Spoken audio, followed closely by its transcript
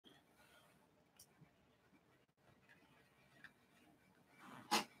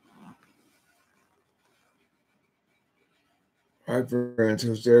Hi, friends.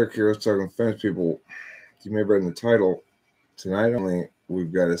 Host Derek here. I was talking to French people. You may have read in the title. Tonight only,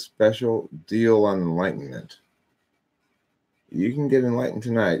 we've got a special deal on enlightenment. You can get enlightened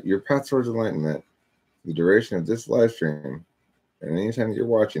tonight. Your path towards enlightenment, the duration of this live stream, and anytime that you're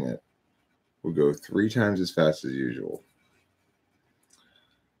watching it, will go 3 times as fast as usual.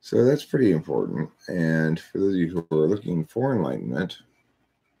 So that's pretty important. And for those of you who are looking for enlightenment,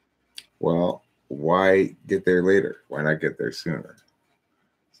 well, why get there later? Why not get there sooner?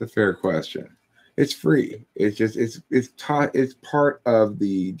 It's a fair question. It's free. It's part of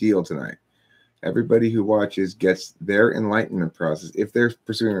the deal tonight. Everybody who watches gets their enlightenment process if they're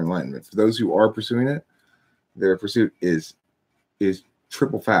pursuing enlightenment. For those who are pursuing it, their pursuit is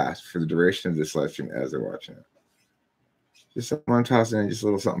triple fast for the duration of this live stream as they're watching it. Just something I'm tossing in, just a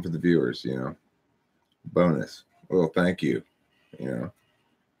little something for the viewers, bonus, a little thank you,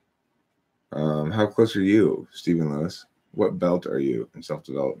 How close are you, Stephen Lewis? What belt are you in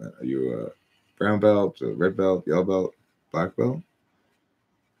self-development? Are you a brown belt, a red belt, yellow belt, black belt?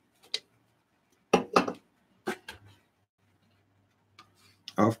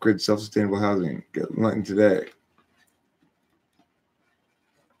 Off-grid self-sustainable housing. Get enlightened today.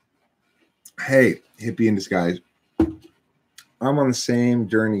 Hey, hippie in disguise. I'm on the same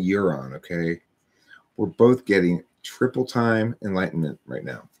journey you're on, okay? We're both getting triple time enlightenment right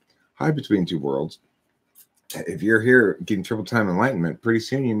now. High between two worlds. If you're here getting triple time enlightenment, pretty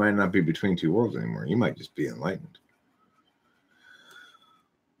soon you might not be between two worlds anymore. You might just be enlightened.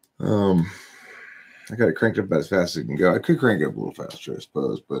 I got it cranked up as fast as it can go. I could crank it up a little faster, I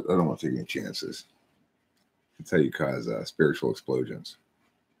suppose, but I don't want to take any chances. That's how you cause spiritual explosions.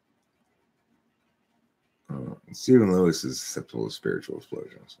 Stephen Lewis is susceptible to spiritual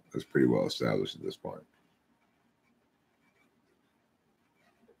explosions. That's pretty well established at this point.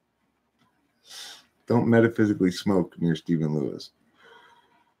 Don't metaphysically smoke near Stephen Lewis.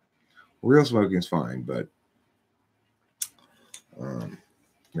 Real smoking is fine, but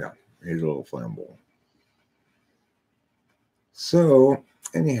yeah, he's a little flammable. So,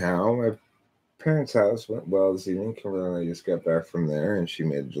 anyhow, my parents' house went well this evening. Kimberly and I just got back from there, and she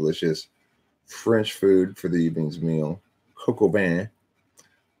made delicious French food for the evening's meal. Coq au vin,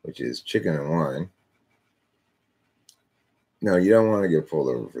 which is chicken and wine. No, you don't want to get pulled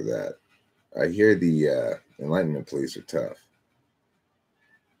over for that. I hear the Enlightenment police are tough.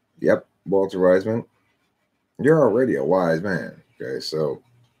 Yep, Walter Wiseman. You're already a wise man, okay? So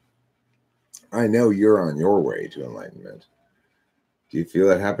I know you're on your way to enlightenment. Do you feel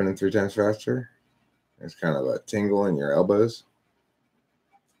that happening 3 times faster? It's kind of a tingle in your elbows.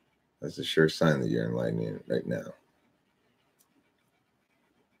 That's a sure sign that you're enlightening right now.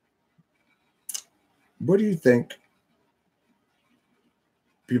 What do you think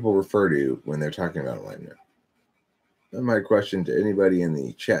people refer to when they're talking about enlightenment? That's my question to anybody in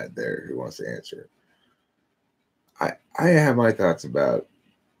the chat there who wants to answer. I have my thoughts about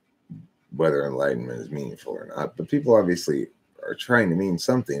whether enlightenment is meaningful or not, but people obviously are trying to mean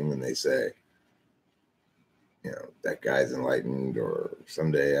something when they say, that guy's enlightened, or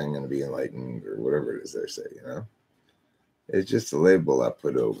someday I'm going to be enlightened, or whatever it is they say, It's just a label I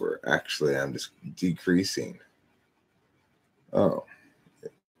put over. Actually, I'm just decreasing. Oh,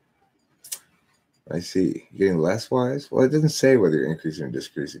 I see. You're getting less wise? Well, it doesn't say whether you're increasing or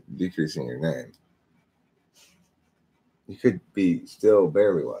decreasing your name. You could be still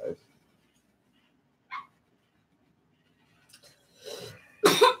barely wise.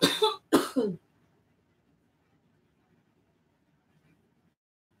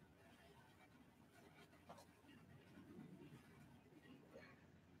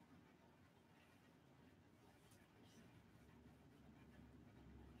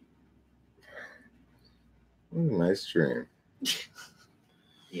 Nice stream.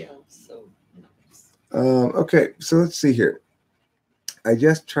 Yeah, so nice. Okay, so let's see here. I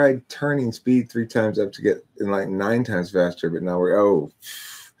just tried turning speed 3 times up to get enlightened 9 times faster, but now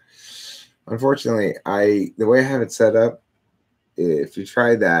unfortunately, the way I have it set up, if you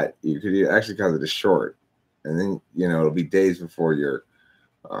try that, you could actually cause it a short, and then it'll be days before your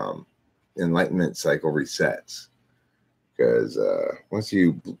enlightenment cycle resets, because once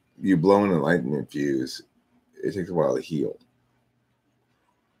you blow an enlightenment fuse, it takes a while to heal.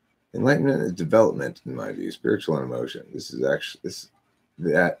 Enlightenment is development, in my view, spiritual and emotion.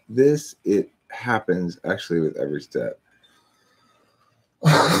 It happens actually with every step.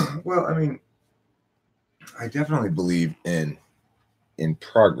 Well, I mean, I definitely believe in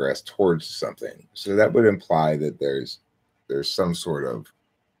progress towards something. So that would imply that there's some sort of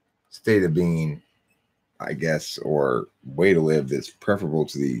state of being, I guess, or way to live that's preferable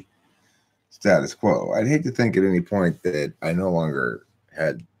to status quo. I'd hate to think at any point that I no longer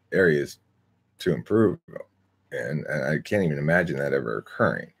had areas to improve, and I can't even imagine that ever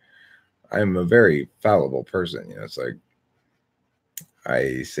occurring. I'm a very fallible person. It's like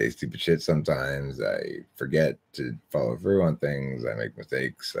I say stupid shit sometimes. I forget to follow through on things. I make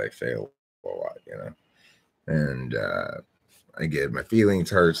mistakes. I fail a lot, and I get my feelings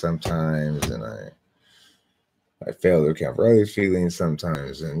hurt sometimes, and I fail to account for others' feelings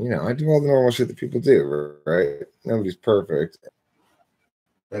sometimes, and I do all the normal shit that people do, right? Nobody's perfect.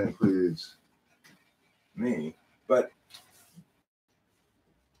 That includes me, but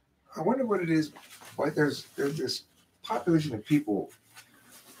I wonder what it is. Why there's this population of people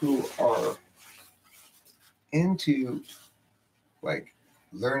who are into like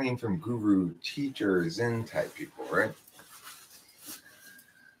learning from guru teachers and type people, right?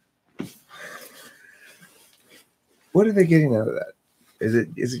 What are they getting out of that? Is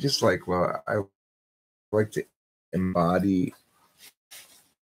it just like, well, I like to embody,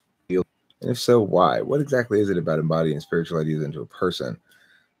 and if so, why? What exactly is it about embodying spiritual ideas into a person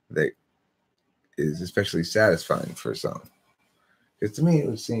that is especially satisfying for some? Because to me, it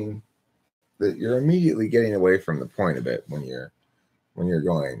would seem that you're immediately getting away from the point a bit when you're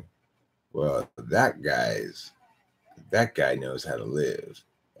going, well, that guy knows how to live,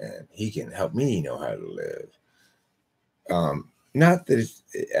 and he can help me know how to live. Not that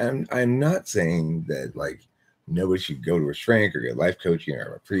I'm not saying that like nobody should go to a shrink or get life coaching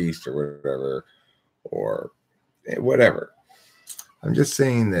or a priest or whatever. I'm just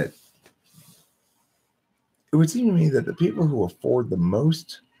saying that it would seem to me that the people who afford the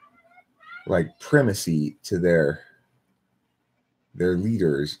most like primacy to their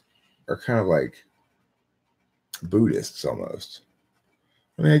leaders are kind of like Buddhists almost.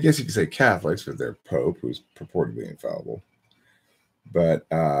 I mean, I guess you could say Catholics with their Pope, who's purportedly infallible. But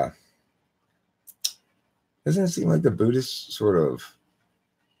doesn't it seem like the Buddhists sort of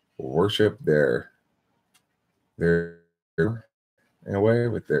worship their in a way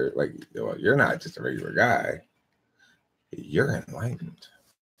with their like, well, you're not just a regular guy, you're enlightened.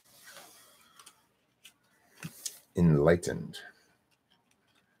 Enlightened,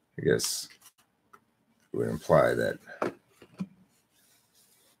 I guess, would imply that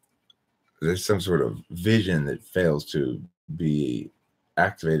there's some sort of vision that fails to be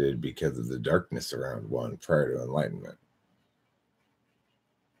activated because of the darkness around one prior to enlightenment.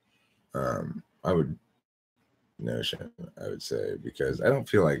 I would say, because I don't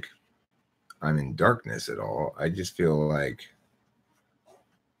feel like I'm in darkness at all. I just feel like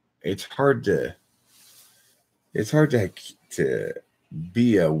it's hard to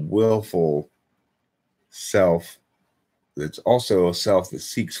be a willful self that's also a self that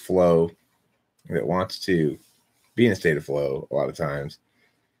seeks flow, that wants to be in a state of flow a lot of times,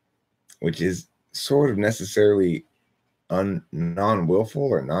 which is sort of necessarily non-willful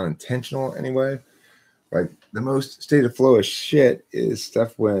or non-intentional anyway. Like the most state of flow of shit is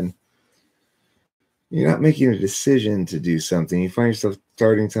stuff when you're not making a decision to do something. You find yourself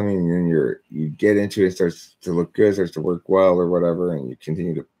starting something, and then you get into it, it starts to look good, starts to work well or whatever, and you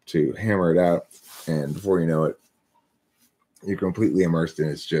continue to hammer it out, and before you know it, you're completely immersed in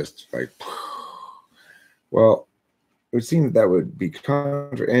it. It's just like, well, it would seem that would be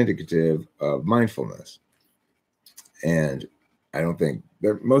contraindicative of mindfulness. And I don't think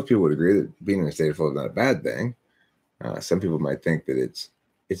most people would agree that being in a state of flow is not a bad thing. Some people might think that it's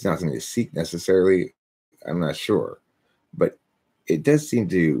not something to seek necessarily. I'm not sure, but it does seem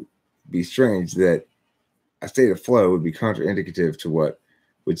to be strange that a state of flow would be contraindicative to what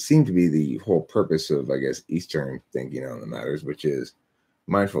would seem to be the whole purpose of, I guess, Eastern thinking on the matters, which is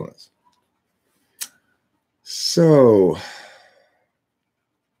mindfulness. So,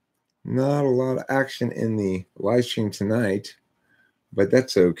 not a lot of action in the live stream tonight, but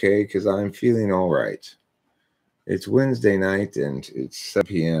that's okay because I'm feeling all right. It's Wednesday night and it's 7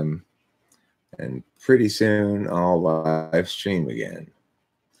 p.m. and pretty soon I'll live stream again.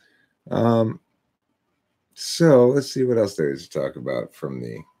 So let's see what else there is to talk about from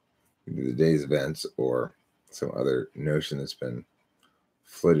either the day's events or some other notion that's been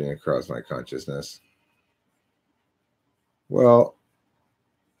floating across my consciousness. Well,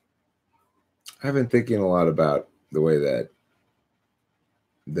 I've been thinking a lot about the way that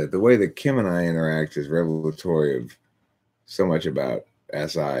the way that Kim and I interact is revelatory of so much about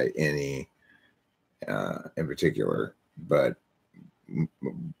SI, in particular, but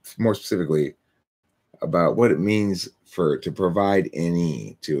more specifically about what it means to provide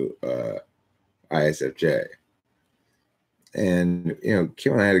NE to ISFJ. And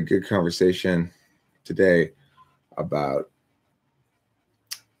Kim and I had a good conversation today about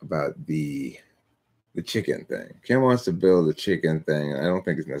about the chicken thing. Kim wants to build a chicken thing. I don't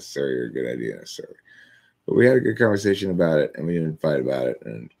think it's necessarily a good idea necessarily. But we had a good conversation about it, and we didn't fight about it,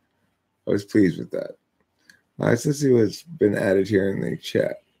 and I was pleased with that. Let's see what's been added here in the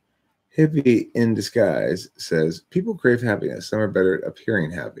chat. Hippie in disguise says, people crave happiness. Some are better at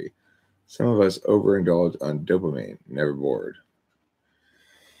appearing happy. Some of us overindulge on dopamine, never bored.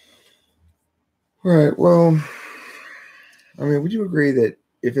 All right, well, I mean, would you agree that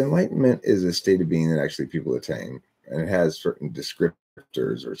if enlightenment is a state of being that actually people attain, and it has certain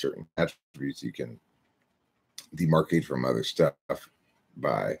descriptors or certain attributes you can demarcate from other stuff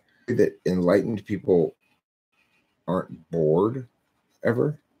by, that enlightened people aren't bored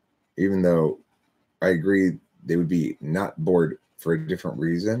ever, even though I agree they would be not bored for a different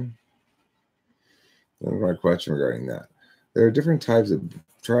reason? That's my question regarding that. There are different tribes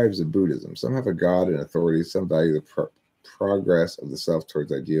of Buddhism. Some have a god and authority. Some value the progress of the self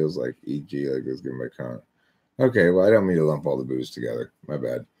towards ideals, like e.g., like this given by Kant. Okay, well, I don't mean to lump all the Buddhists together. My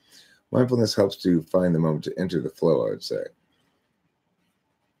bad. Mindfulness helps to find the moment to enter the flow, I would say.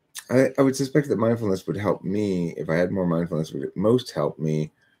 I would suspect that mindfulness would help me, if I had more mindfulness, would most help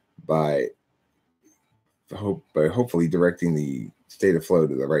me by hopefully directing the state of flow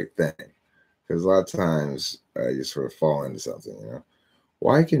to the right thing. Because a lot of times I just sort of fall into something, you know.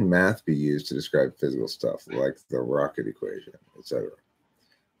 Why can math be used to describe physical stuff, like the rocket equation, etc.?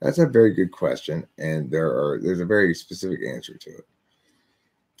 That's a very good question, and there's a very specific answer to it.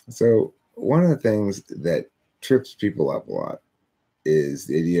 So one of the things that trips people up a lot is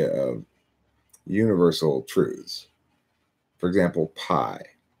the idea of universal truths. For example, pi.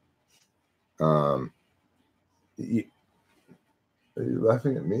 Are you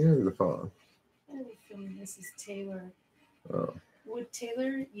laughing at me or the phone? I have a feeling this is Taylor. Oh. Would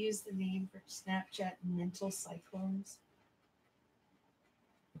Taylor use the name for Snapchat mental cyclones?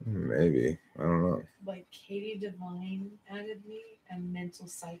 Maybe. I don't know. Like Katie Devine added me and mental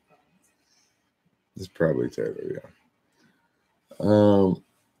cyclones. It's probably Taylor, yeah.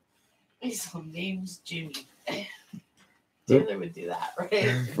 His own name's Jimmy. Taylor would do that,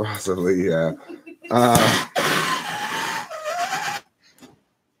 right? Possibly, yeah.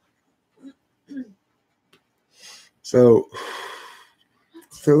 So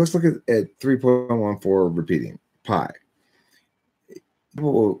let's look at 3.14 repeating pi.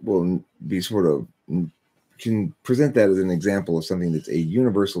 People will be sort of can present that as an example of something that's a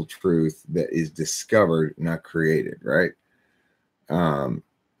universal truth that is discovered, not created, right?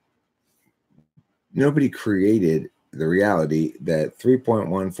 Nobody created the reality that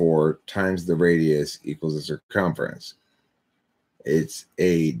 3.14 times the radius equals the circumference. It's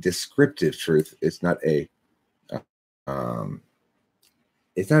a descriptive truth. It's not a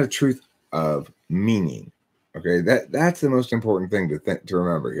truth of meaning. Okay, that's the most important thing to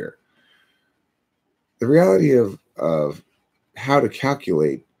remember here. The reality of how to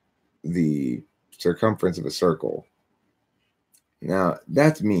calculate the circumference of a circle. Now,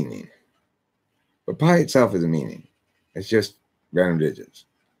 that's meaning. But pi itself is a meaning. It's just random digits.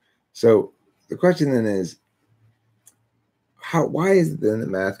 So the question then is, why is it then that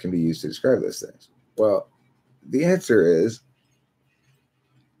math can be used to describe those things? Well, the answer is,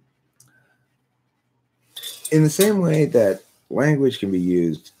 in the same way that language can be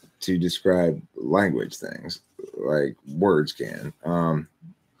used to describe language things, like words can.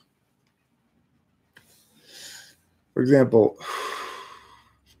 For example,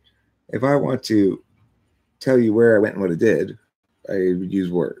 if I want to tell you where I went and what I did, I would use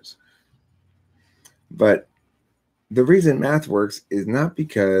words. But the reason math works is not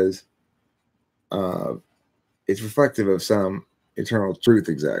because it's reflective of some eternal truth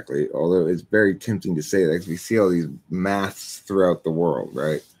exactly, although it's very tempting to say that because we see all these maths throughout the world,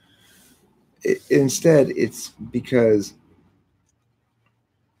 right? Instead, it's because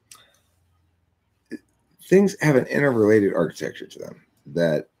things have an interrelated architecture to them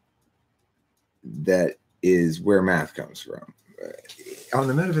that is where math comes from. On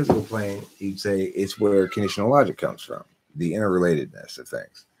the metaphysical plane, you'd say it's where conditional logic comes from, the interrelatedness of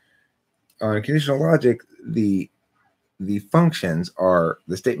things. On conditional logic, the functions are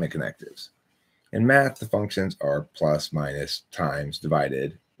the statement connectives. In math, the functions are plus, minus, times,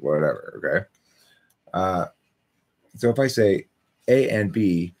 divided, whatever, okay? So if I say A and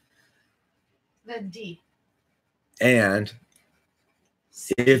B, then D. And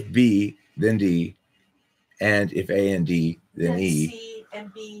if B, then D, and if A and D, then E, C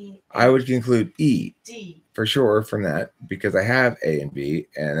and B. I would conclude E. D. For sure from that, because I have A and B,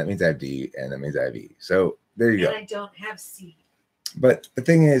 and that means I have D, and that means I have E. So there you go. And I don't have C. But the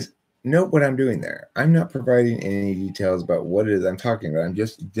thing is, note what I'm doing there. I'm not providing any details about what it is I'm talking about. I'm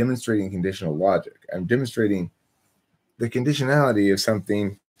just demonstrating conditional logic. I'm demonstrating the conditionality of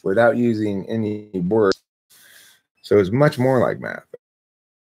something without using any words. So it's much more like math.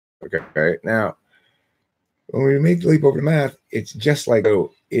 Okay. Now, when we make the leap over to math, it's just like,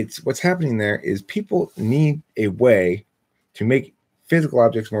 oh, it's what's happening there is people need a way to make physical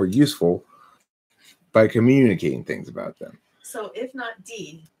objects more useful by communicating things about them. So if not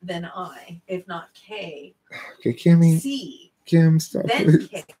D, then I. If not K, Okay, Kimmy. C. Kim, stop. Then Please.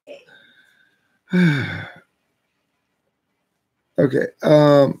 K. Okay.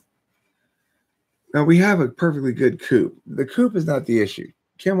 Now we have a perfectly good coop. The coop is not the issue.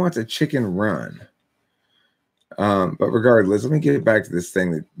 Kim wants a chicken run. But regardless, let me get back to this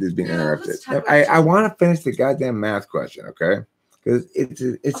thing that is being interrupted. I want to finish the goddamn math question, okay? Because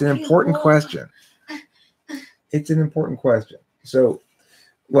it's an important question. It's an important question. So,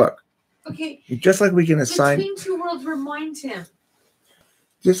 look. Okay. Just like we can assign between two worlds, remind him.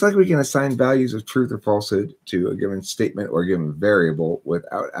 Just like we can assign values of truth or falsehood to a given statement or a given variable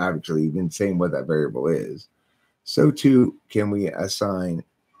without actually even saying what that variable is, so too can we assign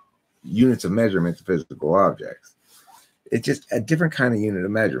units of measurement to physical objects. It's just a different kind of unit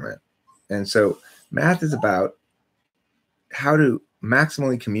of measurement. And so math is about how to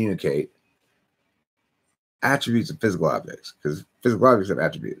maximally communicate attributes of physical objects, because physical objects have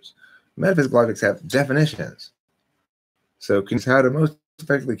attributes. Metaphysical objects have definitions. So it's how to most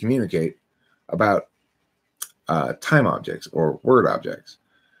effectively communicate about time objects or word objects.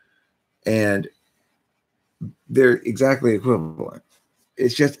 And they're exactly equivalent.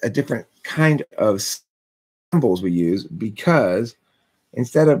 It's just a different kind of symbols we use, because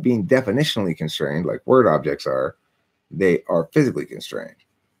instead of being definitionally constrained like word objects are, they are physically constrained,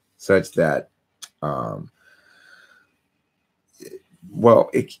 such that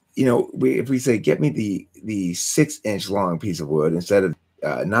if we say get me the 6-inch long piece of wood instead of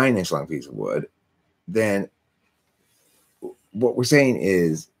 9-inch long piece of wood, then what we're saying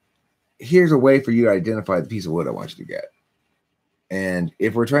is, here's a way for you to identify the piece of wood I want you to get. And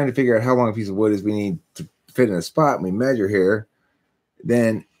if we're trying to figure out how long a piece of wood is we need to fit in a spot, and we measure here,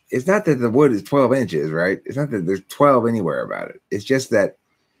 then it's not that the wood is 12 inches, right? It's not that there's 12 anywhere about it. It's just that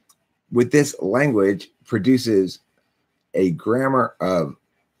with this language produces a grammar of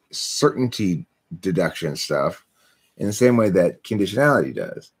certainty deduction stuff in the same way that conditionality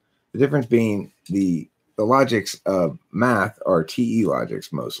does. The difference being the logics of math are TE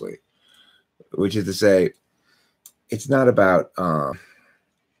logics mostly, which is to say, it's not about,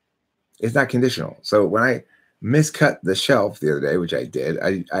 it's not conditional. So when I miscut the shelf the other day, which I did,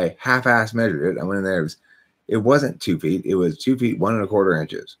 I half-ass measured it. I went in there, it wasn't 2 feet, it was 2 feet 1 1/4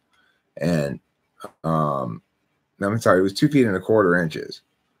 inches. And no, I'm sorry, it was 2 feet 1/4 inches.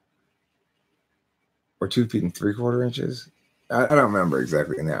 Or 2 feet 3/4 inches. I don't remember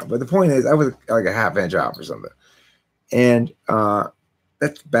exactly now. But the point is, I was like a half-inch off or something. And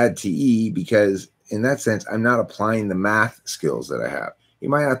that's bad TE, because in that sense, I'm not applying the math skills that I have. You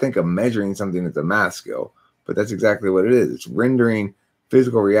might not think of measuring something as a math skill, but that's exactly what it is. It's rendering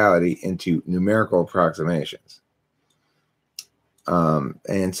physical reality into numerical approximations.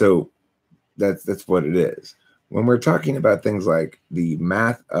 And so that's what it is. When we're talking about things like the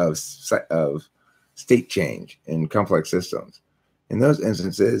math of state change in complex systems, in those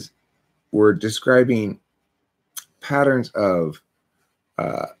instances, we're describing patterns of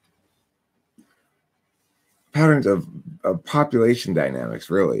population dynamics,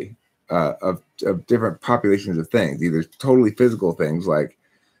 really, of different populations of things, either totally physical things like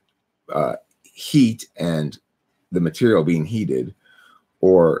heat and the material being heated,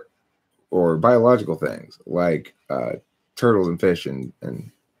 or biological things like turtles and fish and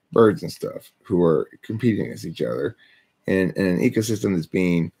birds and stuff who are competing against each other in an ecosystem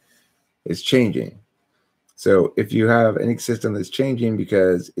that's changing. So if you have an ecosystem that's changing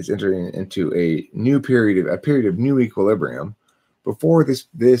because it's entering into a period of new equilibrium, before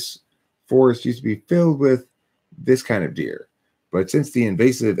this forest used to be filled with this kind of deer. But since the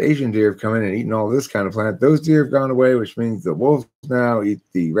invasive Asian deer have come in and eaten all this kind of plant, those deer have gone away, which means the wolves now eat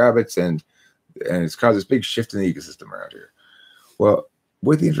the rabbits, and it's caused this big shift in the ecosystem around here. Well,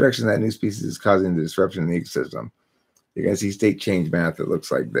 with the introduction of that new species is causing the disruption in the ecosystem, you're going to see state change math that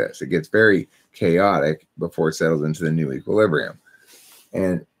looks like this. It gets very chaotic before it settles into the new equilibrium.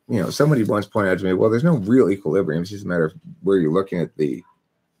 And, somebody once pointed out to me, well, there's no real equilibrium. It's just a matter of where you're looking at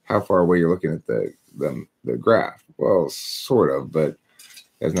how far away you're looking at the graph. Well, sort of, but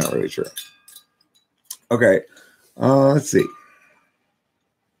that's not really true. Okay, let's see.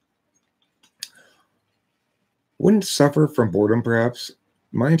 Wouldn't suffer from boredom, perhaps?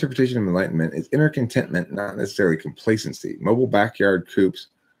 my interpretation of enlightenment is inner contentment, not necessarily complacency. Mobile backyard coops,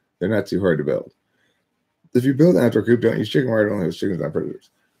 they're not too hard to build. If you build an outdoor coop, don't use chicken wire, don't use chickens, not predators.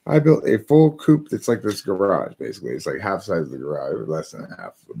 I built a full coop that's like this garage, basically. It's like half the size of the garage, or less than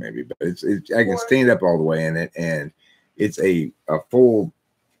half, maybe. But I can stand up all the way in it, and it's a full,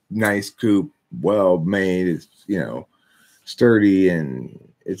 nice coop, well made. It's, you know, sturdy, and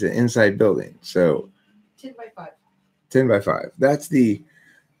it's an inside building. So 10 by 5. 10 by 5. That's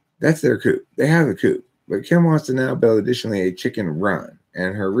their coop. They have a coop. But Kim wants to now build additionally a chicken run.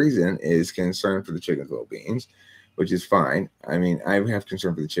 And her reason is concern for the chicken's well-being, which is fine. I mean, I have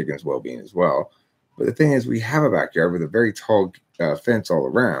concern for the chicken's well-being as well. But the thing is, we have a backyard with a very tall fence all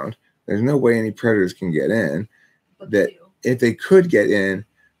around. There's no way any predators can get in. That if they could get in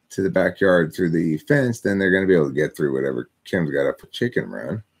to the backyard through the fence, then they're going to be able to get through whatever Kim's got up for chicken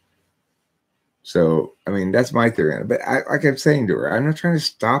run. So, I mean, that's my theory on it. But I kept saying to her, I'm not trying to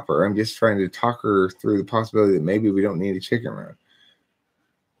stop her. I'm just trying to talk her through the possibility that maybe we don't need a chicken run.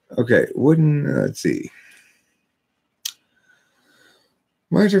 Okay, let's see.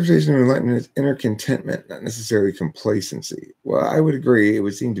 My interpretation of enlightenment is inner contentment, not necessarily complacency. Well, I would agree. It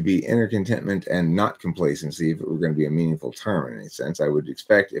would seem to be inner contentment and not complacency if it were going to be a meaningful term in any sense. I would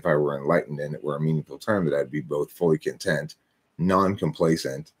expect if I were enlightened and it were a meaningful term that I'd be both fully content,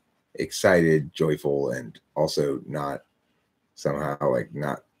 non-complacent, excited, joyful, and also not somehow like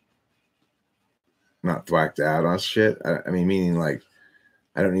not thwacked out on shit. I mean, meaning like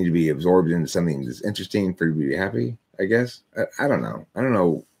I don't need to be absorbed into something that's interesting for you to be happy, I guess. I don't know. I don't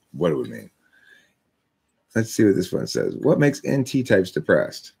know what it would mean. Let's see what this one says. What makes NT types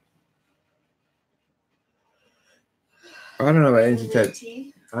depressed? I don't know about NT types.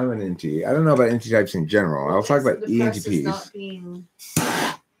 I'm an NT. I don't know about NT types in general. I'll talk about ENTPs. Not being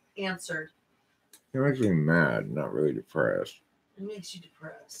answered. It makes me mad, not really depressed. It makes you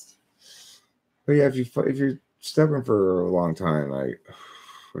depressed. But yeah, if you're stubborn for a long time, like,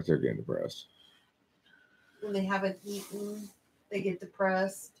 what's they're getting depressed? When they haven't eaten, they get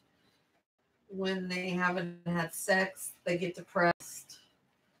depressed. When they haven't had sex, they get depressed.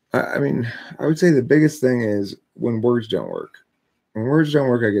 I mean, I would say the biggest thing is when words don't work. When words don't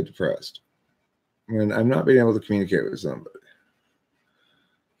work, I get depressed. When I'm not being able to communicate with somebody.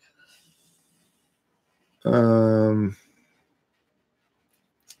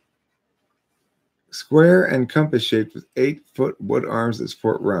 Square and compass shaped with 8-foot wood arms that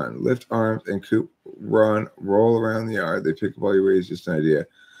support run. Lift arms and coop run. Roll around the yard. They pick up all your ways. Just an idea.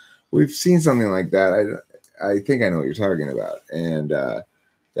 We've seen something like that. I think I know what you're talking about. And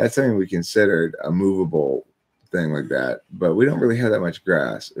that's something we considered a movable thing like that. But we don't really have that much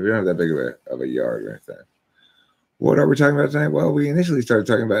grass. We don't have that big of a yard or anything. What are we talking about tonight? Well, we initially started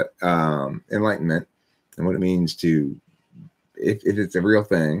talking about enlightenment and what it means to, if it's a real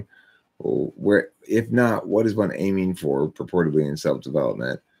thing, where if not, what is one aiming for purportedly in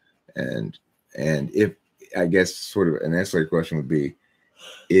self-development? And if, I guess, sort of an ancillary question would be,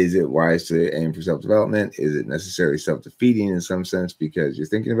 is it wise to aim for self-development? Is it necessarily self-defeating in some sense because you're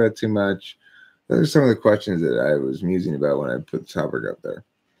thinking about it too much? Those are some of the questions that I was musing about when I put the topic up there.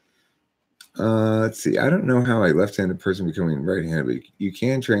 Let's see. I don't know how a left-handed person becoming right-handed, but you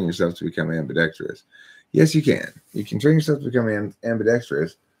can train yourself to become ambidextrous. Yes, you can. You can train yourself to become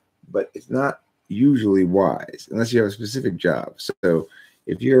ambidextrous, but it's not usually wise unless you have a specific job. So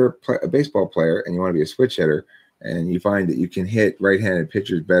if you're a baseball player and you want to be a switch hitter and you find that you can hit right-handed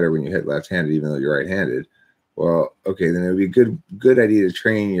pitchers better when you hit left-handed, even though you're right-handed, well, okay, then it would be a good idea to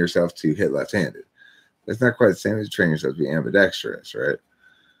train yourself to hit left-handed. That's not quite the same as training yourself to be ambidextrous, right?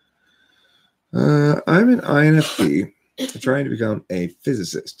 I'm an INFP trying to become a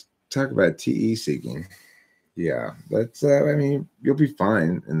physicist. Talk about TE seeking. Yeah, that's, I mean, you'll be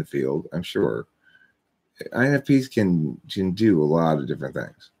fine in the field, I'm sure. INFPs can do a lot of different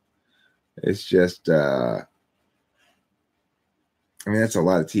things. It's just, I mean, that's a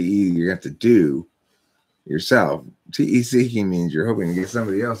lot of TE you have to do yourself. TE seeking means you're hoping to get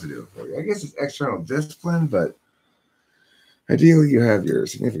somebody else to do it for you. I guess it's external discipline, but ideally you have your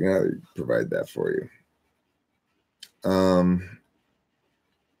significant other provide that for you.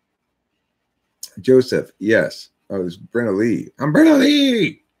 Joseph, yes. Oh, it's Brenna Lee. I'm Brenna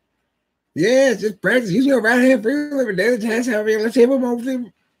Lee. Yeah, just practice using your right hand freely every day. The task, however, let's table most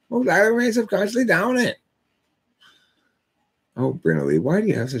likely remain subconsciously dominant. Oh, Brenna Lee, why do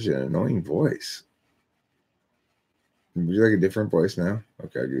you have such an annoying voice? Would you like a different voice now?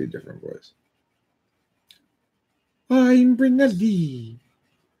 Okay, I'll give you a different voice. I'm Brenna Lee.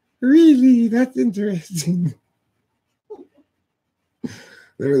 Really? That's interesting.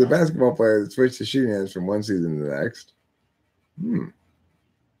 There was a basketball player that switched to shooting hands from one season to the next.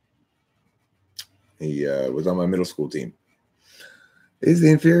 He was on my middle school team. Is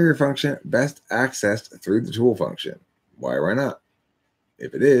the inferior function best accessed through the tool function? Why or why not?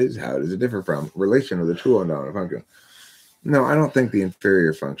 If it is, how does it differ from relation of the tool and dominant function? No, I don't think the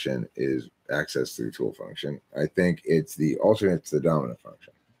inferior function is accessed through tool function. I think it's the alternate to the dominant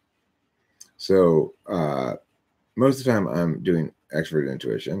function. So most of the time I'm doing extrovert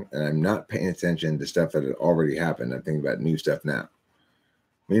intuition and I'm not paying attention to stuff that had already happened. I'm thinking about new stuff now.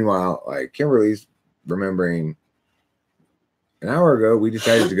 Meanwhile, like Kimberly's remembering an hour ago, we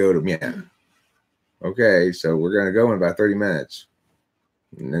decided to go to Mian. Okay, so we're going to go in about 30 minutes.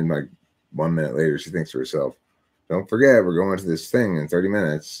 And then like 1 minute later, she thinks to herself, don't forget, we're going to this thing in 30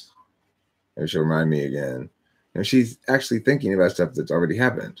 minutes. And she'll remind me again. And she's actually thinking about stuff that's already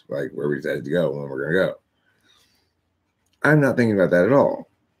happened, like where we decided to go, when we're going to go. I'm not thinking about that at all.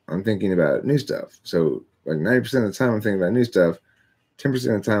 I'm thinking about new stuff. So like 90% of the time I'm thinking about new stuff. 10%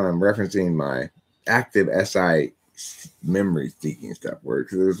 of the time I'm referencing my active SI memory seeking stuff.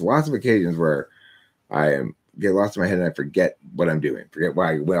 Because there's lots of occasions where I get lost in my head and I forget what I'm doing. Forget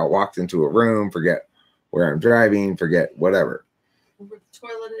why I walked into a room. Forget where I'm driving. Forget whatever. Where the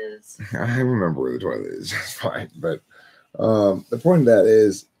toilet is. I remember where the toilet is. That's fine. But the point of that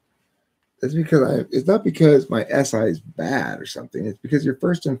is, it's because it's not because my SI is bad or something. It's because your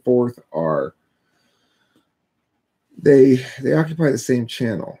first and fourth are they occupy the same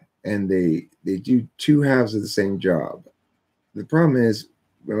channel and they do two halves of the same job. The problem is,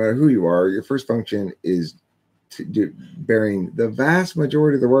 no matter who you are, your first function is bearing the vast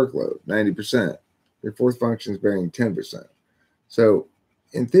majority of the workload, 90%. Your fourth function is bearing 10%. So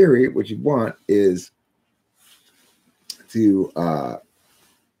in theory, what you want is to,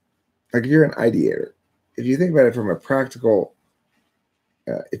 like if you're an ideator, if you think about it from a practical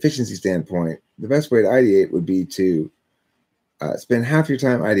efficiency standpoint, the best way to ideate would be to spend half your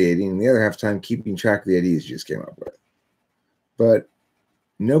time ideating and the other half time keeping track of the ideas you just came up with. But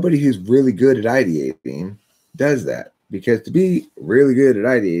nobody who's really good at ideating does that, because to be really good at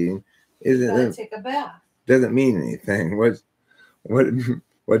ideating Take a bath. Doesn't mean anything. What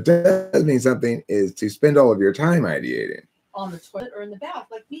does mean something is to spend all of your time ideating. On the toilet or in the bath,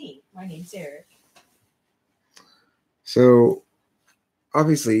 like me. My name's Eric. So,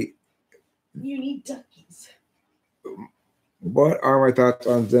 obviously, you need duckies. What are my thoughts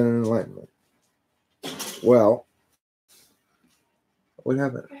on Zen and Enlightenment? Well, what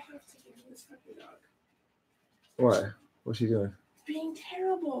happened? I have to give this fucking dog. Why? What's she doing? Being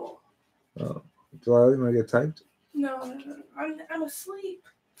terrible. Oh, do I want to get typed? No. I'm asleep.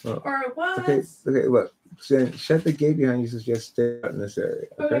 Oh. Or I was. Okay, look. Shut the gate behind you so just stay out in this area.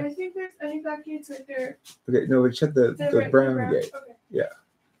 Okay. I think that gate's right there. Okay, no, but shut the brown gate. Okay. Yeah.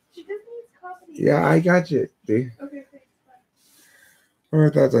 She just needs coffee. Yeah, I got you, D. Okay, thanks. What are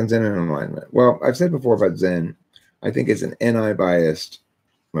your thoughts on Zen and Enlightenment? Well, I've said before about Zen, I think it's an NI-biased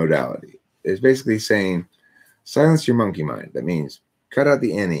modality. It's basically saying, silence your monkey mind. That means cut out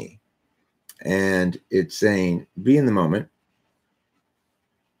the NE. And it's saying, be in the moment.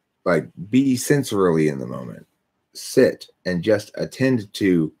 Like, be sensorily in the moment. Sit and just attend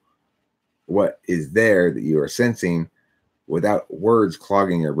to what is there that you are sensing without words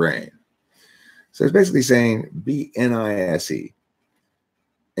clogging your brain. So it's basically saying, be NISE.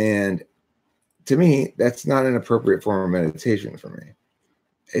 And to me, that's not an appropriate form of meditation for me.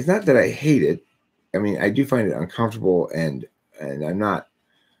 It's not that I hate it. I mean, I do find it uncomfortable, and I'm not,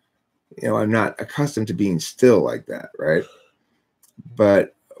 I'm not accustomed to being still like that, right?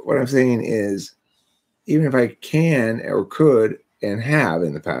 But what I'm saying is, even if I can or could and have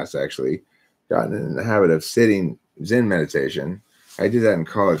in the past actually gotten in the habit of sitting Zen meditation, I did that in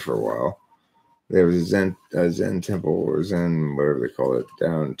college for a while. There was a Zen temple or Zen, whatever they call it,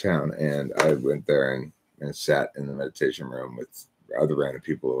 downtown, and I went there and sat in the meditation room with other random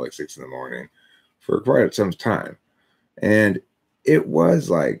people at like 6 a.m. for quite some time. And it was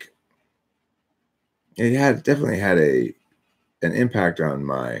like, it definitely had an impact on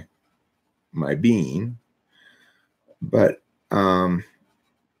my being, but I've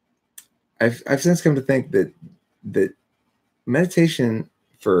since come to think that meditation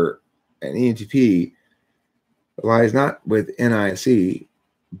for an ENTP lies not with NISE,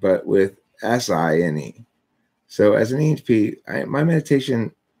 but with SINE. So as an ENTP, my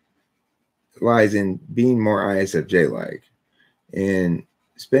meditation lies in being more ISFJ-like, in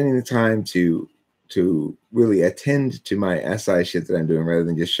spending the time to really attend to my SI shit that I'm doing rather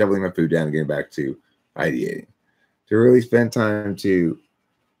than just shoveling my food down and getting back to ideating. To really spend time to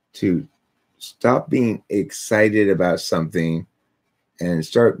stop being excited about something and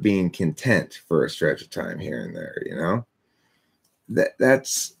start being content for a stretch of time here and there,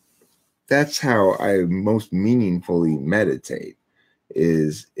 That's that's how I most meaningfully meditate.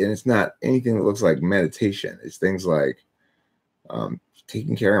 And it's not anything that looks like meditation. It's things like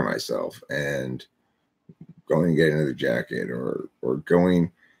taking care of myself and going to get another jacket, or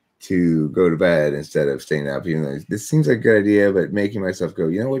going to go to bed instead of staying up. Even though this seems like a good idea, but making myself go,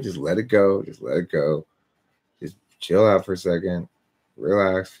 you know what, just let it go. Just let it go. Just chill out for a second.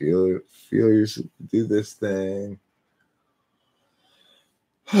 Relax. Feel your, do this thing.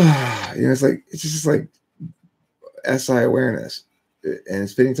 It's just like SI awareness. And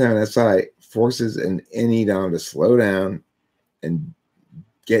spending time in SI forces an NE dom to slow down and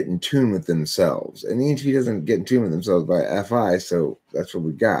get in tune with themselves. And the ENTP doesn't get in tune with themselves by FI, so that's what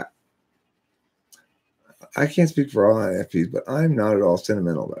we got. I can't speak for all INFPs, but I'm not at all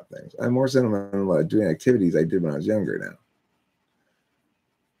sentimental about things. I'm more sentimental about doing activities I did when I was younger now.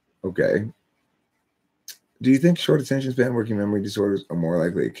 Okay. Do you think short attention span, working memory disorders are more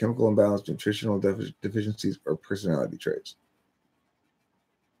likely a chemical imbalance, nutritional deficiencies, or personality traits?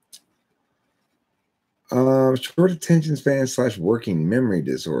 Short attention span / working memory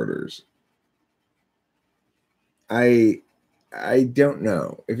disorders. I don't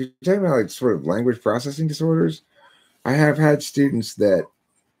know. If you're talking about like sort of language processing disorders, I have had students that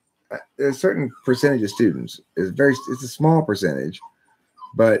there's a certain percentage of students. It's a small percentage,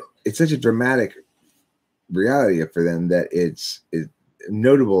 but it's such a dramatic reality for them that it's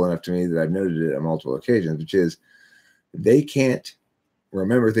notable enough to me that I've noted it on multiple occasions, which is they can't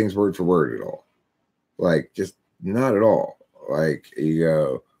remember things word for word at all. Like, just not at all. Like, you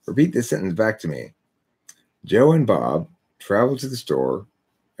go, repeat this sentence back to me. Joe and Bob traveled to the store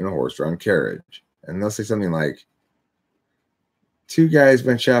in a horse-drawn carriage. And they'll say something like, 2 guys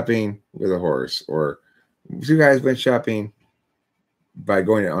went shopping with a horse, or 2 guys went shopping by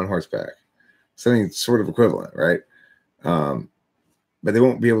going on horseback. Something sort of equivalent, right? But they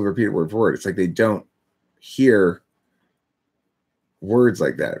won't be able to repeat it word for word. It's like they don't hear words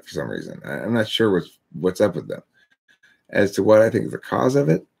like that for some reason. I'm not sure what's up with them. As to what I think is the cause of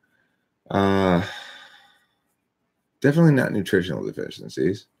it, definitely not nutritional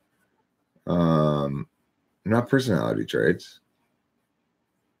deficiencies. Not personality traits.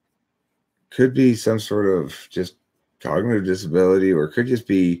 Could be some sort of just cognitive disability, or could just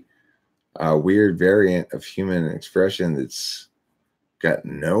be a weird variant of human expression that's got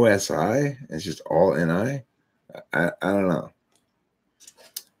no SI. It's just all NI. I don't know.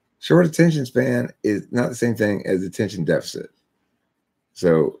 Short attention span is not the same thing as attention deficit.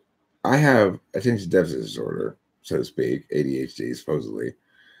 So I have attention deficit disorder, so to speak, ADHD supposedly,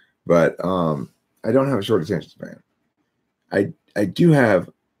 but I don't have a short attention span. I do have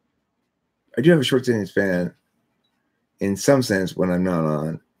a short attention span in some sense when I'm not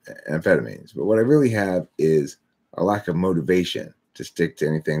on amphetamines, but what I really have is a lack of motivation to stick to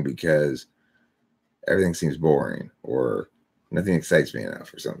anything because everything seems boring or nothing excites me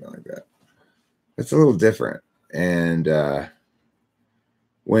enough or something like that. It's a little different. And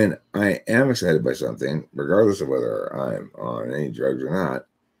when I am excited by something, regardless of whether I'm on any drugs or not,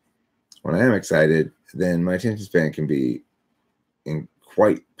 when I am excited, then my attention span can be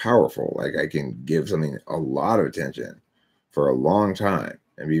quite powerful. Like, I can give something a lot of attention for a long time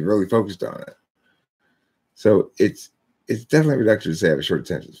and be really focused on it. So it's definitely reductive to say I have a short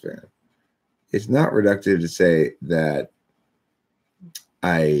attention span. It's not reductive to say that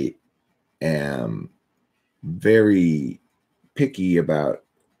I am very picky about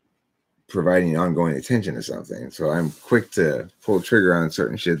providing ongoing attention to something. So I'm quick to pull the trigger on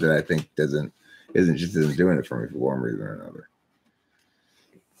certain shit that I think isn't doing it for me for one reason or another.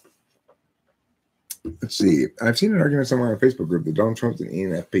 Let's see. I've seen an argument somewhere on a Facebook group that Donald Trump's an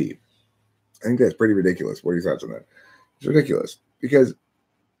ENFP. I think that's pretty ridiculous. What are your thoughts on that? It's ridiculous because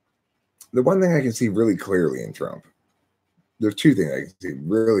the one thing I can see really clearly in Trump, there's 2 things I can see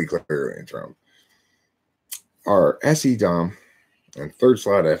really clearly in Trump, are SE Dom and third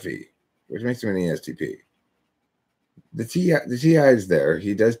slot FE, which makes him an ESTP. The TI is there.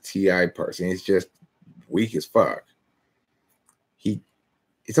 He does TI parsing. He's just weak as fuck.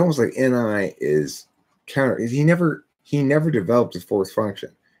 It's almost like NI is counter. He never developed his 4th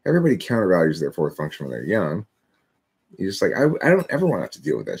function. Everybody countervalues their 4th function when they're young. You're just like, I don't ever want to have to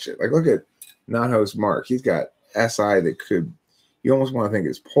deal with that shit. Like, look at non-host Mark. He's got SI that could, you almost want to think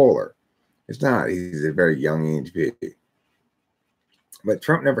is polar. It's not. He's a very young ENTP. But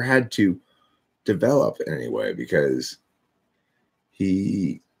Trump never had to develop in any way because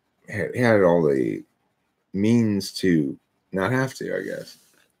he had all the means to not have to, I guess.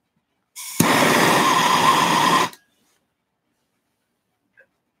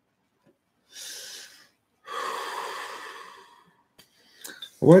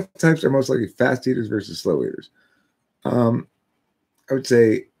 What types are most likely fast eaters versus slow eaters? I would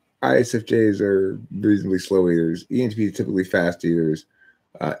say ISFJs are reasonably slow eaters. ENTPs typically fast eaters.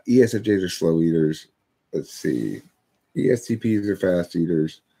 ESFJs are slow eaters. Let's see. ESTPs are fast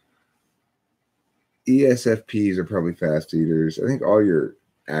eaters. ESFPs are probably fast eaters. I think all your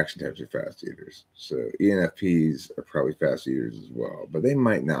action types are fast eaters. So ENFPs are probably fast eaters as well, but they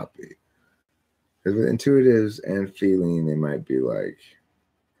might not be. Because with intuitives and feeling, they might be like,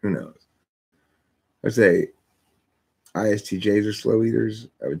 who knows? I'd say ISTJs are slow eaters.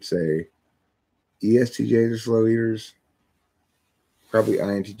 I would say ESTJs are slow eaters. Probably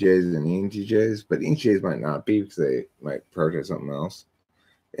INTJs and ENTJs, but ENTJs might not be because they might prioritize something else.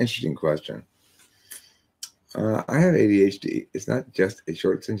 Interesting question. I have ADHD. It's not just a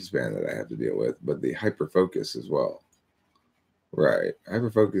short attention span that I have to deal with, but the hyperfocus as well. Right.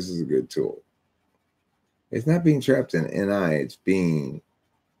 Hyperfocus is a good tool. It's not being trapped in NI. It's being,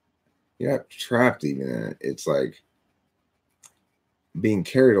 you're not trapped even in it. It's like being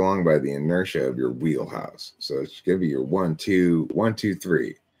carried along by the inertia of your wheelhouse. So it's going to be your 1, 2, 1, 2,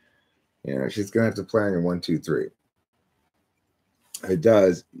 3. You know, she's going to have to plan your 1, 2, 3. If it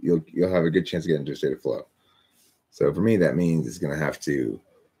does, you'll have a good chance of getting into a state of flow. So for me, that means it's going to have to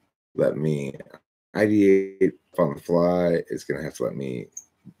let me ideate on the fly. It's going to have to let me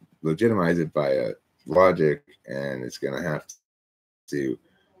legitimize it by a logic, and it's going to have to,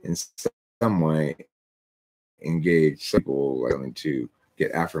 in some way, engage people like to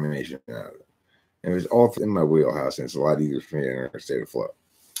get affirmation out of it. And it's all in my wheelhouse, and it's a lot easier for me to enter a state of flow.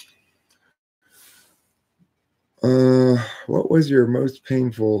 What was your most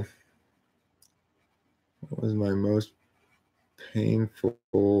painful? What was my most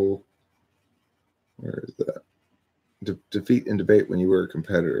painful? Where is that? Defeat in debate when you were a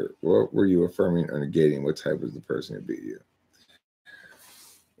competitor. What were you affirming or negating? What type was the person who beat you?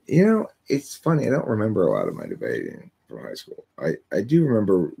 You know, it's funny. I don't remember a lot of my debating from high school. I do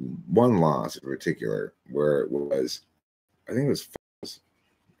remember one loss in particular where it was, I think it was finals.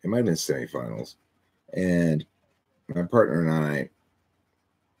 It might have been semifinals. And my partner and I,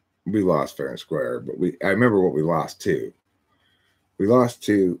 we lost fair and square, but I remember what we lost to. We lost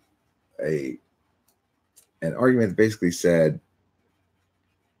to an argument that basically said,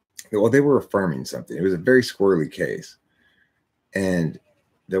 well, they were affirming something. It was a very squirrely case. And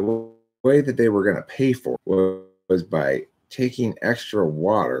the way that they were going to pay for it was by taking extra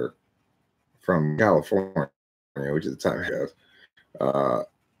water from California, which at the time was,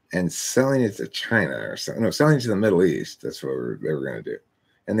 and selling it to China or something. No, selling it to the Middle East. That's what they were going to do.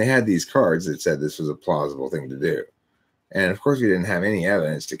 And they had these cards that said this was a plausible thing to do. And of course, we didn't have any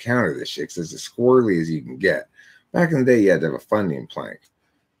evidence to counter this shit because it's as squirrely as you can get. Back in the day, you had to have a funding plank.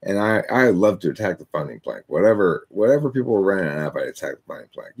 And I love to attack the funding plank. Whatever people were running out, I'd attack the funding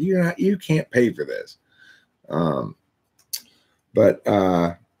plank. You can't pay for this. But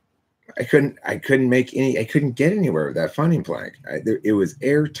I couldn't get anywhere with that funding plank. It was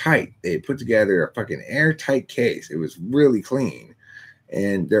airtight. They put together a fucking airtight case. It was really clean.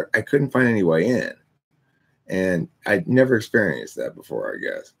 And I couldn't find any way in. And I'd never experienced that before, I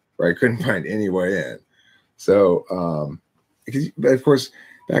guess, where I couldn't find any way in. So, but of course,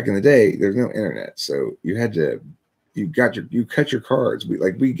 back in the day, there's no internet. So you cut your cards.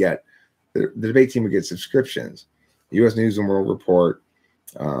 We get, the debate team would get subscriptions. U.S. News and World Report,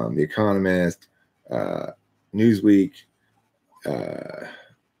 The Economist, Newsweek,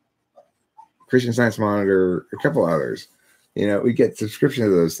 Christian Science Monitor, a couple others. You know, we get subscription to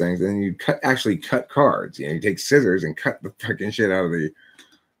those things, and you actually cut cards. You know, you take scissors and cut the fucking shit out of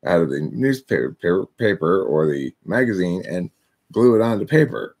the newspaper or the magazine and glue it onto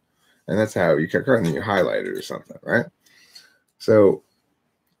paper, and that's how you cut cards. And then you highlight it or something, right? So,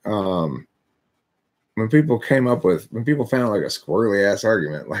 when people found like a squirrely ass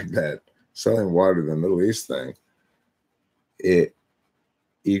argument like that, selling water to the Middle East thing,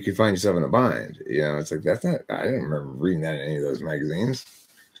 you could find yourself in a bind. You know, it's like, I didn't remember reading that in any of those magazines.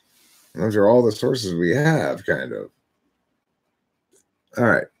 And those are all the sources we have, kind of. All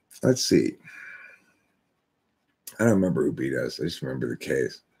right, let's see. I don't remember who beat us. I just remember the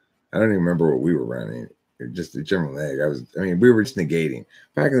case. I don't even remember what we were running. Just a general neg. We were just negating.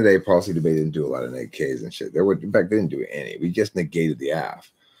 Back in the day, policy debate didn't do a lot of neg Ks and shit. In fact, they didn't do any. We just negated the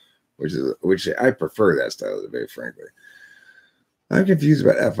AF, which I prefer that style of debate, frankly. I'm confused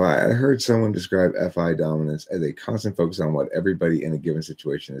about FI. I heard someone describe FI dominance as a constant focus on what everybody in a given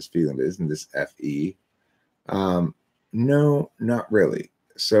situation is feeling. But isn't this FE? No, not really.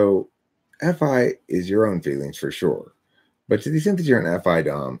 So FI is your own feelings for sure. But to the extent that you're an FI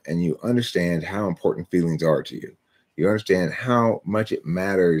dom and you understand how important feelings are to you, You understand how much it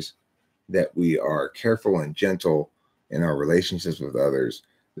matters that we are careful and gentle in our relationships with others,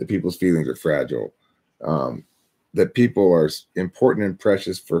 that people's feelings are fragile, that people are important and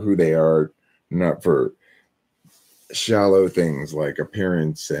precious for who they are, not for shallow things like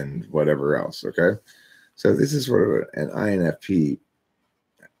appearance and whatever else. Okay. So this is sort of an INFP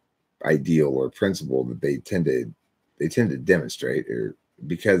ideal or principle that they tend to demonstrate, or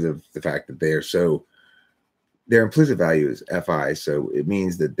because of the fact that their implicit value is FI. So it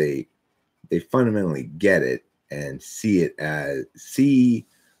means that they fundamentally get it and see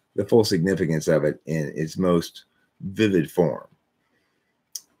the full significance of it in its most vivid form.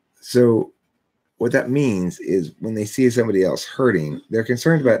 So what that means is when they see somebody else hurting, they're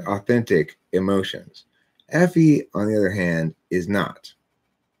concerned about authentic emotions. FE, on the other hand, is not.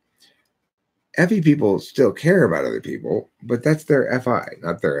 FE people still care about other people, but that's their FI,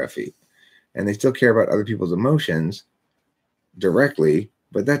 not their FE. And they still care about other people's emotions directly,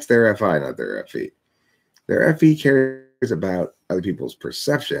 but that's their FI, not their FE. Their FE cares about other people's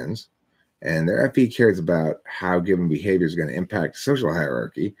perceptions, and their FE cares about how given behavior is going to impact social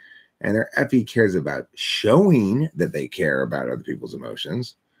hierarchy, and their FE cares about showing that they care about other people's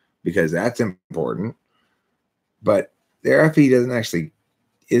emotions, because that's important. But their FE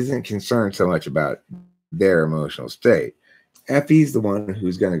isn't concerned so much about their emotional state. FE is the one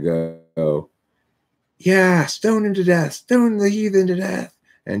who's going to go, yeah, stone him to death, stone the heathen to death,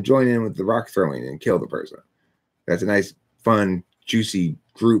 and join in with the rock throwing and kill the person. That's a nice, fun, juicy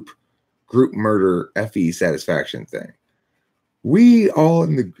group murder FE satisfaction thing. We all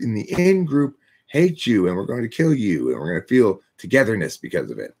in the in group hate you, and we're going to kill you, and we're going to feel togetherness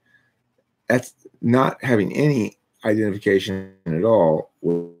because of it. That's not having any identification at all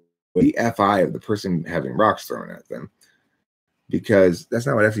with the FI of the person having rocks thrown at them, because that's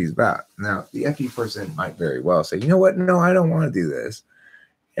not what FE is about. Now, the FE person might very well say, you know what? No, I don't want to do this.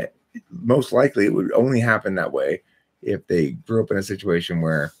 Most likely it would only happen that way if they grew up in a situation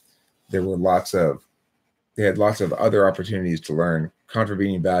where they had lots of other opportunities to learn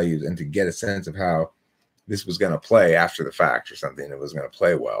contravening values and to get a sense of how this was going to play after the fact, or something that was going to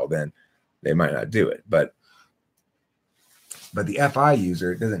play well. Then they might not do it. But the FI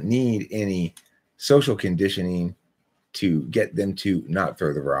user doesn't need any social conditioning to get them to not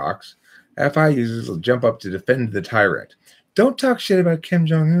throw the rocks. FI users will jump up to defend the tyrant. Don't talk shit about Kim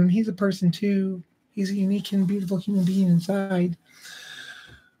Jong-un. He's a person too. He's a unique and beautiful human being inside.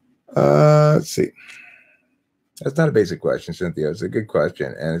 Let's see. That's not a basic question, Cynthia. It's a good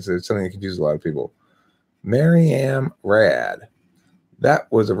question, and it's something that confuses a lot of people. Maryam Rad. That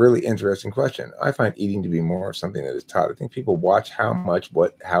was a really interesting question. I find eating to be more of something that is taught. I think people watch how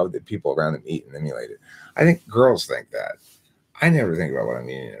the people around them eat and emulate it. I think girls think that. I never think about what I'm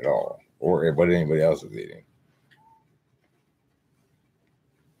eating at all, or what anybody else is eating.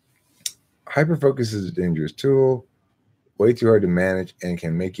 Hyperfocus is a dangerous tool, way too hard to manage, and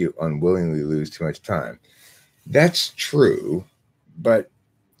can make you unwillingly lose too much time. That's true, but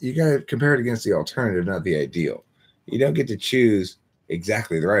you got to compare it against the alternative, not the ideal. You don't get to choose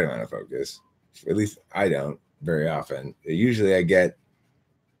exactly the right amount of focus. At least I don't very often. Usually I get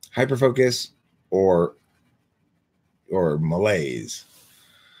hyperfocus or malaise.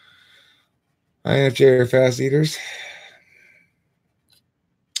 INFJ are fast eaters.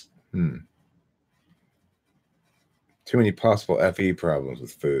 Too many possible FE problems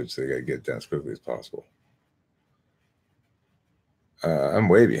with food, so they got to get it done as quickly as possible. I'm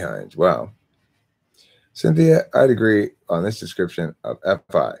way behind. Wow. Cynthia, I'd agree on this description of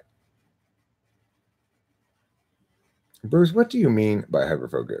FI. Bruce, what do you mean by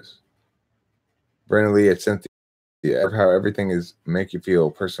hyperfocus? Brenda Lee at Cynthia, how everything is make you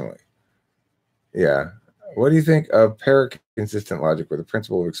feel personally. Yeah. What do you think of paraconsistent logic where the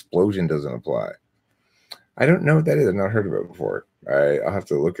principle of explosion doesn't apply? I don't know what that is. I've not heard of it before. I'll have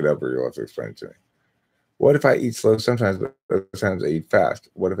to look it up, or you'll have to explain it to me. What if I eat slow sometimes, but other times I eat fast?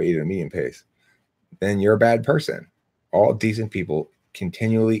 What if I eat at a medium pace? Then you're a bad person. All decent people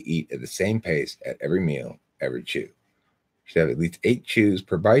continually eat at the same pace at every meal, every chew. You should have at least 8 chews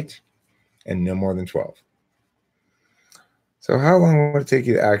per bite and no more than 12. So how long would it take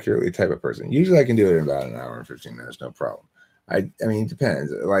you to accurately type a person? Usually I can do it in about an hour and 15 minutes, no problem. I mean, it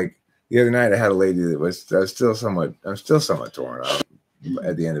depends. Like the other night I had a lady that I'm still somewhat torn up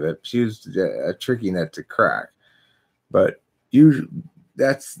at the end of it. She was a tricky nut to crack. But usually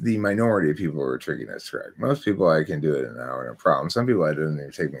that's the minority of people who are tricky nuts to crack. Most people I can do it in an hour, no problem. Some people it doesn't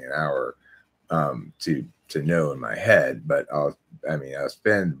even take me an hour to know in my head, but I'll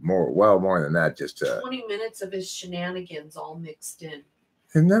spend more than that just to 20 minutes of his shenanigans all mixed in.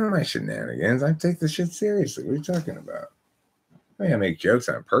 And none of my shenanigans. I take this shit seriously. What are you talking about? I mean, I make jokes.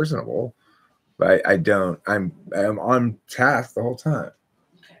 I'm personable, but I don't. I'm on task the whole time.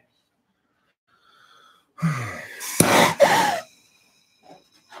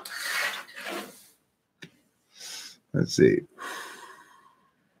 Let's see.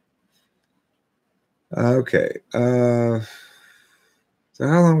 Okay. So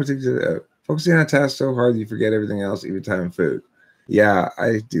how long would it take to focusing on a task so hard you forget everything else, even time and food? Yeah,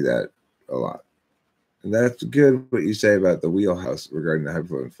 I do that a lot. And that's good what you say about the wheelhouse regarding the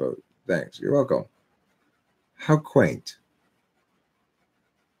hyperfluent food. Thanks. You're welcome. How quaint.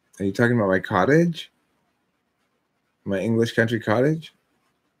 Are you talking about my cottage? My English country cottage?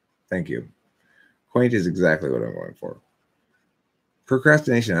 Thank you. Quaint is exactly what I'm going for.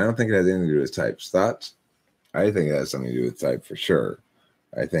 Procrastination, I don't think it has anything to do with types. Thoughts? I think it has something to do with type for sure.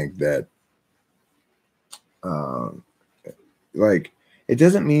 I think that, like, it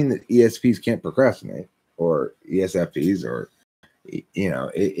doesn't mean that ESPs can't procrastinate or ESFPs or,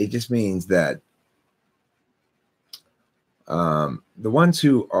 it just means that the ones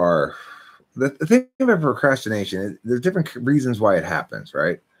who are, the thing about procrastination is there's different reasons why it happens,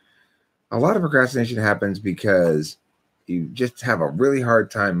 right? A lot of procrastination happens because you just have a really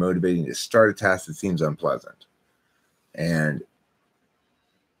hard time motivating to start a task that seems unpleasant. And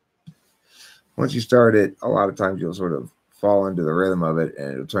once you start it, a lot of times you'll sort of fall into the rhythm of it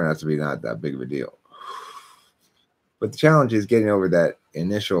and it'll turn out to be not that big of a deal. But the challenge is getting over that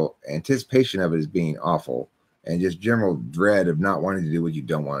initial anticipation of it as being awful and just general dread of not wanting to do what you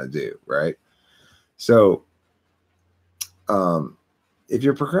don't want to do, right? So if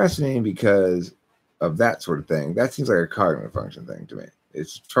you're procrastinating because of that sort of thing, that seems like a cognitive function thing to me.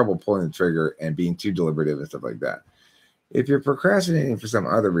 It's trouble pulling the trigger and being too deliberative and stuff like that. If you're procrastinating for some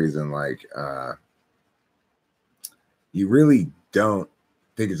other reason, like you really don't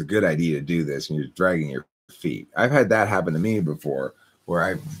think it's a good idea to do this and you're dragging your feet. I've had that happen to me before where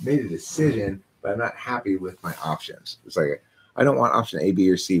I've made a decision, but I'm not happy with my options. It's like, I don't want option A, B,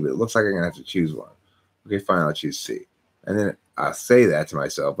 or C, but it looks like I'm going to have to choose one. Okay, fine, I'll choose C. And then I'll say that to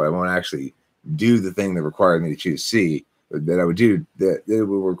myself, but I won't actually do the thing that required me to choose C, that I would do, that it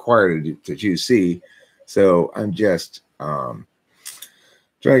would require to choose C. So I'm just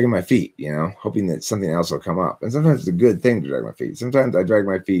dragging my feet, hoping that something else will come up. And sometimes it's a good thing to drag my feet. Sometimes I drag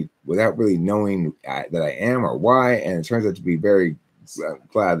my feet without really knowing that I am or why, and it turns out to be very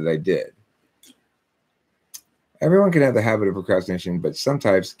glad that I did. Everyone can have the habit of procrastination, but some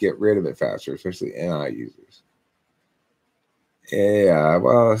types get rid of it faster, especially NI users. Yeah,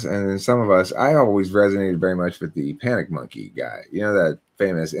 well, and then some of us, I always resonated very much with the panic monkey guy. You know, that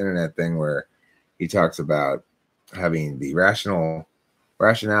famous internet thing where he talks about having the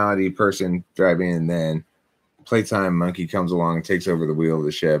rationality person driving, and then playtime monkey comes along and takes over the wheel of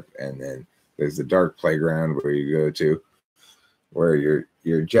the ship, and then there's the dark playground where you go to, where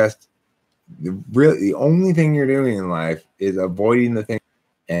you're just the only thing you're doing in life is avoiding the thing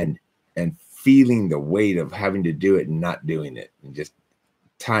and feeling the weight of having to do it and not doing it, and just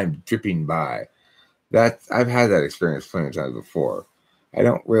time dripping by. I've had that experience plenty of times before. I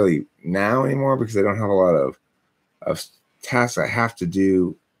don't really now anymore because I don't have a lot of tasks I have to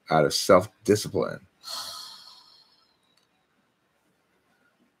do out of self-discipline.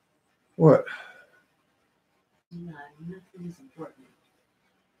 What? Nothing is important.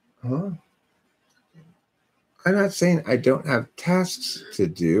 Huh? I'm not saying I don't have tasks to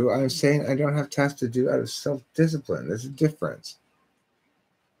do. I'm saying I don't have tasks to do out of self-discipline. There's a difference.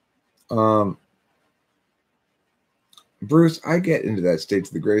 Bruce, I get into that state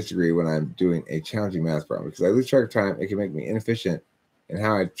to the greatest degree when I'm doing a challenging math problem because I lose track of time. It can make me inefficient in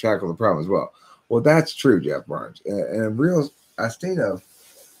how I tackle the problem as well. Well, that's true, Jeff Barnes. In a state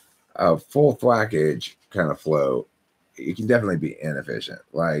of full thwackage kind of flow, you can definitely be inefficient.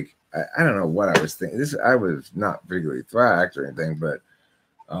 Like, I don't know what I was thinking. I was not particularly thwacked or anything, but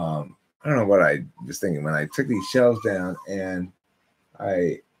I don't know what I was thinking when I took these shelves down, and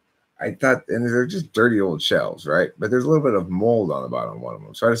I thought, and they're just dirty old shelves, right? But there's a little bit of mold on the bottom of one of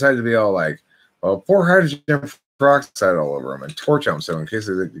them. So I decided to be all like, well, pour hydrogen peroxide all over them and torch them so in case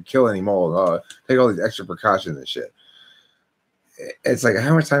they kill any mold, take all these extra precautions and shit. It's like,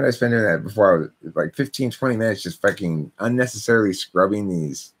 how much time did I spend doing that before? I was like 15, 20 minutes just fucking unnecessarily scrubbing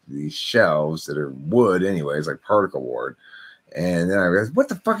these shelves that are wood anyways, like particle board. And then I realized, what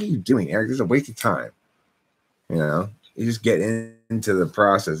the fuck are you doing, Eric? This is a waste of time. You just get into the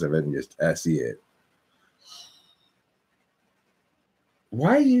process of it and just SE it.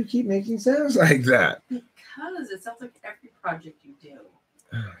 Why do you keep making sounds like that? Because it sounds like every project you do.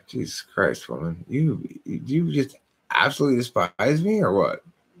 Oh, Jesus Christ, woman. You just absolutely despise me or what?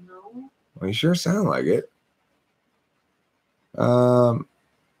 No. Well, you sure sound like it.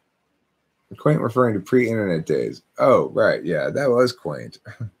 Quaint referring to pre-internet days. Oh, right. Yeah, that was quaint.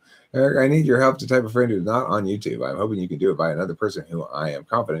 Eric, I need your help to type a friend who's not on YouTube. I'm hoping you can do it by another person who I am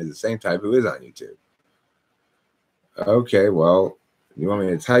confident is the same type who is on YouTube. Okay, well, you want me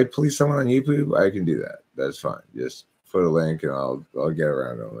to type please someone on YouTube? I can do that. That's fine. Just put a link and I'll get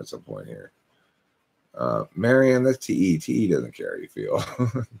around to them at some point here. Marianne, that's TE. TE doesn't care how you feel.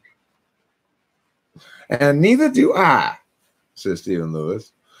 And neither do I, says Stephen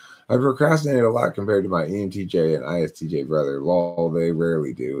Lewis. I procrastinate a lot compared to my ENTJ and ISTJ brother. Lol, they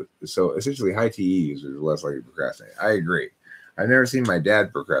rarely do. So essentially, high TE users are less likely to procrastinate. I agree. I've never seen my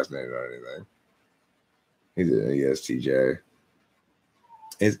dad procrastinate on anything. He's an ESTJ.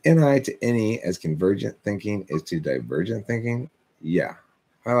 Is NI to NE as convergent thinking is to divergent thinking? Yeah,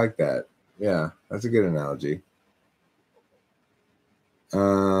 I like that. Yeah, that's a good analogy.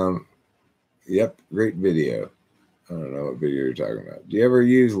 Yep, great video. I don't know what video you're talking about. Do you ever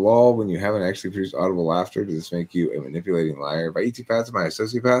use lol when you haven't actually produced audible laughter? Does this make you a manipulating liar? By E.T. Path, am I a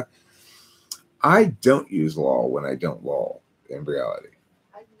sociopath? I don't use lol when I don't lol in reality.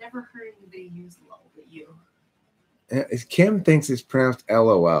 I've never heard anybody use lol but you. Kim thinks it's pronounced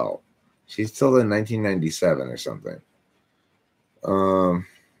LOL. She's still in 1997 or something.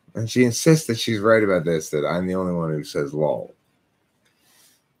 And she insists that she's right about this, that I'm the only one who says lol.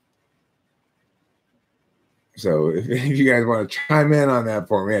 So if you guys want to chime in on that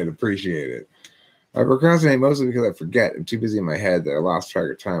for me, I'd appreciate it. I procrastinate mostly because I forget. I'm too busy in my head that I lost track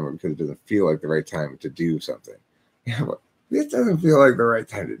of time, or because it doesn't feel like the right time to do something. Yeah, but this doesn't feel like the right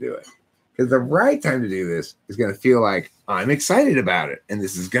time to do it. Because the right time to do this is going to feel like I'm excited about it, and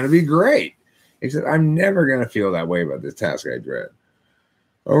this is going to be great. Except I'm never going to feel that way about this task I dread.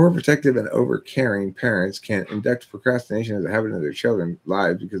 Overprotective and overcaring parents can induct procrastination as a habit into their children's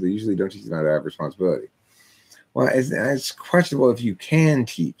lives because they usually don't teach them how to have responsibility. Well, it's questionable if you can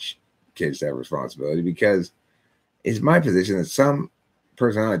teach kids to have responsibility, because it's my position that some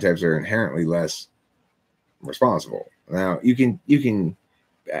personality types are inherently less responsible. Now, you can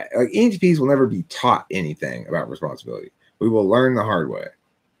like ENTPs will never be taught anything about responsibility. We will learn the hard way.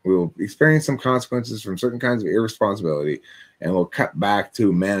 We will experience some consequences from certain kinds of irresponsibility, and we'll cut back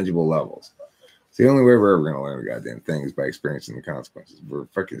to manageable levels. It's the only way we're ever going to learn the goddamn thing is by experiencing the consequences. We're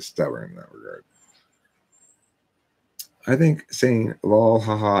fucking stubborn in that regard. I think saying lol,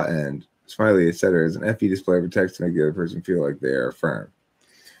 haha, and smiley, etc. is an FE display of a text to make the other person feel like they are affirmed.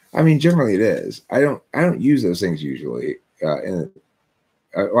 I mean, generally it is. I don't use those things usually. Well,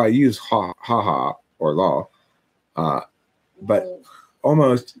 I use haha or lol, but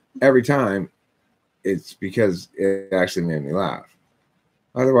almost every time it's because it actually made me laugh.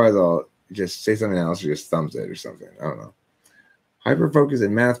 Otherwise, I'll just say something else or just thumbs it or something. I don't know. Hyperfocus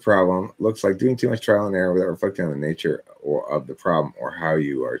in math problem looks like doing too much trial and error without reflecting on the nature of the problem or how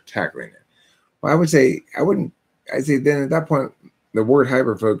you are tackling it. Well, I'd say then at that point, the word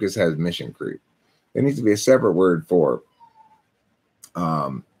hyperfocus has mission creep. There needs to be a separate word for,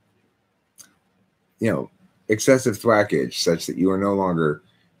 excessive thwackage, such that you are no longer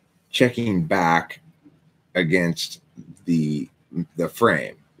checking back against the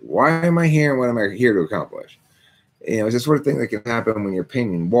frame. Why am I here and what am I here to accomplish? It's the sort of thing that can happen when you're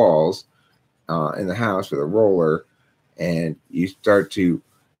painting walls in the house with a roller, and you start to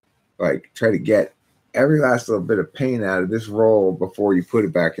try to get every last little bit of paint out of this roll before you put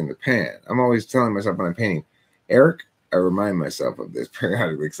it back in the pan. I'm always telling myself when I'm painting, Eric, I remind myself of this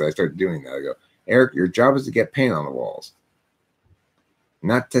periodically because I start doing that. I go, Eric, your job is to get paint on the walls,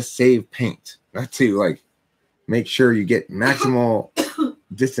 not to save paint, not to make sure you get maximal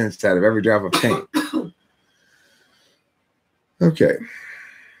distance out of every drop of paint. Okay.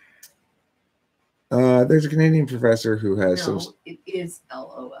 There's a Canadian professor who has No, it is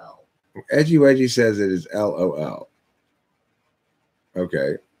LOL. Edgy Wedgie says it is LOL.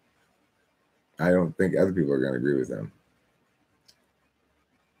 Okay. I don't think other people are going to agree with him.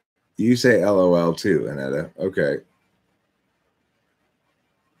 You say LOL too, Annetta. Okay.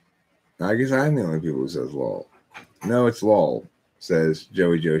 I guess I'm the only people who says lol. No, it's lol, says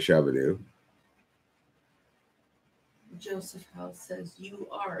Joey Joe Shabadoo. Joseph House says you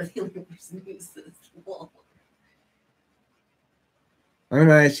are the only person who says lol. I'm an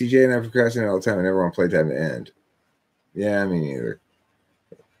ISTJ and I procrastinate all the time. I never want playtime to end. Yeah, me neither.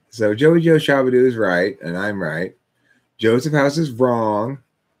 So Joey Joe Shabadoo is right, and I'm right. Joseph House is wrong.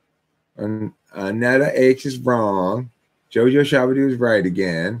 And Netta H is wrong. Jojo Shabadoo is right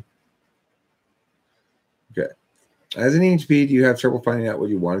again. Okay. As an EHP, do you have trouble finding out what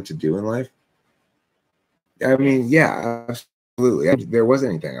you wanted to do in life? I mean, yeah, absolutely. There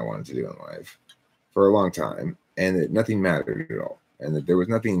wasn't anything I wanted to do in life for a long time, and that nothing mattered at all, and that there was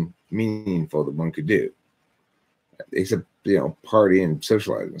nothing meaningful that one could do except party and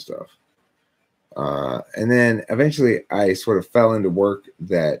socialize and stuff. And then eventually, I sort of fell into work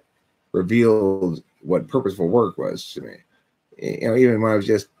that revealed what purposeful work was to me. Even when I was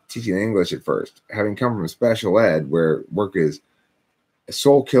just teaching English at first, having come from special ed where work is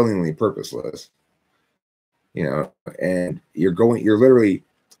soul-killingly purposeless, and you're literally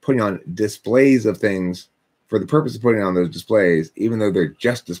putting on displays of things for the purpose of putting on those displays, even though they're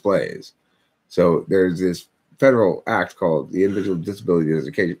just displays. So there's this federal act called the Individual Disability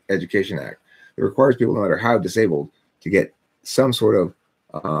Education Act that requires people, no matter how disabled, to get some sort of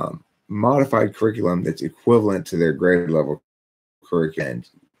modified curriculum that's equivalent to their grade level curriculum.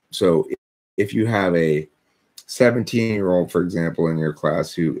 So if you have a 17-year-old, for example, in your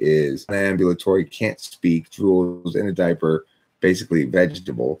class who is ambulatory, can't speak, drools in a diaper, basically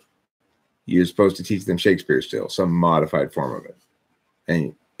vegetable, you're supposed to teach them Shakespeare still, some modified form of it.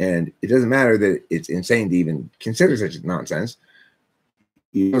 And it doesn't matter that it's insane to even consider such nonsense.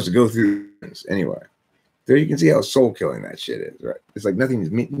 You're supposed to go through things anyway. There you can see how soul-killing that shit is, right? It's like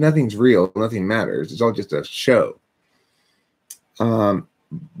nothing's real, nothing matters. It's all just a show.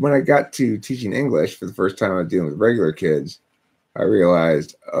 When I got to teaching English for the first time, I was dealing with regular kids. I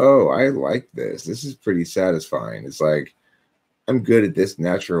realized, oh, I like this. This is pretty satisfying. It's like, I'm good at this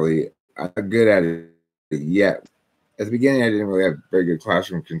naturally. I'm not good at it yet. At the beginning, I didn't really have very good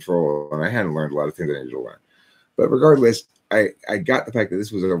classroom control, and I hadn't learned a lot of things I needed to learn. But regardless, I got the fact that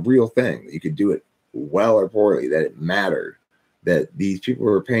this was a real thing, that you could do it well or poorly, that it mattered, that these people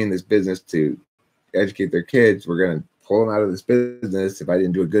who were paying this business to educate their kids were going to pull them out of this business if I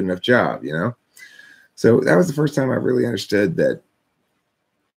didn't do a good enough job, So that was the first time I really understood that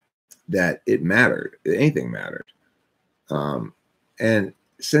it mattered, that anything mattered. And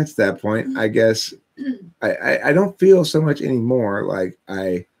since that point, I guess I don't feel so much anymore like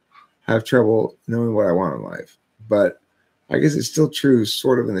I have trouble knowing what I want in life. But I guess it's still true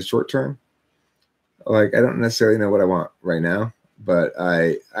sort of in the short term. Like, I don't necessarily know what I want right now, but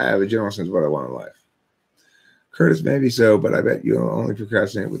I have a general sense of what I want in life. Curtis, maybe so, but I bet you'll only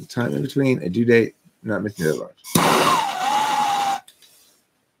procrastinate with the time in between a due date, not missing deadlines. I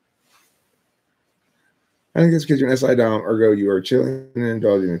think it's because you're an SI Dom, ergo you are chilling and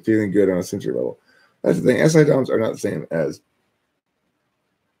indulging and feeling good on a sensory level. That's the thing. SI Doms are not the same as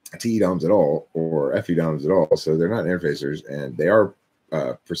TE Doms at all or FE Doms at all. So they're not interfacers, and they are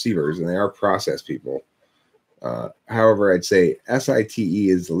perceivers, and they are process people. However, I'd say SITE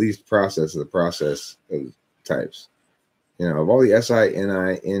is the least process of the process of types. Of all the SI,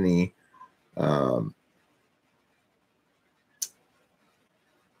 NI, NE,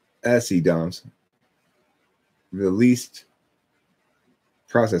 SE Doms, the least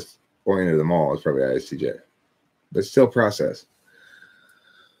process oriented of them all is probably ISTJ, but still process.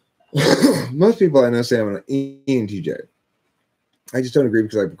 Most people I know say I'm an ENTJ. I just don't agree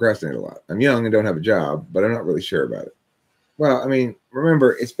because I procrastinate a lot. I'm young and don't have a job, but I'm not really sure about it. Well, I mean,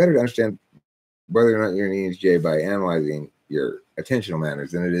 remember, it's better to understand whether or not you're an ENTJ by analyzing your attentional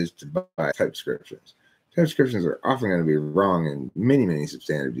manners than it is to buy type descriptions. Type descriptions are often going to be wrong in many, many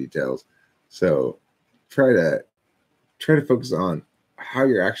substantive details. So try to focus on how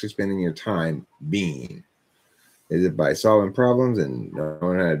you're actually spending your time being. Is it by solving problems and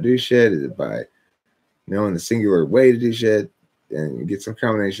knowing how to do shit? Is it by knowing the singular way to do shit? And you get some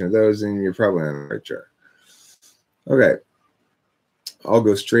combination of those, and you're probably on the right track. Okay. I'll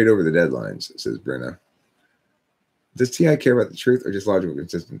go straight over the deadlines, says Bruna. Does TI care about the truth or just logical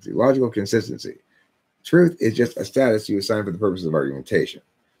consistency? Logical consistency. Truth is just a status you assign for the purpose of argumentation.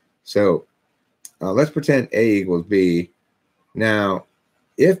 So let's pretend A equals B. Now,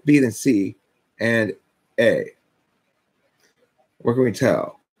 if B, then C, and A, what can we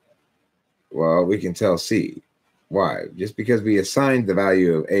tell? Well, we can tell C. Why? Just because we assigned the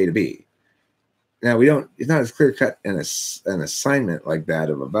value of A to B. Now, it's not as clear cut an assignment like that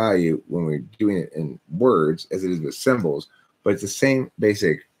of a value when we're doing it in words as it is with symbols, but it's the same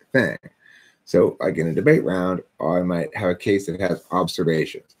basic thing. So, like in a debate round, I might have a case that has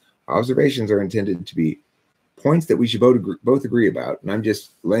observations. Observations are intended to be points that we should both agree about. And I'm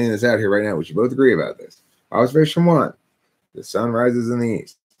just laying this out here right now. We should both agree about this. Observation 1, the sun rises in the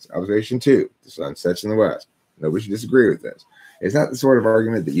east. Observation 2, the sun sets in the west. Nobody should disagree with this. It's not the sort of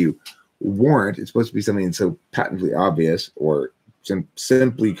argument that you warrant. It's supposed to be something so patently obvious or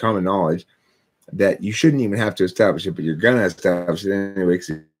simply common knowledge that you shouldn't even have to establish it, but you're going to establish it anyway.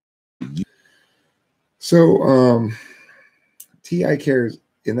 So TI cares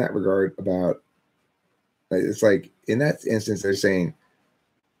in that regard about It's like in that instance, they're saying,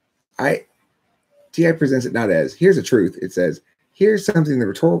 TI presents it not as here's the truth. It says here's something the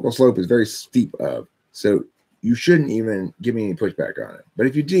rhetorical slope is very steep of. So you shouldn't even give me any pushback on it. But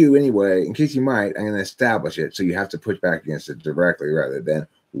if you do anyway, in case you might, I'm going to establish it. So you have to push back against it directly rather than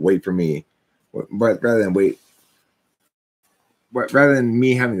wait for me. But rather than wait, but rather than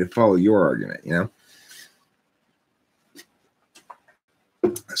me having to follow your argument, you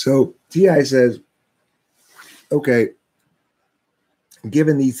know? So TI says, okay,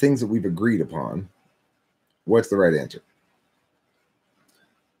 given these things that we've agreed upon, what's the right answer?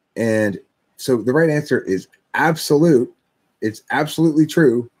 And so the right answer is absolute. It's absolutely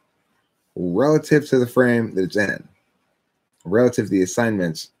true relative to the frame that it's in, relative to the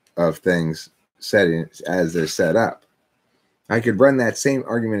assignments of things settings as they're set up. I could run that same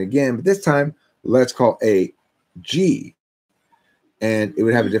argument again, but this time let's call A G, and it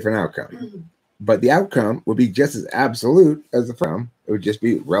would have a different outcome. But the outcome would be just as absolute as the frame. It would just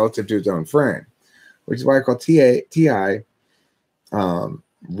be relative to its own frame, which is why I call TI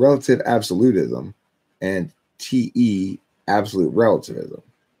relative absolutism and TE absolute relativism.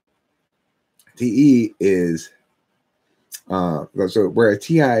 TE is so where a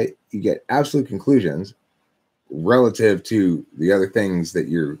TI you get absolute conclusions relative to the other things that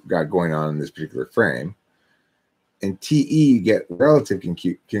you've got going on in this particular frame, and TE you get relative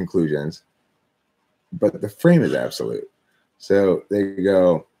conclusions, but the frame is absolute. So they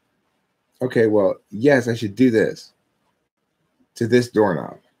go, okay, well, yes, I should do this to this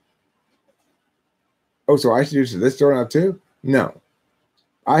doorknob. Oh, so I should do it to this doorknob too? No.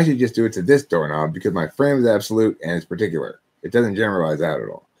 I should just do it to this doorknob because my frame is absolute and it's particular. It doesn't generalize out at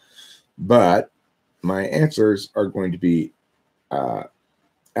all. But my answers are going to be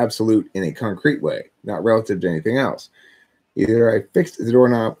absolute in a concrete way, not relative to anything else. Either I fixed the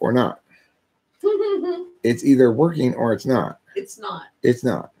doorknob or not. It's either working or it's not. It's not. It's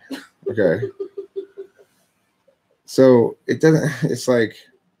not. Okay. So it doesn't, it's like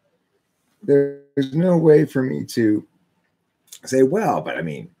there's no way for me to say, well, but I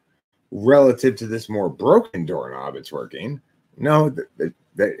mean, relative to this more broken doorknob, it's working. No,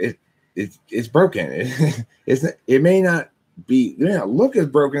 it's broken. It may not look as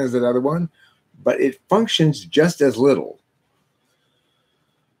broken as that other one, but it functions just as little.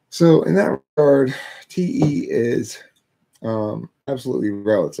 So in that regard, TE is absolutely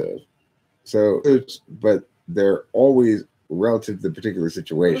relative. So, but they're always relative to the particular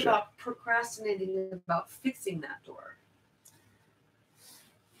situation. What about procrastinating about fixing that door?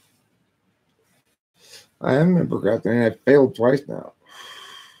 I haven't been procrastinating. I failed twice now.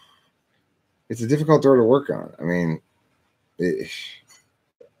 It's a difficult door to work on. I mean, you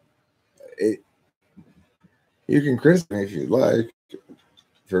can criticize me if you'd like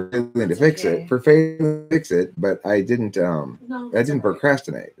for failing to fix it. For failing to fix it, but I didn't. No, I didn't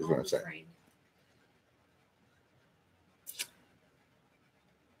procrastinate. Is what I'm saying.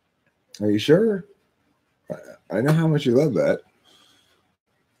 Are you sure? I know how much you love that.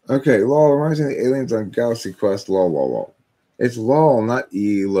 Okay, lol, reminds me of the aliens on Galaxy Quest, lol, lol, lol. It's lol, not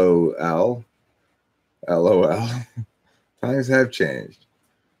ELOL. LOL. Times have changed.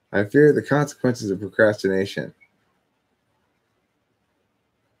 I fear the consequences of procrastination.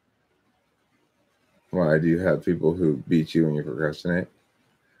 Why, do you have people who beat you when you procrastinate?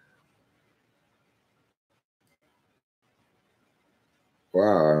 Wow,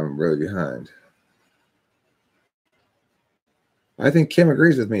 I'm really behind. I think Kim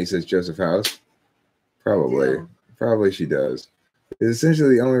agrees with me, says Joseph House. Probably. Yeah. Probably she does. It's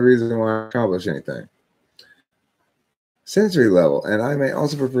essentially the only reason why I accomplish anything. Sensory level, and I may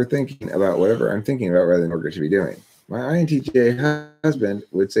also prefer thinking about whatever I'm thinking about rather than what I should be doing. My INTJ husband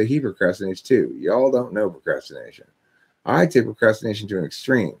would say he procrastinates too. Y'all don't know procrastination. I take procrastination to an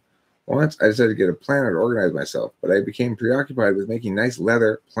extreme. Once I decided to get a planner to organize myself, but I became preoccupied with making nice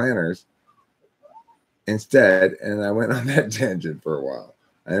leather planners instead, and I went on that tangent for a while.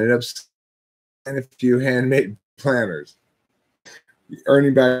 I ended up selling a few handmade planners,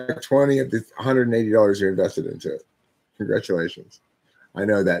 earning back 20 of the $180 you invested into it. Congratulations. I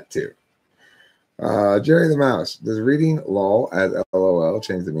know that too. Jerry the Mouse. Does reading lol as LOL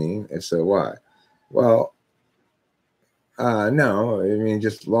change the meaning? If so, why? Well, no. I mean,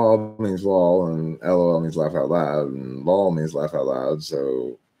 just lol means lol, and LOL means laugh out loud, and lol means laugh out loud.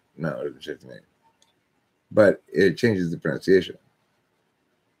 So, no, it doesn't change the meaning. But it changes the pronunciation.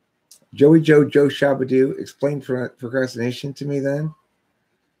 Joey Joe Shabadoo, explain procrastination to me then.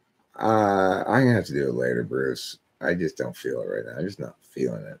 I'm going to have to do it later, Bruce. I just don't feel it right now. I'm just not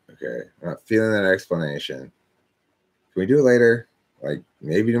feeling it, okay? I'm not feeling that explanation. Can we do it later? Like,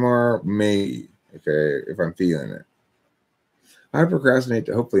 maybe tomorrow? Maybe. Okay, if I'm feeling it. I procrastinate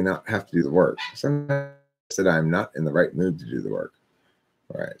to hopefully not have to do the work. Sometimes that I'm not in the right mood to do the work.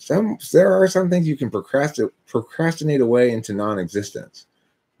 All right. There are some things you can procrastinate away into non-existence,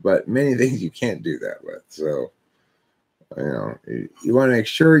 but many things you can't do that with. So, you want to make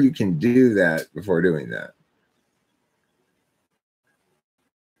sure you can do that before doing that.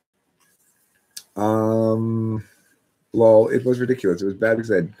 Lol, it was ridiculous. It was bad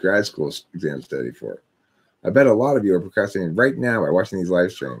because I had grad school exam to study for. I bet a lot of you are procrastinating right now by watching these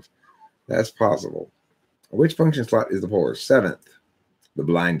live streams. That's possible. Which function slot is the polar? 7th, the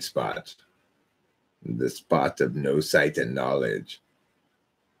blind spot, the spot of no sight and knowledge.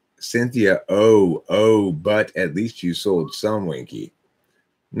 Cynthia, but at least you sold some, Winky.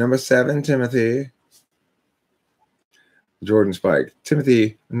 Number 7, Timothy. Jordan Spike.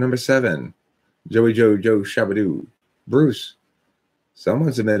 Timothy, number 7. Joey Joe Shabadoo. Bruce.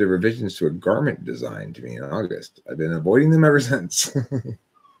 Someone submitted revisions to a garment design to me in August. I've been avoiding them ever since.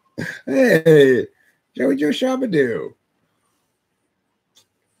 Hey, Joey Joe Shabadoo.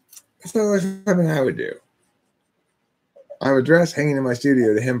 That's not like something I would do. I have a dress hanging in my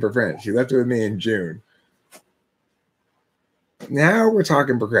studio to hem for French. She left it with me in June. Now we're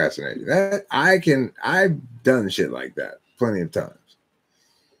talking procrastinating. I've done shit like that plenty of times.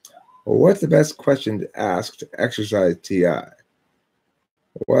 Well, what's the best question to ask to exercise TI?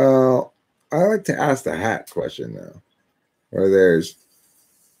 Well, I like to ask the hat question though, where there's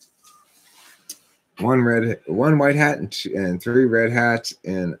one white hat and 3 red hats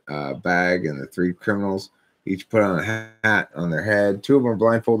in a bag, and the 3 criminals each put on a hat on their head. 2 of them are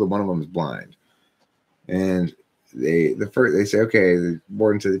blindfolded, 1 of them is blind. And they say, okay, the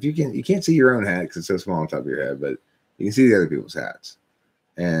warden says, if you can't see your own hat because it's so small on top of your head, but you can see the other people's hats.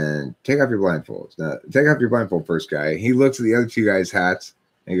 And take off your blindfolds. Now, take off your blindfold first, guy. He looks at the other 2 guys' hats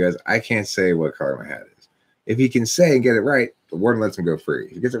and he goes, I can't say what color my hat is. If he can say and get it right, the warden lets him go free.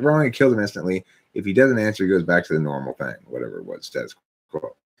 If he gets it wrong, he kills him instantly. If he doesn't answer, he goes back to the normal thing, whatever it was, status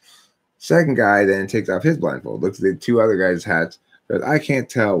quo. Second guy then takes off his blindfold, looks at the 2 other guys' hats, goes, I can't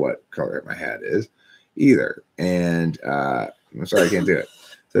tell what color my hat is either. And I'm sorry, I can't do it.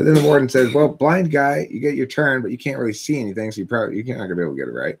 So then the warden says, well, blind guy, you get your turn, but you can't really see anything, so you're not going to be able to get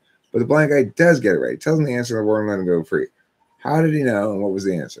it right. But the blind guy does get it right. He tells him the answer, and the warden let him go free. How did he know, and what was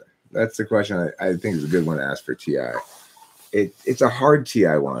the answer? That's the question I think is a good one to ask for TI. It's a hard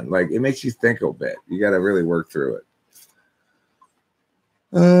TI one. Like, it makes you think a bit. You got to really work through it.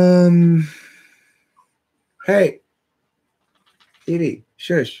 Hey, Edie,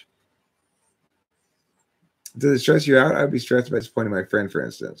 shush. Does it stress you out? I'd be stressed by disappointing my friend, for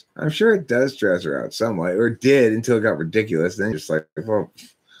instance. I'm sure it does stress her out somewhat, or did until it got ridiculous. Then you're just like, well,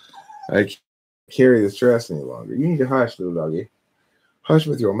 I can't carry the stress any longer. You need to hush, little doggy. Hush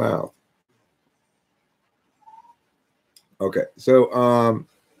with your mouth. Okay, so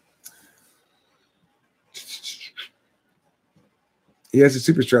yes, it's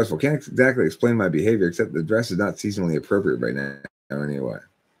super stressful. Can't exactly explain my behavior, except the dress is not seasonally appropriate right now anyway.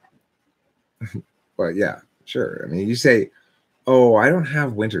 But yeah, sure. I mean, you say, oh, I don't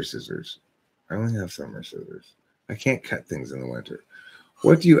have winter scissors. I only have summer scissors. I can't cut things in the winter.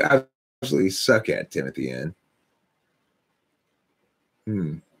 What do you absolutely suck at, Timothy N? I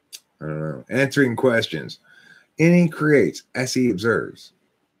don't know. Answering questions. Any creates. SE observes.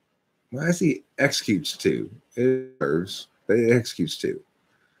 Well, SE executes too. It observes, but it executes too.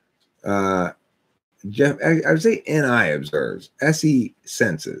 Jeff, I would say NI observes. SE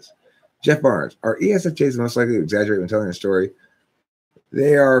senses. Jeff Barnes. Are ESFJs most likely to exaggerate when telling a story?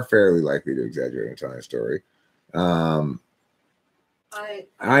 They are fairly likely to exaggerate when telling a story.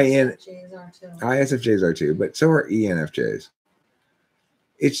 ISFJs are too, but so are ENFJs.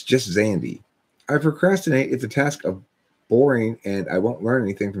 It's just Zandy. I procrastinate if the task is boring and I won't learn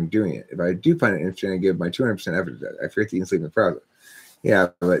anything from doing it. If I do find it interesting, I give my 200% effort to that. I forget to eat and sleep in the process. Yeah,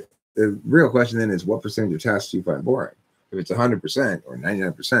 but the real question then is what percentage of tasks do you find boring? If it's 100% or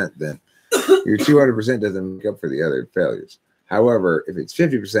 99%, then your 200% doesn't make up for the other failures. However, if it's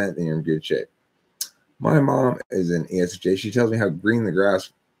 50%, then you're in good shape. My mom is an ESFJ. She tells me how green the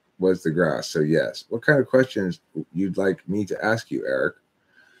grass was the grass. So yes. What kind of questions you'd like me to ask you, Eric?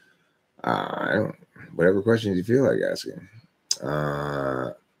 Whatever questions you feel like asking.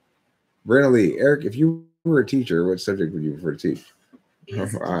 Brenda Lee, Eric, if you were a teacher, what subject would you prefer to teach?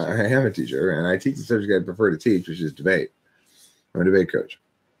 I am a teacher, and I teach the subject I prefer to teach, which is debate. I'm a debate coach.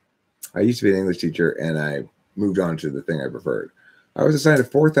 I used to be an English teacher, and I moved on to the thing I preferred. I was assigned a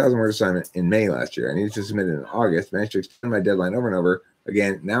 4,000-word assignment in May last year. I needed to submit it in August, managed to extend my deadline over and over.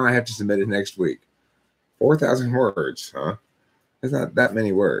 Again, now I have to submit it next week. 4,000 words, huh? That's not that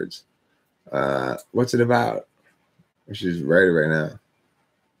many words. What's it about? I should just write it right now.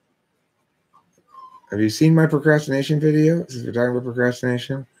 Have you seen my procrastination video? Since we're talking about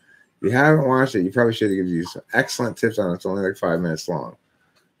procrastination, if you haven't watched it, you probably should. It gives you some excellent tips on it. It's only like 5 minutes long.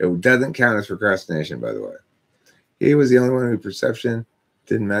 It doesn't count as procrastination, by the way. He was the only one whose perception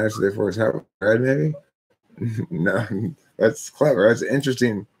didn't matter, so therefore his heart was red, maybe? No, that's clever. That's an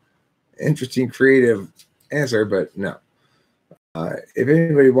interesting, creative answer, but no. If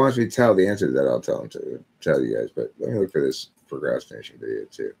anybody wants me to tell the answer to that, I'll tell them to tell you guys. But let me look for this procrastination video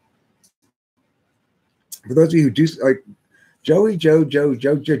too. For those of you who do like Joe Shabadoo,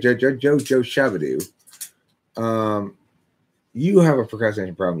 you have a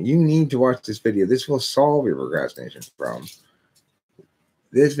procrastination problem. You need to watch this video. This will solve your procrastination problem.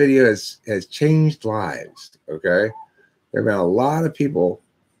 This video has changed lives. Okay, there have been a lot of people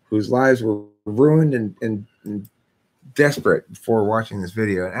whose lives were ruined and desperate before watching this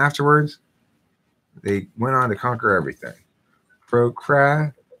video, and afterwards they went on to conquer everything.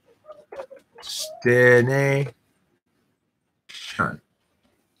 Procrastination.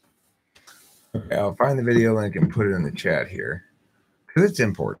 Okay, I'll find the video link and put it in the chat here because it's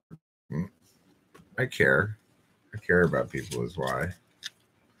important. I care about people is why.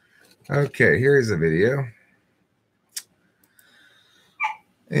 Okay, here's the video,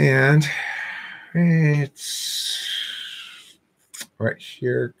 and it's right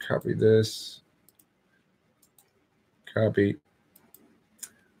here. Copy this. Copy.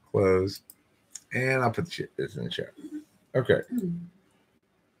 Close. And I'll put this in the chat. Okay.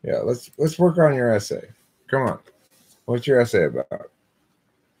 Yeah, let's work on your essay. Come on. What's your essay about?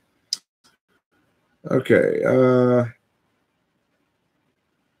 Okay.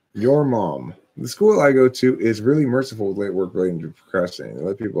 Your mom. The school I go to is really merciful with late work relating to procrastinating. They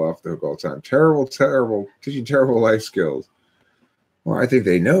let people off the hook all the time. Terrible, teaching terrible life skills. Well, I think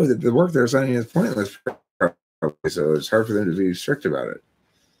they know that the work they're assigning is pointless, so it's hard for them to be strict about it.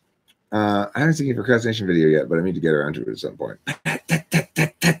 I haven't seen a procrastination video yet, but I need to get around to it at some point.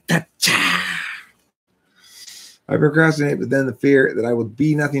 I procrastinate, but then the fear that I will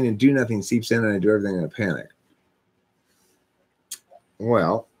be nothing and do nothing seeps in, and I do everything in a panic.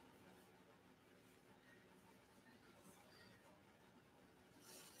 Well,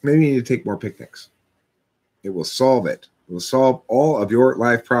 maybe you need to take more picnics. It will solve it. It will solve all of your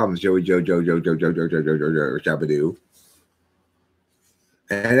life problems, Joey, Shabadoo.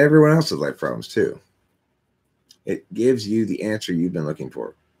 And everyone else's life problems too. It gives you the answer you've been looking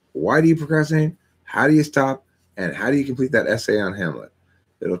for. Why do you procrastinate? How do you stop? And how do you complete that essay on Hamlet?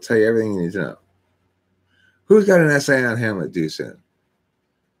 It'll tell you everything you need to know. Who's got an essay on Hamlet due soon?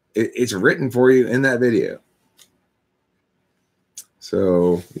 It's written for you in that video.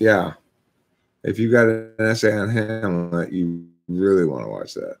 So yeah, if you got an essay on Hamlet, you really want to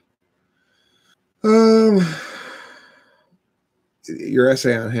watch that. Your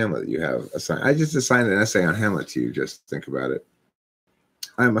essay on Hamlet you have assigned. I just assigned an essay on Hamlet to you. Just think about it.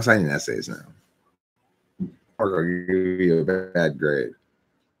 I'm assigning essays now. Or I'll give you a bad grade.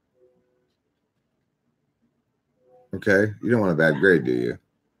 Okay? You don't want a bad grade, do you?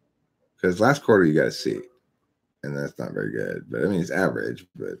 Because last quarter you got a C. And that's not very good. But I mean, it's average.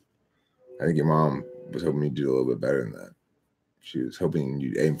 But I think your mom was hoping you'd do a little bit better than that. She was hoping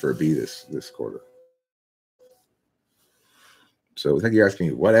you'd aim for a B this quarter. So I think you're asking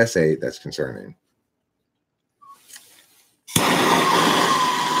me what essay that's concerning.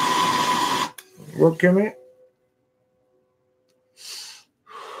 Well, Kimmy?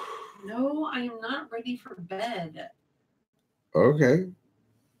 No, I am not ready for bed. Okay.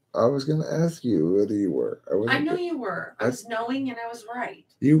 I was going to ask you whether you were. I know you were. I was knowing and I was right.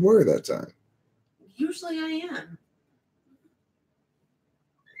 You were that time. Usually I am.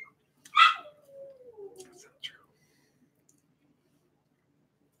 That's not true.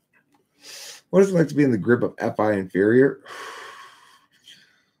 What is it like to be in the grip of FI inferior?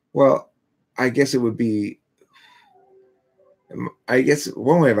 Well, I guess it would be, I guess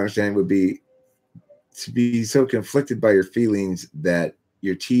one way of understanding would be to be so conflicted by your feelings that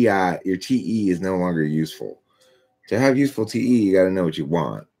your TE is no longer useful. To have useful TE, you got to know what you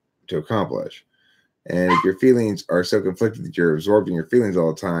want to accomplish. And if your feelings are so conflicted that you're absorbing your feelings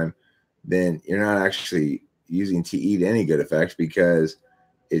all the time, then you're not actually using TE to any good effect because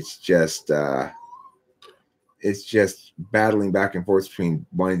it's just battling back and forth between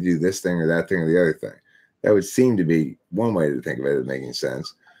wanting to do this thing or that thing or the other thing. That would seem to be one way to think of it as making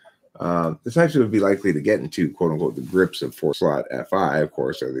sense. The types that would be likely to get into quote unquote the grips of 4-slot FI, of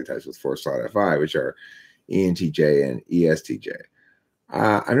course, are the types with 4-slot FI, which are ENTJ and ESTJ.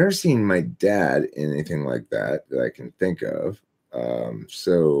 I've never seen my dad in anything like that I can think of.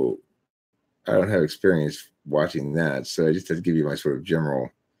 So I don't have experience watching that, so I just have to give you my sort of general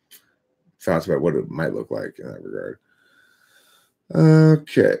thoughts about what it might look like in that regard.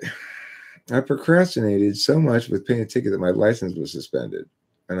 Okay. I procrastinated so much with paying a ticket that my license was suspended,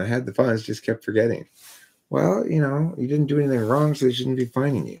 and I had the funds, just kept forgetting. Well, you didn't do anything wrong, so they shouldn't be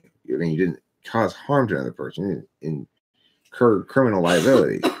fining you. I mean, you didn't cause harm to another person. You didn't incur criminal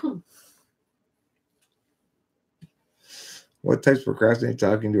liability. What types procrastinate?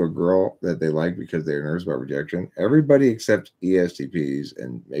 Talking to a girl that they like because they're nervous about rejection? Everybody except ESTPs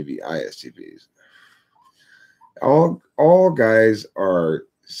and maybe ISTPs. All guys are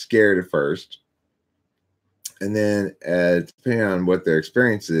scared at first, and then depending on what their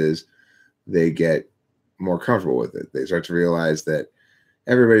experience is, they get more comfortable with it. They start to realize that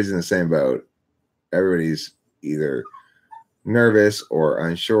everybody's in the same boat. Everybody's either nervous or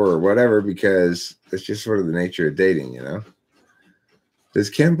unsure or whatever, because it's just sort of the nature of dating, Does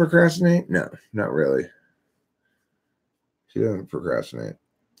Kim procrastinate? No, not really. She doesn't procrastinate.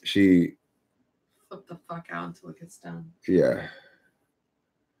 She Flip the fuck out until it gets done. Yeah.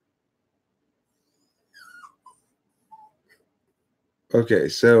 Okay,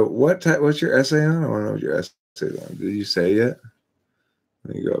 so what's your essay on? I want to know what your essay is on. Did you say yet?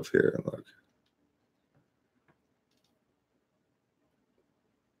 Let me go up here and look.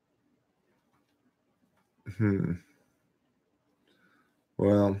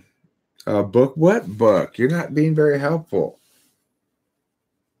 Well, book? What book? You're not being very helpful.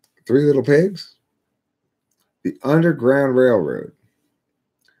 Three Little Pigs? The Underground Railroad.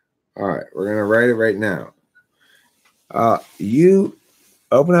 All right, we're going to write it right now. You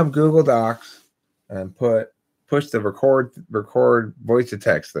open up Google Docs and push the record voice to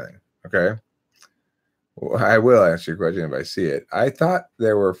text thing, okay? Well, I will answer your question if I see it. I thought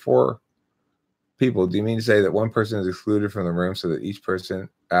there were 4 people. Do you mean to say that one person is excluded from the room so that each person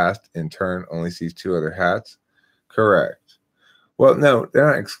asked in turn only sees 2 other hats? Correct. Well, no, they're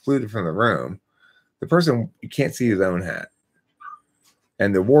not excluded from the room. The person, you can't see his own hat.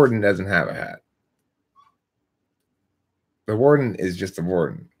 And the warden doesn't have a hat. The warden is just the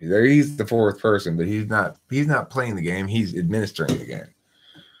warden. He's the 4th person, but he's not playing the game. He's administering the game.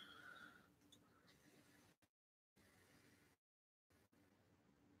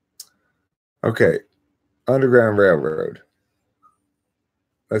 Okay, Underground Railroad.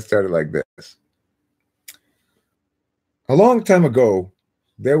 Let's start it like this. A long time ago,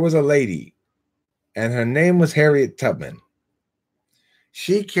 there was a lady, and her name was Harriet Tubman.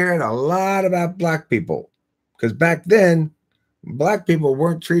 She cared a lot about black people, because back then, black people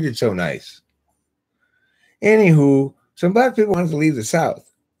weren't treated so nice. Anywho, some black people wanted to leave the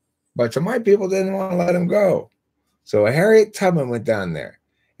South, but some white people didn't want to let them go. So Harriet Tubman went down there,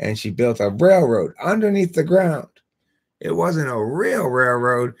 and she built a railroad underneath the ground. It wasn't a real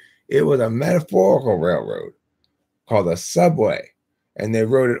railroad. It was a metaphorical railroad called a subway. And they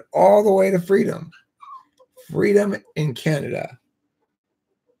rode it all the way to freedom. Freedom in Canada.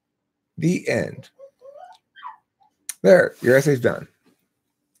 The end. There, your essay's done.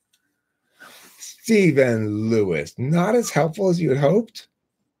 Stephen Lewis, not as helpful as you had hoped?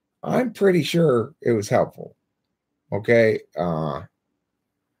 I'm pretty sure it was helpful. Okay.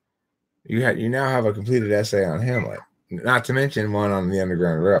 You now have a completed essay on Hamlet, not to mention one on the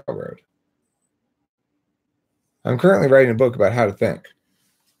Underground Railroad. I'm currently writing a book about how to think.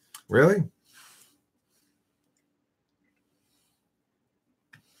 Really?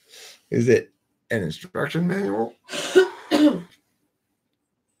 Is it an instruction manual?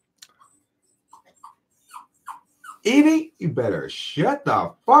 Evie, you better shut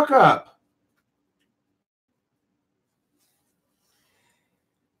the fuck up.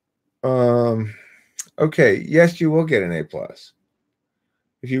 Okay, yes, you will get an A+.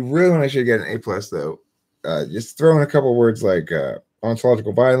 If you really want to should get an A+, though, just throw in a couple words like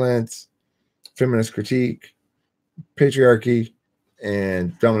ontological violence, feminist critique, patriarchy,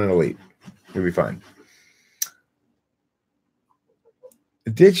 and dominant elite. You'll be fine.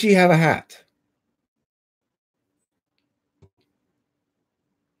 Did she have a hat?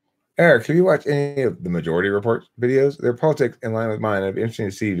 Eric, have you watched any of the Majority Report videos? Their politics in line with mine. It'd be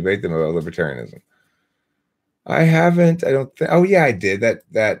interesting to see you debate them about libertarianism. I haven't. I don't think. Oh yeah, I did.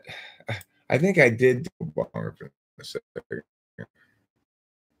 That. I think I did.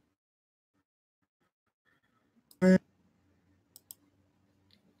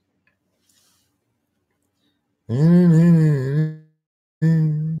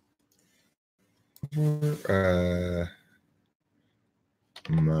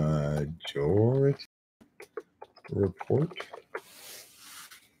 Majority Report.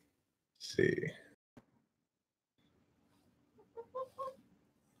 Let's see.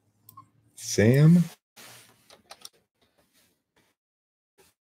 Sam?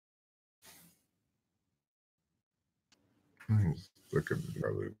 Look at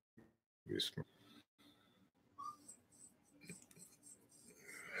probably be smart.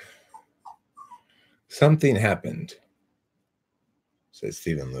 Something happened, says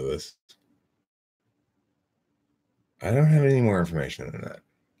Stephen Lewis. I don't have any more information than that.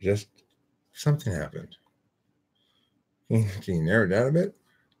 Just something happened. Can you narrow it down a bit?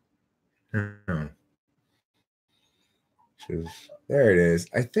 No. There it is.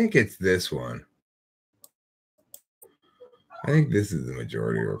 I think it's this one. I think this is the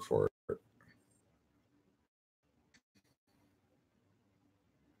majority report.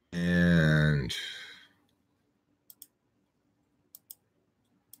 And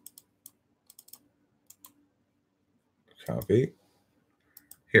copy.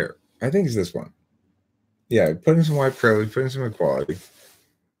 Here. I think it's this one. Yeah, put in some white privilege, put in some equality.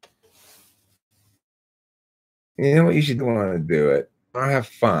 You know what? You should want to do it. I have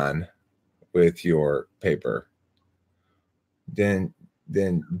fun with your paper. Then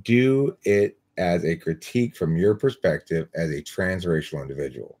do it as a critique from your perspective as a transracial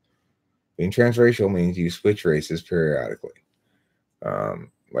individual. Being transracial means you switch races periodically.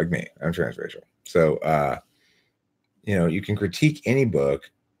 Like me, I'm transracial. So, you can critique any book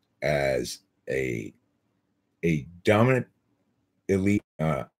as a dominant elite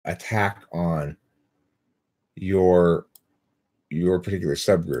attack on your particular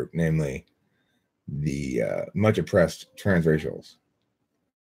subgroup, namely the much oppressed transracials.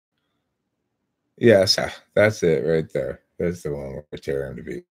 Yes, that's it right there. That's the one where tear him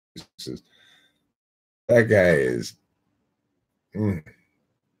to pieces. That guy is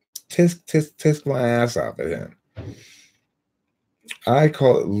tisk my ass off at him. I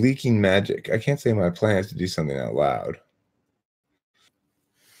call it leaking magic. I can't say my plans to do something out loud.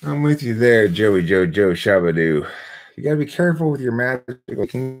 I'm with you there, Joey Joe Shabadoo. You gotta be careful with your magic. You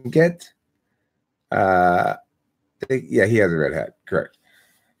can get yeah, he has a red hat, correct.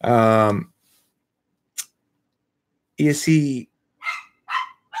 You see,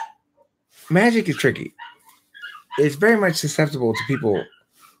 magic is tricky. It's very much susceptible to people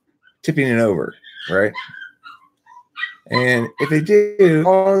tipping it over, right? And if they do,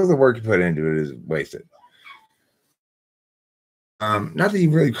 all the work you put into it is wasted. Not that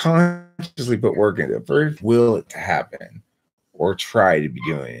you really consciously put work into it. First, will it to happen or try to be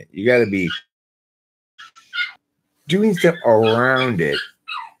doing it. You got to be doing stuff around it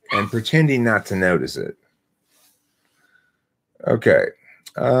and pretending not to notice it. Okay.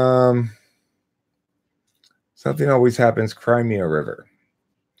 Something always happens. Cry Me a River.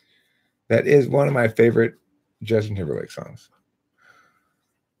 That is one of my favorite Justin Timberlake songs.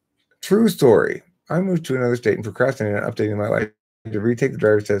 True story. I moved to another state and procrastinated on updating my life to retake the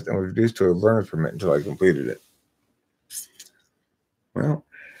driver's test and was reduced to a learner's permit until I completed it. Well,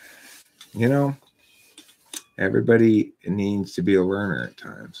 everybody needs to be a learner at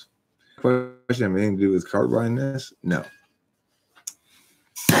times. Question have anything to do with colorblindness? No.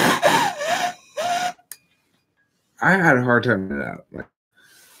 I had a hard time with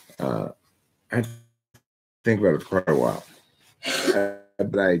that. I had to think about it for quite a while.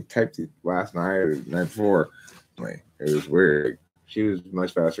 But I typed it last night or the night before. It was weird. She was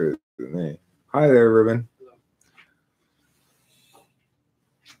much faster than me. Hi there, Ruben.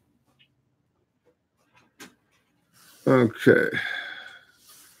 Okay.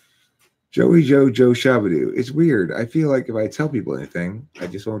 Joey Joe Shabadoo. It's weird. I feel like if I tell people anything, I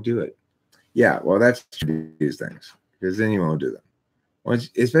just won't do it. Yeah, well, that's these things. Because then you won't do them.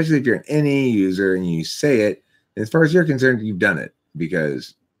 Especially if you're an NE user and you say it, as far as you're concerned, you've done it.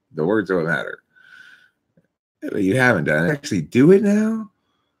 Because the words don't matter. You haven't done it. Actually do it now.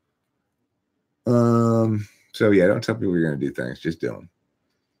 So yeah, don't tell people you're going to do things. Just do them.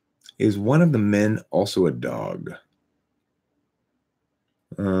 Is one of the men also a dog?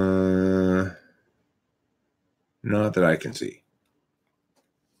 Not that I can see.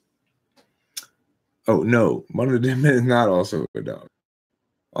 Oh, no. One of the men is not also a dog.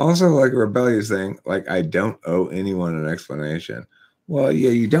 Also, like a rebellious thing, like I don't owe anyone an explanation. Well, yeah,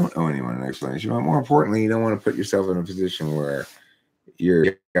 you don't owe anyone an explanation. But more importantly, you don't want to put yourself in a position where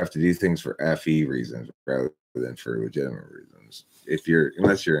you have to do things for FE reasons rather than for legitimate reasons.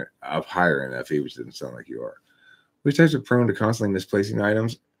 Unless you're up higher in FE, which doesn't sound like you are. Which types are prone to constantly misplacing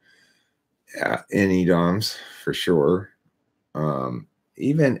items? Yeah, NE DOMs for sure.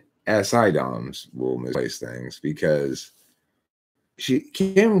 Even SI DOMs will misplace things because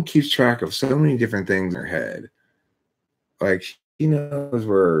Kim keeps track of so many different things in her head. Like she knows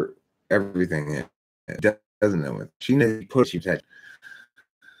where everything is. Doesn't know what she knows. She's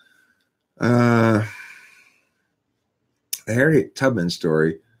The Harriet Tubman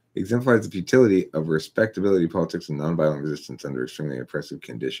story exemplifies the futility of respectability politics and nonviolent resistance under extremely oppressive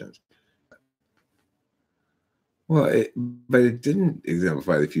conditions. Well, but it didn't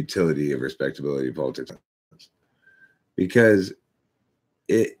exemplify the futility of respectability politics because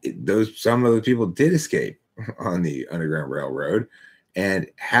some of the people did escape on the Underground Railroad, and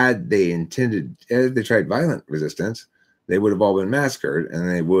had they tried violent resistance, they would have all been massacred, and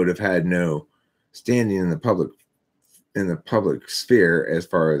they would have had no standing in the public sphere as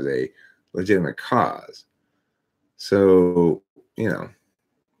far as a legitimate cause. So, you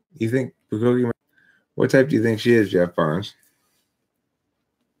think Bukoki, what type do you think she is, Jeff Barnes?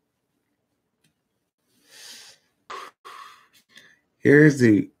 Here's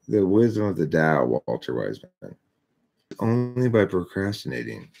the wisdom of the Tao, Walter Wiseman. Only by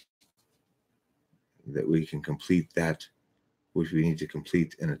procrastinating that we can complete that which we need to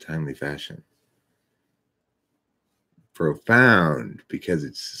complete in a timely fashion. Profound, because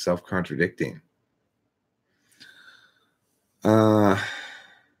it's self-contradicting. Can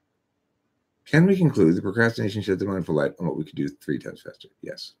we conclude that procrastination sheds a mindful light on what we could do 3 times faster?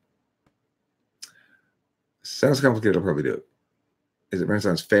 Yes. Sounds complicated, I'll probably do it. Is it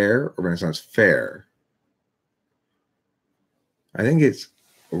Renaissance fair or Renaissance fair? I think it's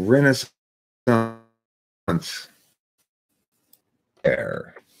Renaissance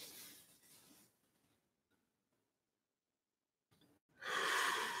fair.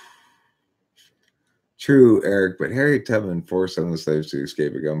 True, Eric, but Harriet Tubman forced some of the slaves to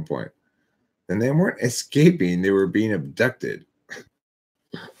escape at gunpoint. And they weren't escaping, they were being abducted.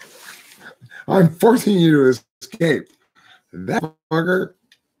 I'm forcing you to escape. That fucker.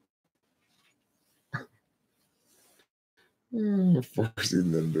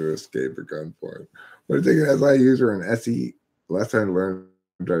 Forcing them to escape at gunpoint. What I think as I use her in SE, last time I learned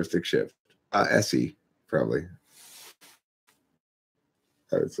to drive stick shift. SE, probably.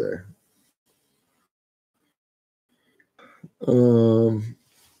 I would say.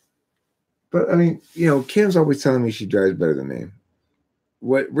 But I mean, Kim's always telling me she drives better than me.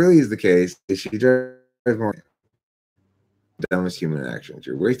 What really is the case is she drives more dumbest human actions.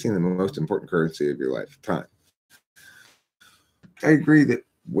 You're wasting the most important currency of your life, time. I agree that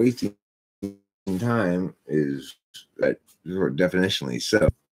wasting time is definitionally so.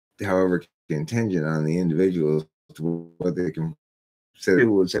 However, contingent on the individuals to what they can say.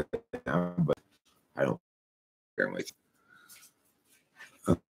 People would say, but I don't care.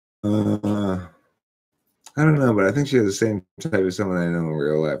 I don't know, but I think she has the same type as someone I know in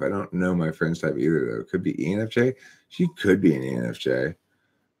real life. I don't know my friend's type either, though. Could be ENFJ. She could be an ENFJ.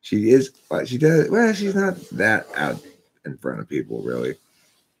 She is. She does. Well, she's not that out in front of people, really.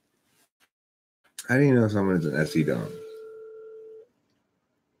 How do you know someone is an SE Dom?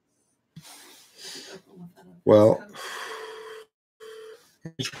 Well,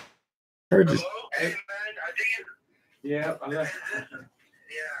 yeah,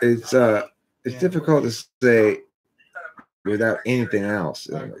 it's difficult to say without anything else.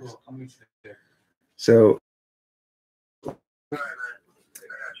 So,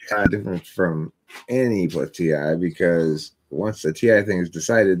 different from any plus TI, because once the TI thing is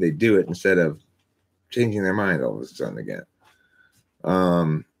decided, they do it instead of changing their mind all of a sudden again.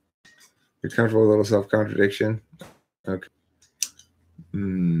 You're comfortable with a little self-contradiction? Okay.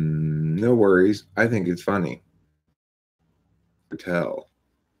 No worries. I think it's funny. Tell.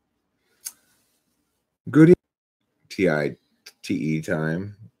 Good evening. TE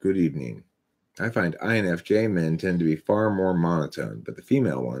time. Good evening. I find INFJ men tend to be far more monotone, but the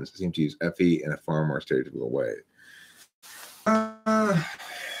female ones seem to use FE in a far more stereotypical way. I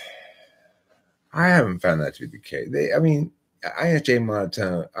haven't found that to be the case.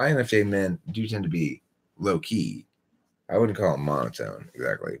 INFJ men do tend to be low key. I wouldn't call them monotone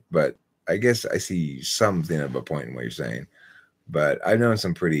exactly, but I guess I see something of a point in what you're saying. But I've known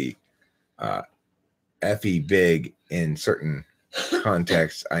some pretty FE big in certain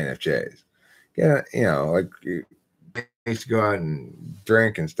contexts INFJs. Yeah, like he used to go out and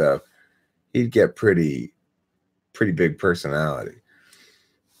drink and stuff. He'd get pretty big personality.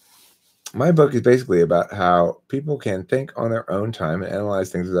 My book is basically about how people can think on their own time and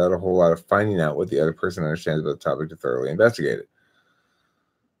analyze things without a whole lot of finding out what the other person understands about the topic to thoroughly investigate it.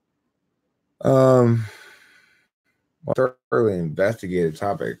 Thoroughly investigate a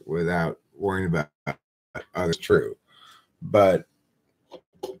topic without worrying about others. True, but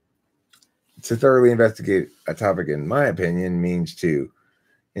to thoroughly investigate a topic, in my opinion, means to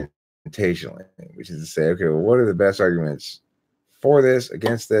intentionally, which is to say, okay, well, what are the best arguments for this,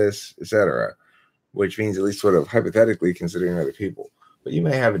 against this, etc., which means at least sort of hypothetically considering other people. But you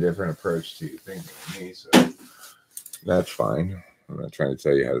may have a different approach to thinking than me, so that's fine. I'm not trying to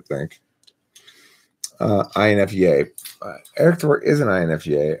tell you how to think. INFJ. Eric Thor is an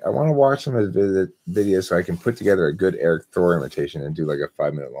INFJ. I want to watch some of his videos so I can put together a good Eric Thor imitation and do like a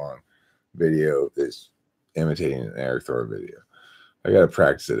 5-minute long video of this imitating an Eric Thor video. I got to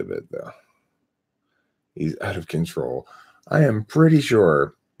practice it a bit though. He's out of control. I am pretty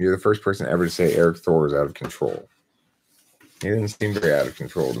sure you're the first person ever to say Eric Thor is out of control. He didn't seem very out of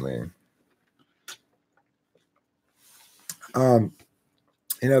control to me.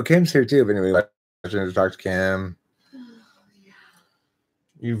 Kim's here too. If anybody wants to talk to Kim,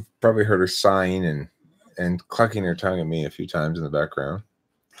 you've probably heard her sighing and clucking her tongue at me a few times in the background.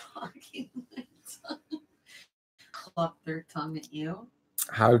 Clucking my tongue. Cluck their tongue at you.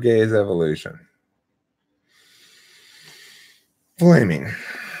 How gay is evolution? Flaming.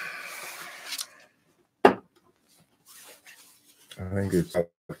 I think it's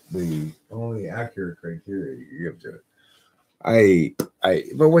the only accurate criteria you give to it.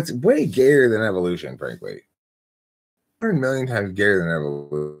 But what's way gayer than evolution, frankly, 100 million times gayer than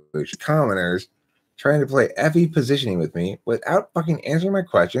evolution, commoners trying to play FE positioning with me without fucking answering my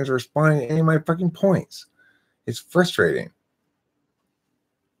questions or responding to any of my fucking points. It's frustrating.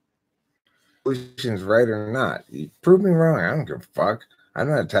 Evolution's right or not. You prove me wrong. I don't give a fuck. I'm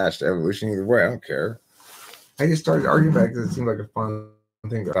not attached to evolution either way. I don't care. I just started arguing back because it seemed like a fun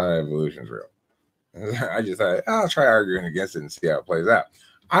thing to thought evolution's real. I just thought, I'll try arguing against it and see how it plays out.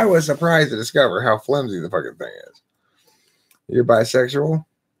 I was surprised to discover how flimsy the fucking thing is. You're bisexual?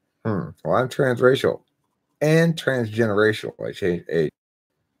 Well, I'm transracial and transgenerational. I changed age.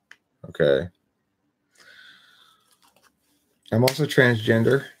 Okay. I'm also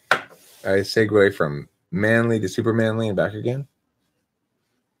transgender. I segue from manly to super manly and back again.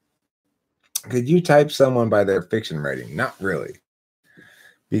 Could you type someone by their fiction writing? Not really.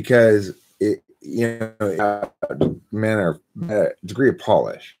 Because men are a degree of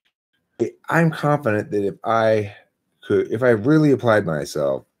polish. I'm confident that if I really applied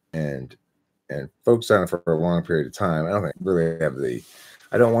myself and focused on it for a long period of time, I don't think I really have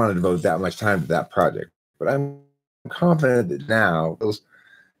I don't want to devote that much time to that project. But I'm confident that now those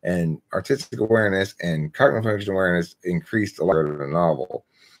and artistic awareness and cognitive function awareness increased a lot of a novel.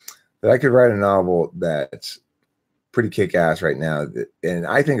 That I could write a novel that's pretty kick-ass right now. And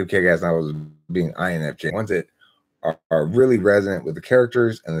I think of kick-ass novels as being INFJ, ones that are really resonant with the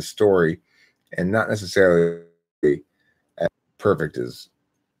characters and the story and not necessarily as perfect as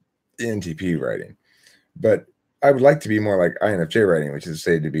NTP writing. But I would like to be more like INFJ writing, which is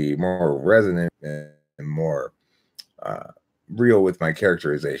to be more resonant and more real with my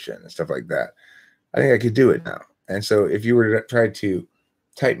characterization and stuff like that. I think I could do it now. And so if you were to try to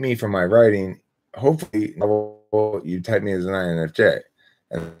type me from my writing, hopefully you type me as an INFJ.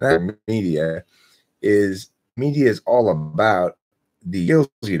 And that media is all about the skills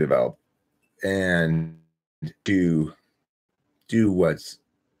you develop and to do what's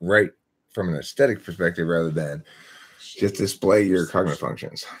right from an aesthetic perspective rather than just display your cognitive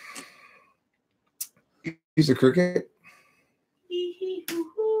functions. Use a cricket.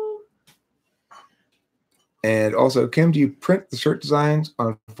 And also, Kim, do you print the shirt designs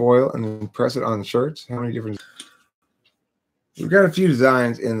on foil and then press it on the shirts? How many different? We've got a few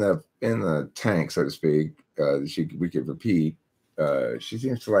designs in the tank, so to speak. We could repeat. She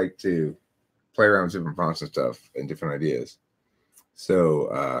seems to like to play around with different fonts and stuff and different ideas.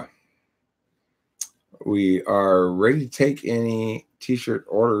 So we are ready to take any T-shirt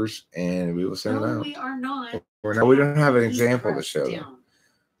orders, and we will send them out. We are not. We don't have an example to show them.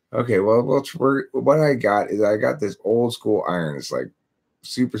 Okay, well, what I got is I got this old school iron. It's like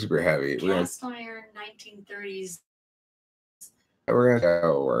super, super heavy. Cast iron, 1930s. We're gonna see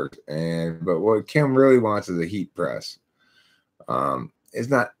how it works. But what Kim really wants is a heat press. It's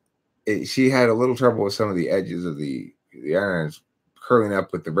not. She had a little trouble with some of the edges of the irons curling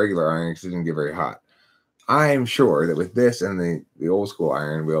up with the regular iron because it didn't get very hot. I'm sure that with this and the old school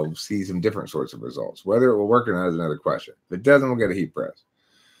iron, we'll see some different sorts of results. Whether it will work or not is another question. If it doesn't, we'll get a heat press.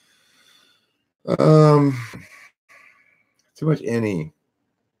 Too much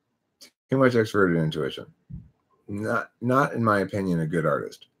extroverted intuition. Not in my opinion a good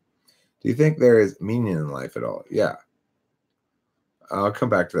artist. Do you think there is meaning in life at all? Yeah. I'll come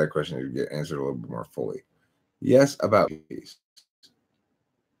back to that question to get answered a little bit more fully. Yes, about peace.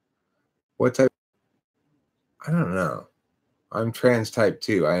 What type? I don't know. I'm trans type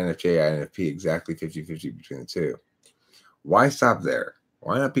 2, INFJ, INFP, exactly 50-50 between the two. Why stop there?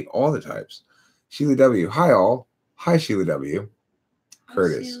 Why not be all the types? Sheila W. Hi, all. Hi, Sheila W.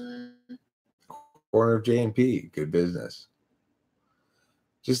 Curtis. Corner of J&P. Good business.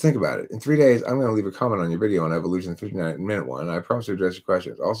 Just think about it. In 3 days, I'm going to leave a comment on your video on evolution, the 59-minute one. I promise to address your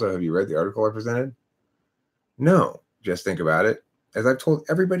questions. Also, have you read the article I presented? No. Just think about it. As I've told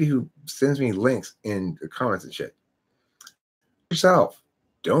everybody who sends me links in the comments and shit, yourself.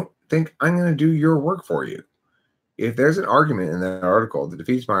 Don't think I'm going to do your work for you. If there's an argument in that article that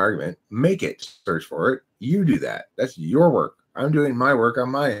defeats my argument, make it. Search for it. You do that. That's your work. I'm doing my work on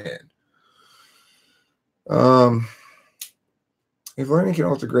my end. If learning can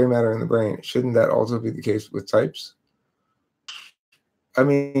alter gray matter in the brain, shouldn't that also be the case with types? I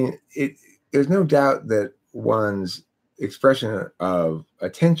mean, there's no doubt that one's expression of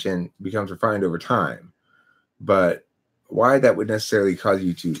attention becomes refined over time. But why that would necessarily cause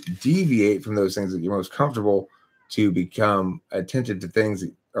you to deviate from those things that you're most comfortable to become attentive to things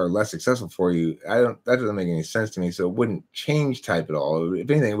that are less successful for you, that doesn't make any sense to me. So it wouldn't change type at all. If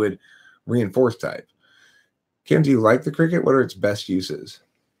anything, it would reinforce type. Kim, do you like the cricket? What are its best uses?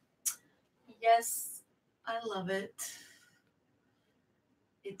 Yes, I love it.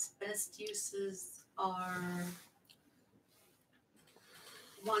 Its best uses are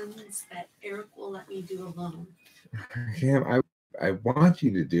ones that Eric will let me do alone. Kim, I want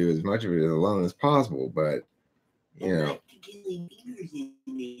you to do as much of it alone as possible, but you know.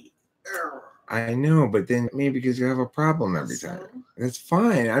 I know, but then maybe because you have a problem every time. That's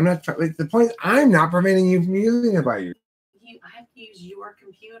fine. I'm not. The point is, I'm not preventing you from using it by you. I have to use your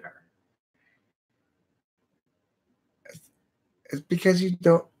computer. It's because you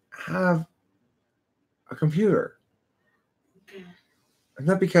don't have a computer. Okay. It's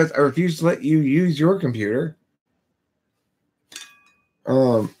not because I refuse to let you use your computer.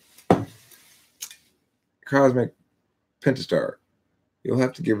 Cosmic Pentastar. You'll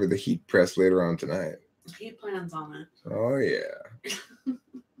have to give her the heat press later on tonight. He plans on it. Oh, yeah.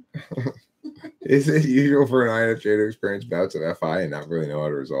 Is it usual for an INFJ to experience bouts of FI and not really know how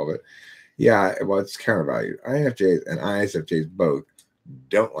to resolve it? Yeah, well, it's countervalued. INFJs and ISFJs both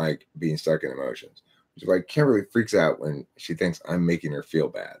don't like being stuck in emotions, which is why Kimberly freaks out when she thinks I'm making her feel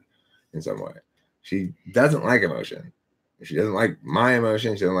bad in some way. She doesn't like emotion. She doesn't like my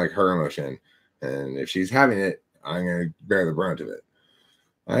emotion. She doesn't like her emotion. And if she's having it, I'm going to bear the brunt of it.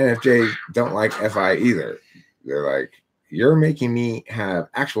 INFJs don't like FI either. They're like, you're making me have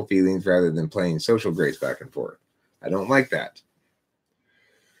actual feelings rather than playing social grace back and forth. I don't like that.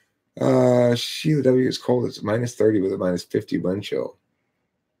 Sheila W is cold. It's minus 30 with a minus 50 wind chill.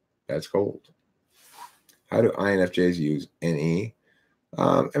 That's cold. How do INFJs use NE?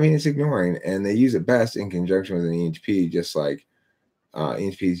 I mean, it's ignoring, and they use it best in conjunction with an ENTP, just like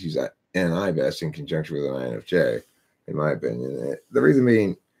ENTPs use NI best in conjunction with an INFJ, in my opinion. The reason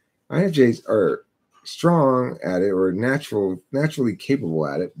being, INFJs are strong at it or naturally capable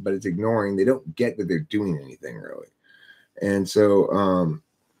at it, but it's ignoring. They don't get that they're doing anything really. And so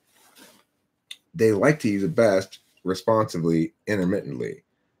they like to use it best responsively, intermittently.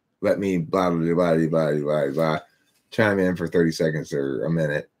 Let me blah, blah, blah, blah, blah, blah, blah, chime in for 30 seconds or a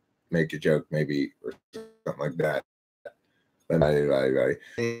minute, make a joke maybe, or something like that.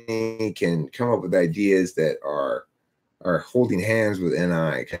 They can come up with ideas that are holding hands with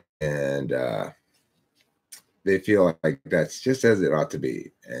NI, and they feel like that's just as it ought to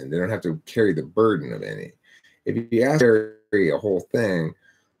be, and they don't have to carry the burden of any. If you ask to carry a whole thing,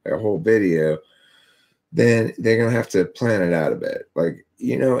 a whole video, then they're going to have to plan it out a bit. Like,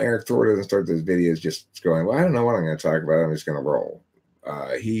 Eric Thor doesn't start those videos just going, well, I don't know what I'm going to talk about. I'm just going to roll.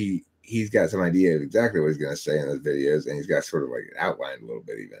 He's got some idea of exactly what he's going to say in those videos, and he's got sort of like it outlined a little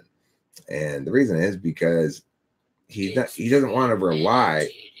bit even. And the reason is because he doesn't want to rely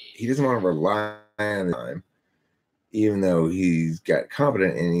on the time, even though he's got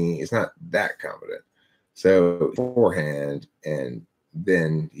competent, and he's not that competent. So beforehand, and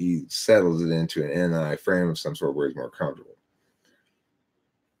then he settles it into an NI frame of some sort where he's more comfortable.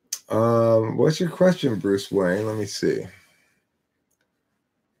 What's your question, Bruce Wayne? Let me see.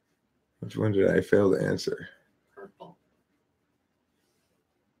 Which one did I fail to answer?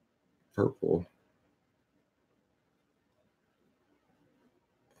 Purple.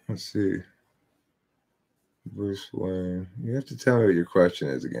 Let's see. Bruce Wayne. You have to tell me what your question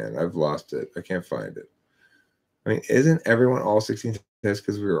is again. I've lost it. I can't find it. I mean, isn't everyone all 16 tests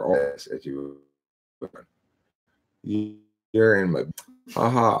because we were all at you? You're in my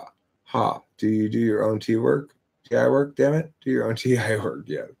ha. Do you do your own TI work? Damn it. Do your own TI work.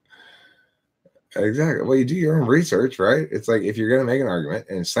 Yeah. Exactly. Well, you do your own research, right? It's like if you're going to make an argument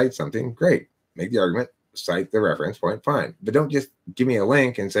and cite something, great. Make the argument, cite the reference point, fine. But don't just give me a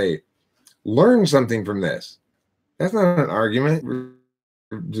link and say, learn something from this. That's not an argument.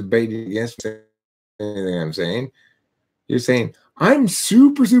 We're debating against anything I'm saying. You're saying, I'm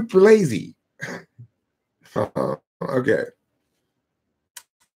super, super lazy. Okay.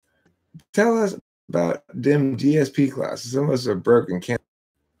 Tell us about dim DSP classes. Some of us are broken. Can't.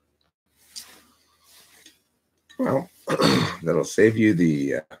 Well, that'll save you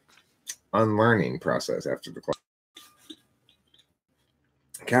the unlearning process after the class.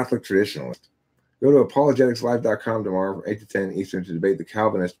 Catholic traditionalist. Go to apologeticslive.com tomorrow from 8 to 10 Eastern to debate the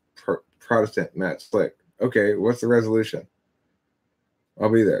Calvinist Protestant Matt Slick. Okay, what's the resolution?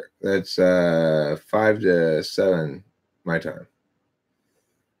 I'll be there. That's 5 to 7 my time.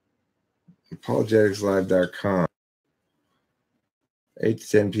 Apologeticslive.com. 8 to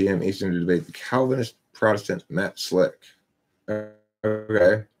 10 p.m. Eastern to debate the Calvinist Protestant Matt Slick.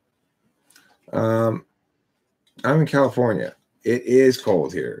 Okay. I'm in California. It is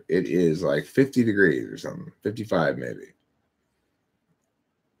cold here. It is like 50 degrees or something, 55 maybe.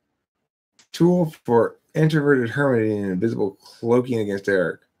 Tool for introverted hermiting and invisible cloaking against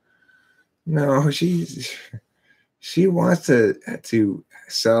Eric. No, she wants to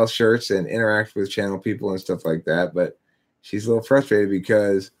sell shirts and interact with channel people and stuff like that, but she's a little frustrated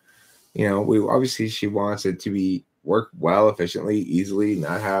because, you know, she wants it to work well, efficiently, easily,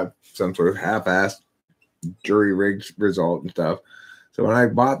 not have some sort of half-assed jury rigged result and stuff. So when I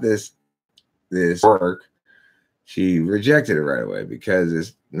bought this work, she rejected it right away because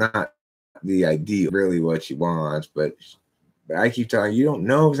it's not the ideal, really what she wants. But I keep telling her, you don't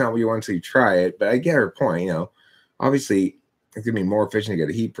know if it's not what you want until you try it. But I get her point. You know, obviously it's gonna be more efficient to get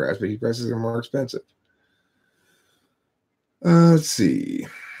a heat press, but heat presses are more expensive. Let's see.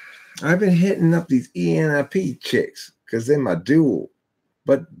 I've been hitting up these ENFP chicks because they're my duel.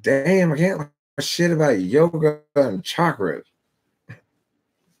 But damn, I can't learn shit about yoga and chakras.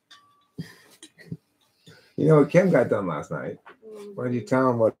 You know what Kim got done last night? Why did you tell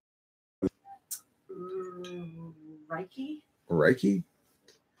him what? Reiki? Reiki?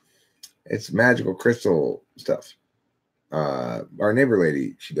 It's magical crystal stuff. Our neighbor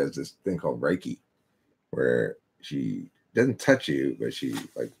lady, she does this thing called Reiki, where she doesn't touch you, but she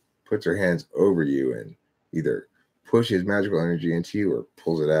like puts her hands over you and either pushes magical energy into you or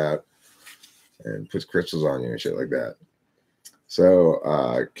pulls it out and puts crystals on you and shit like that.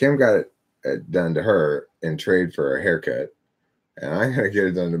 So Kim got it done to her in trade for a haircut, and I'm gonna get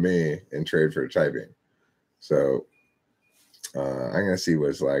it done to me in trade for typing. So I'm gonna see what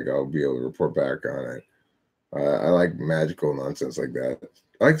it's like. I'll be able to report back on it. I like magical nonsense like that.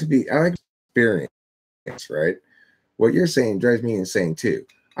 I like experience, right? What you're saying drives me insane too.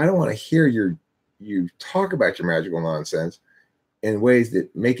 I don't want to hear you talk about your magical nonsense in ways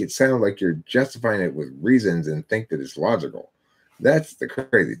that make it sound like you're justifying it with reasons and think that it's logical. That's the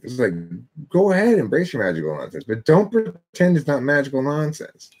crazy. It's like, go ahead, embrace your magical nonsense, but don't pretend it's not magical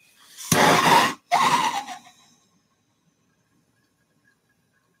nonsense.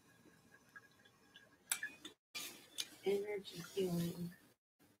 Energy healing.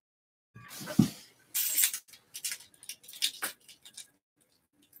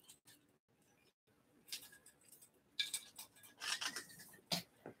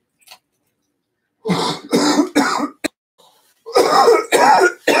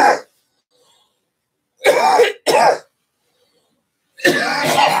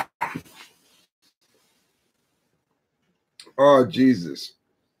 Oh, Jesus.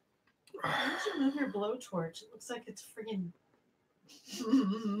 Why don't you move your blowtorch? It looks like it's friggin'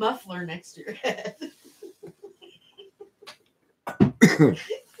 muffler next to your head.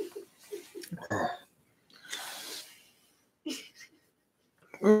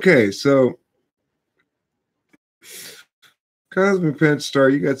 Okay, so Cosmic Pence Star,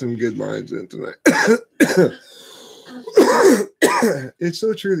 you got some good lines in tonight. It's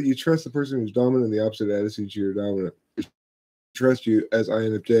so true that you trust the person who's dominant in the opposite attitude to your dominant. Trust you as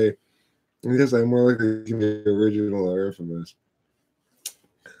INFJ, and because I'm more likely to be original or infamous.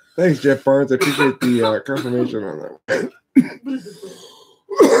 Thanks, Jeff Barnes. I appreciate the confirmation on that.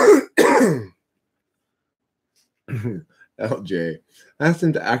 LJ, ask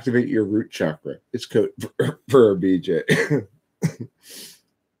them to activate your root chakra. It's code for a BJ.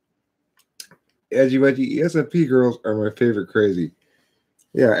 Edgy Wedgy, ESFP girls are my favorite crazy.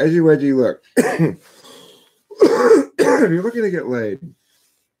 Yeah, Edgy Wedgy, look. If you're looking to get laid,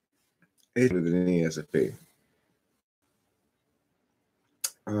 it's better than an ESFP.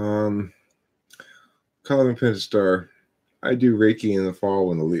 Colin Pinstar, I do Reiki in the fall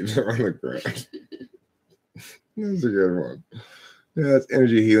when the leaves are on the ground. That's a good one. Yeah, that's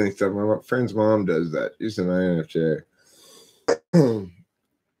energy healing stuff. My friend's mom does that. She's an INFJ.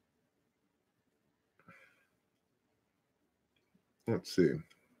 Let's see.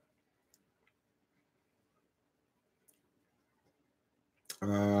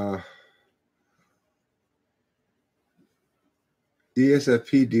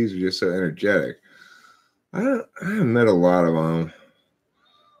 ESFP dudes are just so energetic. I haven't met a lot of them,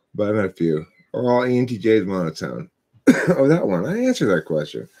 but I've met a few. Are all ENTJs monotone? Oh, that one. I answered that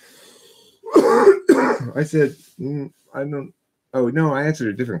question. I said, I don't. Oh, no, I answered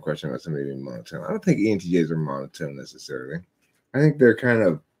a different question about somebody being monotone. I don't think ENTJs are monotone necessarily. I think they're kind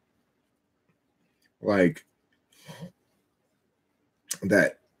of like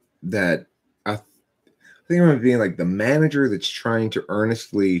that. I think I'm being like the manager that's trying to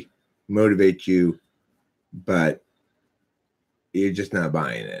earnestly motivate you, but you're just not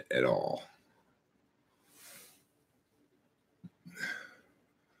buying it at all.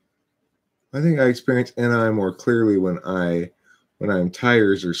 I think I experience NI more clearly when I'm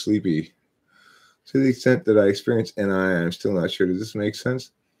tired or sleepy. To the extent that I experience NI, I'm still not sure. Does this make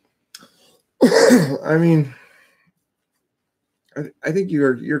sense? I mean, I think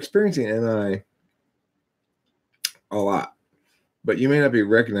you're experiencing NI a lot, but you may not be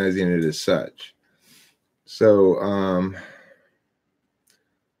recognizing it as such. So,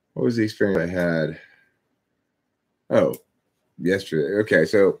 what was the experience I had? Oh, yesterday. Okay,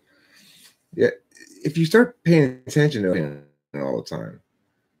 so yeah, if you start paying attention to it all the time,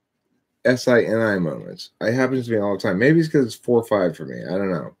 SINI moments. I happens to be all the time. Maybe it's because it's 4 or 5 for me. I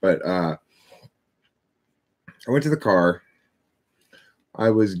don't know. But I went to the car. I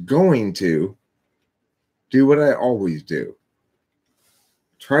was going to do what I always do.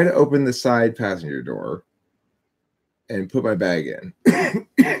 Try to open the side passenger door and put my bag in.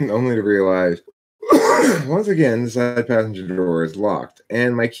 Only to realize, once again, the side passenger door is locked.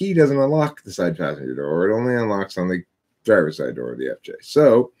 And my key doesn't unlock the side passenger door. It only unlocks on the driver's side door of the FJ.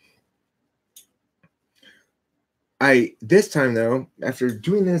 So, this time though, after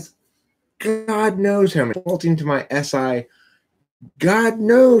doing this, God knows how many, faulting to my SI, God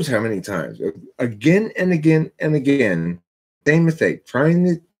knows how many times, again and again and again, same mistake,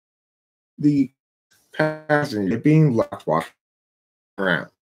 trying the passenger being locked, walking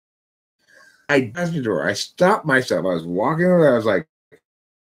around. Passenger door. I stopped myself. I was walking over there. I was like,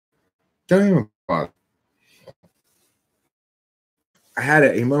 don't even bother. I had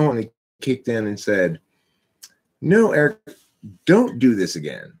a moment that kicked in and said, no, Eric, don't do this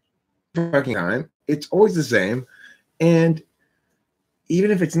again. Fucking time. It's always the same. And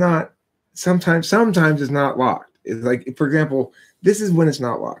even if it's not, sometimes it's not locked. It's like, for example, this is when it's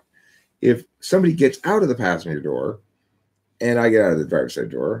not locked. If somebody gets out of the passenger door and I get out of the driver's side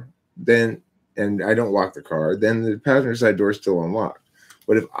door, then, and I don't lock the car, then the passenger side door is still unlocked.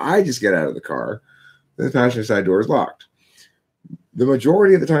 But if I just get out of the car, then the passenger side door is locked. The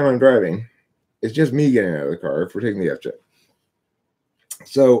majority of the time I'm driving, it's just me getting out of the car if we're taking the FJ.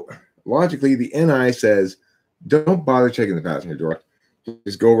 So logically, the NI says, don't bother checking the passenger door.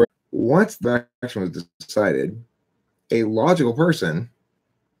 Just go right. Once the action was decided, a logical person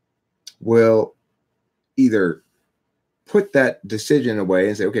will either put that decision away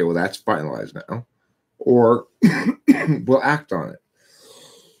and say, okay, well, that's finalized now, or will act on it.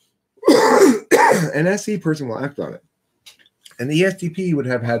 An SE person will act on it. And the ESTP would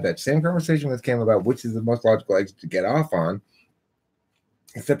have had that same conversation with Cam about which is the most logical exit to get off on,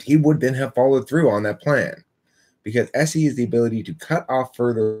 except he would then have followed through on that plan. Because SE is the ability to cut off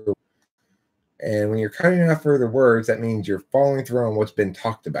further. And when you're cutting off further words, that means you're following through on what's been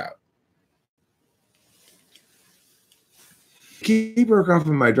talked about. Key broke off of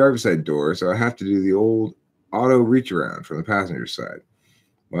my driver's side door, so I have to do the old auto reach around from the passenger side.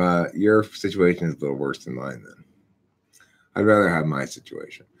 Your situation is a little worse than mine then. I'd rather have my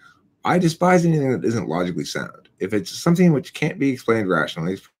situation. I despise anything that isn't logically sound. If it's something which can't be explained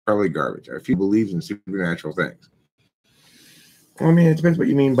rationally, it's probably garbage. I feel believes in supernatural things. Well, I mean, it depends what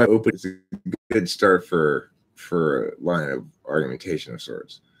you mean by open. It's a good start for a line of argumentation of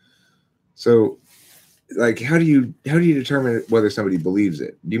sorts. So, like, how do you determine whether somebody believes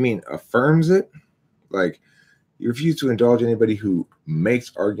it? Do you mean affirms it? Like, you refuse to indulge anybody who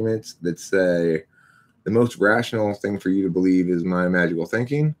makes arguments that say the most rational thing for you to believe is my magical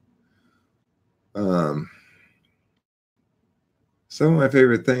thinking. Some of my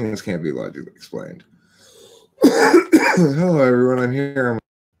favorite things can't be logically explained. Hello, everyone. I'm here.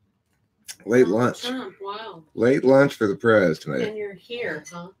 Late lunch. Trump, wow. Late lunch for the prez tonight. And you're here,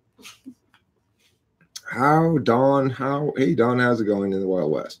 huh? Hey Dawn, how's it going in the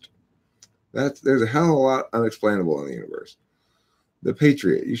Wild West? There's a hell of a lot unexplainable in the universe. The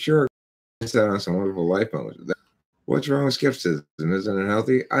Patriot, you sure set on some wonderful life moments. What's wrong with skepticism? Isn't it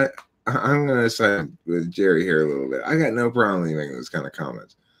healthy? I'm gonna side with Jerry here a little bit. I got no problem making those kind of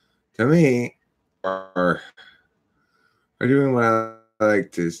comments. To me, are doing what I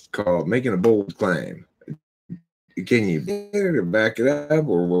like to call making a bold claim. Can you get it or back it up,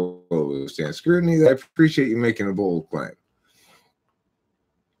 or will it stand scrutiny? I appreciate you making a bold claim.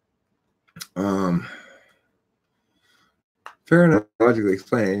 Fair enough, logically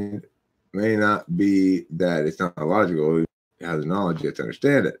explained may not be that it's not logical. It has the knowledge, yet to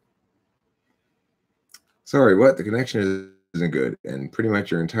understand it. Sorry, what? The connection isn't good, and pretty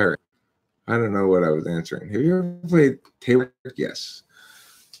much your entire. I don't know what I was answering. Have you ever played table? Yes,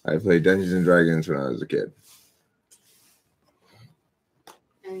 I played Dungeons and Dragons when I was a kid.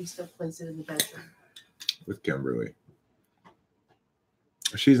 And he still plays it in the bedroom. With Kimberly.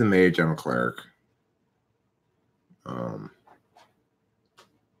 She's a mage, I'm a cleric.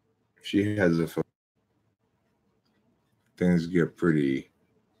 She has a things get pretty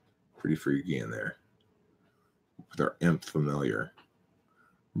freaky in there with our imp familiar.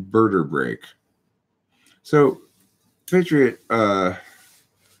 Birder break. So Patriot, I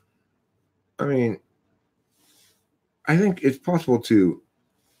mean, I think it's possible to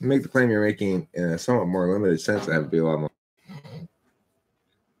make the claim you're making in a somewhat more limited sense. That would be a lot more.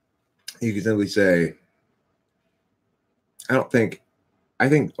 You can simply say, I think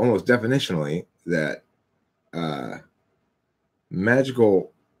almost definitionally that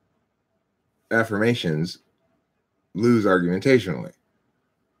magical affirmations lose argumentationally.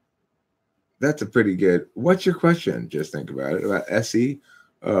 That's a pretty good. What's your question? Just think about it. About SE?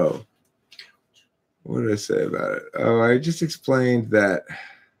 Oh, what did I say about it? Oh, I just explained that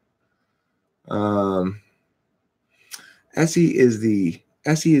SE is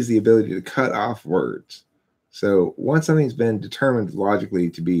the ability to cut off words. So once something's been determined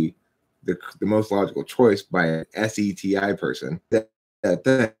logically to be the most logical choice by an SETI person, that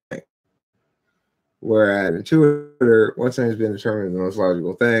thing. Whereas in Twitter, once something's been determined the most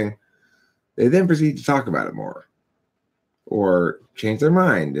logical thing, they then proceed to talk about it more or change their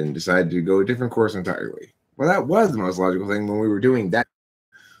mind and decide to go a different course entirely. Well, that was the most logical thing when we were doing that.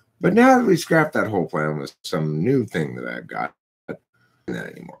 But now that we scrapped that whole plan with some new thing that I've got, I'm not doing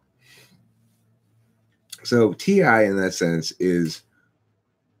that anymore. So TI in that sense is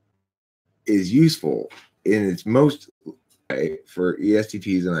useful in its most way for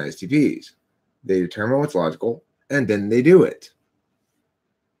ESTPs and ISTPs. They determine what's logical and then they do it.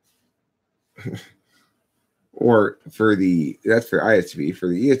 Or that's for ISTP. For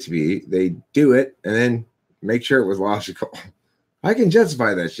the ESTP, they do it and then make sure it was logical. I can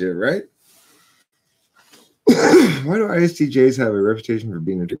justify that shit, right? Why do ISTJs have a reputation for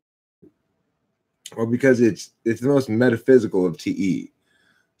being well, because it's the most metaphysical of TE.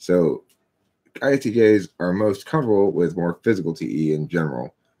 So ISTJs are most comfortable with more physical TE in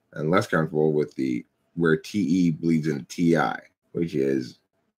general, and less comfortable with where TE bleeds into TI, which is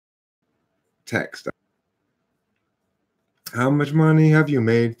text. How much money have you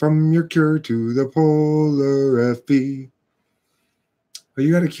made from your cure to the polar FE? Oh,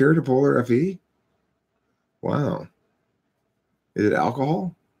 you got a cure to polar FE? Wow. Is it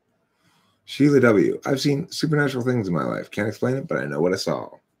alcohol? Sheila W. I've seen supernatural things in my life. Can't explain it, but I know what I saw.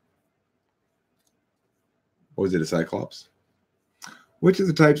 Was it a cyclops? Which of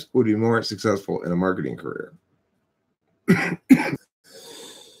the types would be more successful in a marketing career?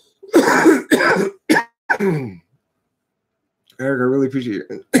 Eric, I really appreciate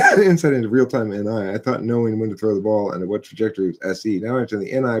your insight into real-time NI. I thought knowing when to throw the ball and at what trajectory was SE. Now I understand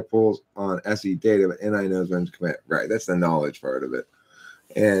the NI pulls on SE data, but NI knows when to commit. Right, that's the knowledge part of it.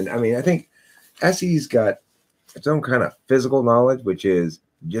 And I mean, I think SE's got its own kind of physical knowledge, which is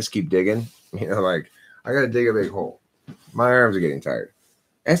just keep digging. You know, like, I got to dig a big hole. My arms are getting tired.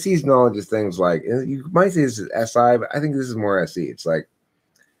 SE's knowledge is things like, you might say this is SI, but I think this is more SE. It's like,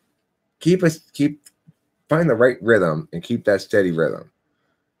 find the right rhythm and keep that steady rhythm.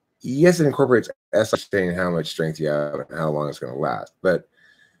 Yes, it incorporates SI saying how much strength you have and how long it's going to last. But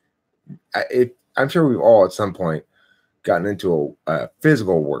I'm sure we've all at some point gotten into a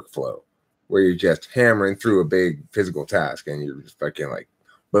physical workflow where you're just hammering through a big physical task and you're just fucking like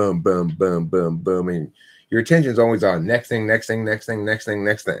boom, boom, boom, boom, boom. And your attention's always on next thing, next thing, next thing, next thing,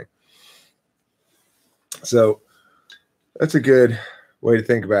 next thing. So that's a good way to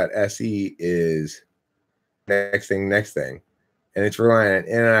think about SE is next thing, next thing. And it's relying on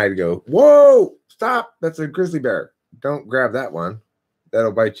NI to go, whoa, stop. That's a grizzly bear. Don't grab that one.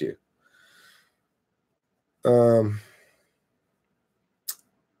 That'll bite you.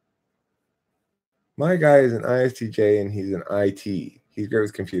 My guy is an ISTJ and he's an IT. He's great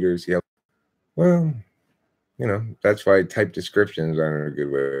with computers. Yeah. Well, you know, that's why type descriptions aren't a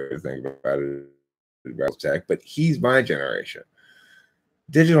good way to think about it. About tech, but he's my generation.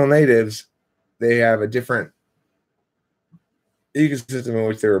 Digital natives, they have a different ecosystem in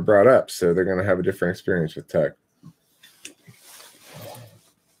which they were brought up, so they're going to have a different experience with tech.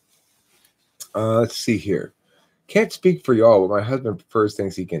 Let's see here. Can't speak for y'all, but my husband prefers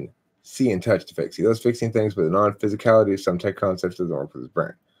things he can see and touch to fix. He loves fixing things, but the non-physicality of some tech concepts doesn't work with his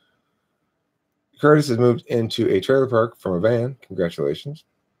brain. Curtis has moved into a trailer park from a van. Congratulations.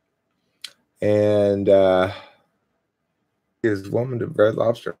 And his woman to Red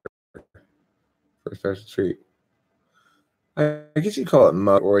Lobster for a special treat. I guess you call it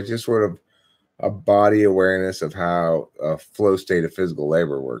mug, or it's just sort of a body awareness of how a flow state of physical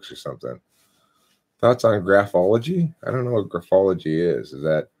labor works or something. Thoughts on graphology? I don't know what graphology is. Is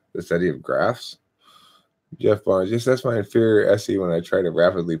that the study of graphs? Jeff Barnes, yes, that's my inferior SE when I try to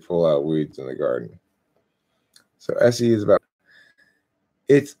rapidly pull out weeds in the garden. So SE is about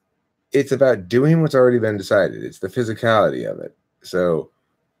it's about doing what's already been decided. It's the physicality of it. So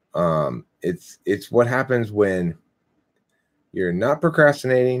it's what happens when you're not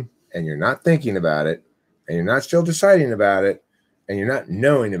procrastinating and you're not thinking about it and you're not still deciding about it and you're not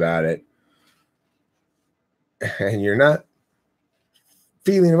knowing about it and you're not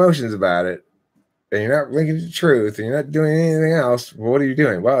feeling emotions about it and you're not linking to truth and you're not doing anything else. Well, what are you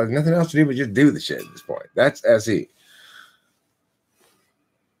doing? Well, there's nothing else to do but just do the shit at this point. That's SE.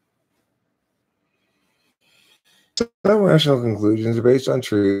 Some rational conclusions are based on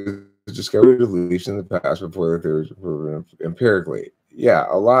truth discovered beliefs in the past before the theories were proven empirically. Yeah,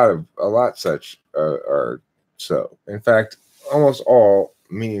 a lot such are so. In fact, almost all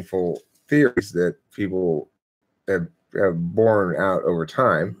meaningful theories that people have borne out over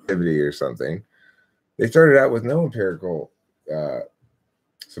time, activity or something, they started out with no empirical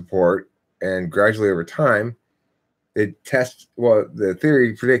support, and gradually over time, the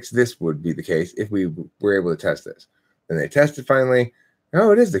theory predicts this would be the case if we were able to test this. Then they tested finally.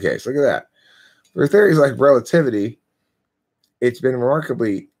 Oh, it is the case. Look at that. For theories like relativity, it's been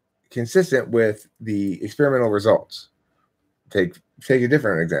remarkably consistent with the experimental results. Take a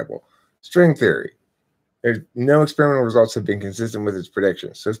different example. String theory. There's no experimental results have been consistent with its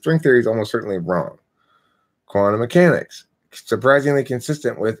predictions. So string theory is almost certainly wrong. Quantum mechanics, surprisingly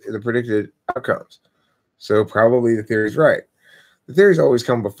consistent with the predicted outcomes. So probably the theory is right. The theories always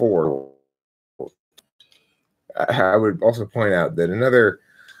come before. I would also point out that another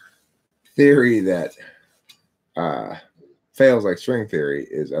theory that fails like string theory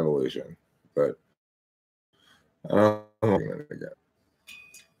is evolution, but I'm not going to go.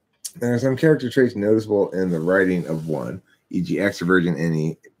 There are some character traits noticeable in the writing of one, e.g. extrovert and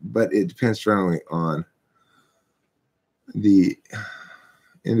any, but it depends strongly on the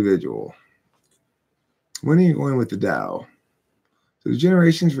individual. When are you going with the Tao? So do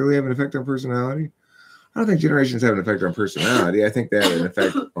generations really have an effect on personality? I don't think generations have an effect on personality. I think they have an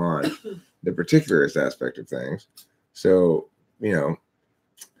effect on the particularist aspect of things. So,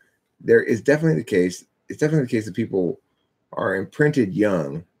 there is definitely the case. It's definitely the case that people are imprinted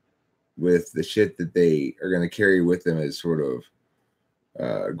young with the shit that they are going to carry with them as sort of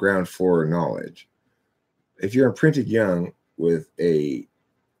ground floor knowledge. If you're imprinted young with a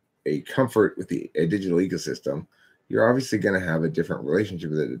comfort with a digital ecosystem, you're obviously going to have a different relationship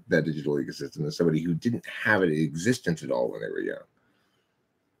with that digital ecosystem than somebody who didn't have it in existence at all when they were young.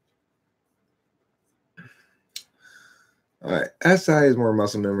 All right. SI is more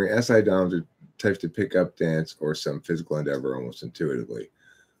muscle memory. SI DOMs are types to pick up dance or some physical endeavor almost intuitively.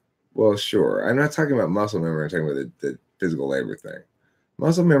 Well, sure. I'm not talking about muscle memory. I'm talking about the physical labor thing.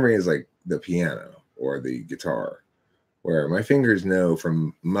 Muscle memory is like the piano or the guitar, where my fingers know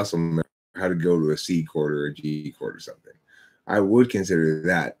from muscle memory how to go to a C chord or a G chord or something. I would consider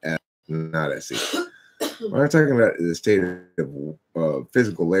that as not SE. When I'm talking about the state of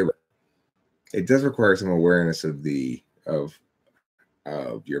physical labor, it does require some awareness of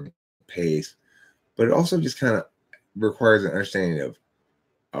your pace, but it also just kind of requires an understanding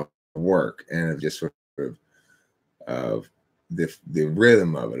of work and of just sort of the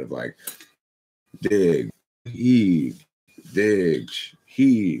rhythm of it, of like dig, heave, dig,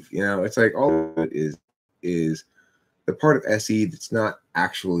 heave. It's like all of it is the part of SE that's not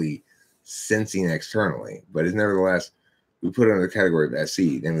actually sensing externally, but is nevertheless, we put it under the category of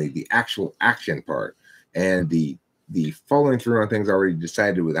SE, namely the actual action part and the following through on things already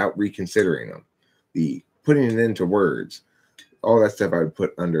decided without reconsidering them, the putting it into words, all that stuff I would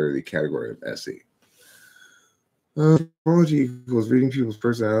put under the category of SE. Apology equals reading people's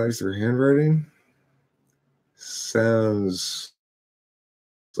personalities through handwriting. Sounds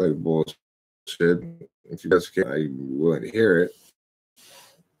like bullshit. If you guys can, I'm willing to hear it.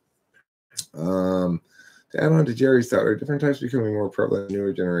 To add on to Jerry's thought, are different types becoming more prevalent in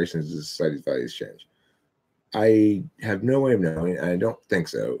newer generations as society's values change? I have no way of knowing. I don't think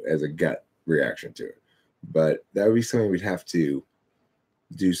so as a gut reaction to it. But that would be something we'd have to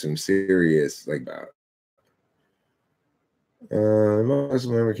do some serious like about.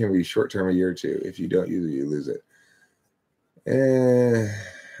 Muscle memory can be short term, a year or two. If you don't use it, you lose it.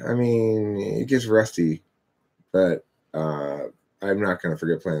 I mean, it gets rusty, but I'm not going to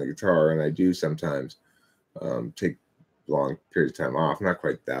forget playing the guitar, and I do sometimes take long periods of time off. Not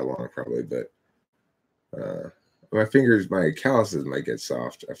quite that long, probably, but my fingers, my calluses might get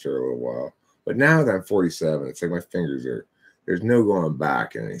soft after a little while. But now that I'm 47, it's like my fingers are, there's no going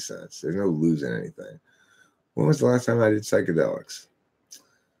back in any sense. There's no losing anything. When was the last time I did psychedelics?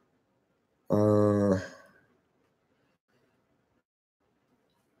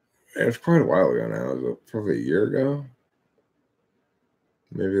 It was quite a while ago now. It was probably a year ago.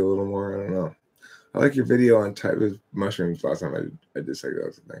 Maybe a little more. I don't know. I like your video on type of mushrooms last time I did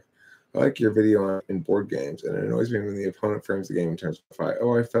psychedelics, I think. I like your video on in board games, and it annoys me when the opponent frames the game in terms of fight.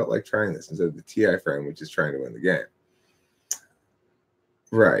 Oh, I felt like trying this instead of the TI frame, which is trying to win the game.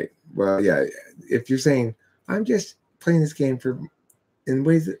 Right. Well, yeah. If you're saying, I'm just playing this game for in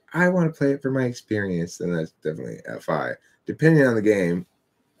ways that I want to play it for my experience, then that's definitely FI. Depending on the game,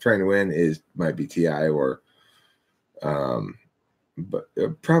 trying to win might be TI or but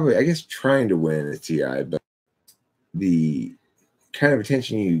probably I guess trying to win is TI, but the kind of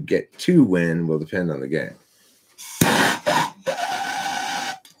attention you get to win will depend on the game. I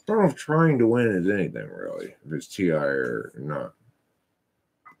don't know if trying to win is anything really, if it's TI or not.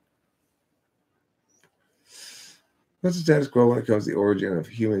 What's the status quo when it comes to the origin of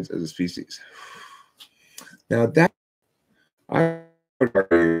humans as a species? Now that I would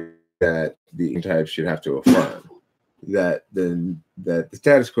argue that the types should have to affirm that the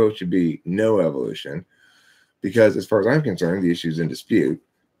status quo should be no evolution, because as far as I'm concerned, the issue is in dispute,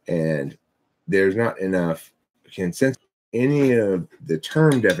 and there's not enough consensus any of the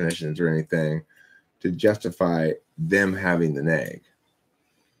term definitions or anything to justify them having the neg.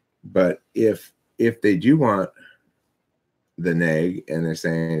 But if they do want the neg and they're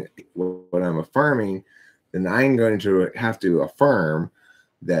saying what I'm affirming, then I'm going to have to affirm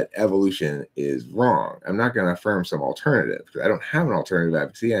that evolution is wrong. I'm not going to affirm some alternative because I don't have an alternative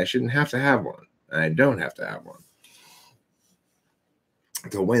advocacy and I shouldn't have to have one. And I don't have to have one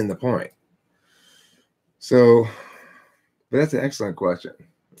to win the point. So, but that's an excellent question.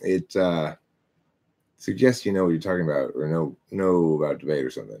 It suggests you know what you're talking about or know about debate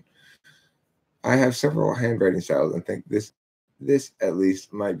or something. I have several handwriting styles and think this at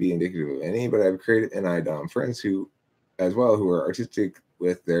least might be indicative of any, but I've created NI-DOM friends who are artistic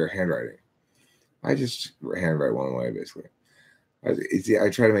with their handwriting. I just handwrite one way, basically. I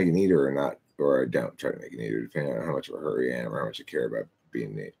try to make it neater or not, or I don't try to make it neater, depending on how much of a hurry I am or how much I care about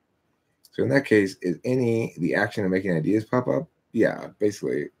being neat. So in that case, is the action of making ideas pop up? Yeah,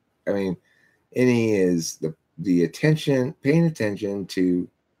 basically. I mean, any is the attention, paying attention to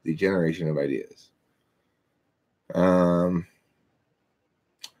the generation of ideas.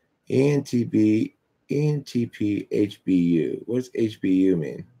 ENTP, HBU. What does HBU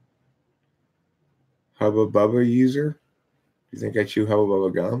mean? Hubba Bubba user? You think I chew Hubba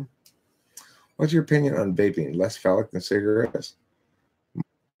Bubba gum? What's your opinion on vaping? Less phallic than cigarettes?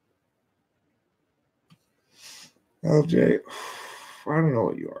 LJ, I don't know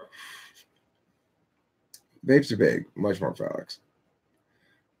what you are. Vapes are big, much more phallic.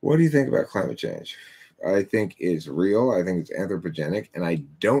 What do you think about climate change? I think it's real. I think it's anthropogenic, and I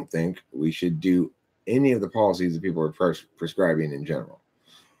don't think we should do any of the policies that people are prescribing in general.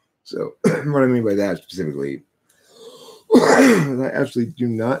 So what I mean by that specifically, I absolutely do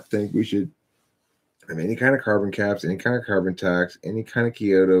not think we should have any kind of carbon caps, any kind of carbon tax, any kind of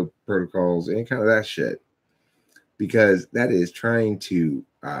Kyoto protocols, any kind of that shit, because that is trying to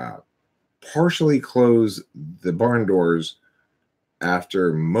partially close the barn doors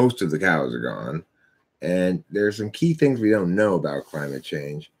after most of the cows are gone. And there's some key things we don't know about climate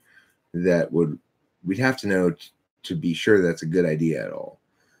change that we'd have to know to be sure that's a good idea at all.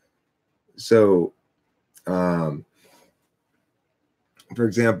 So, for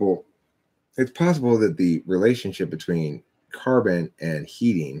example, it's possible that the relationship between carbon and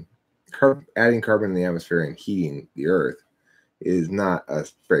heating, adding carbon in the atmosphere and heating the earth is not a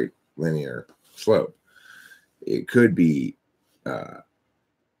straight linear slope. It could be,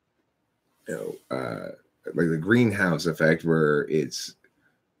 like the greenhouse effect, where it's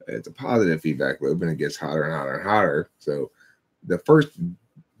a positive feedback loop and it gets hotter and hotter and hotter. So the first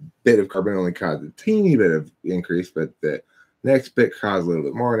bit of carbon only caused a teeny bit of increase, but the next bit caused a little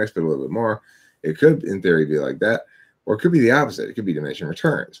bit more, next bit a little bit more. It could, in theory, be like that, or it could be the opposite. It could be diminishing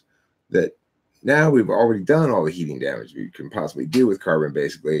returns. That now we've already done all the heating damage we can possibly do with carbon.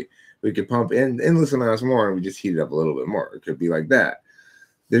 Basically, we could pump in endless amounts more, and we just heat it up a little bit more. It could be like that.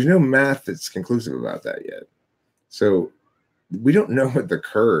 There's no math that's conclusive about that yet. So we don't know what the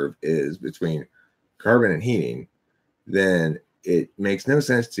curve is between carbon and heating. Then it makes no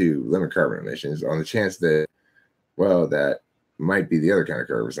sense to limit carbon emissions on the chance that, well, that might be the other kind of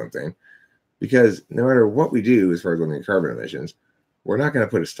curve or something. Because no matter what we do as far as limiting carbon emissions, we're not going to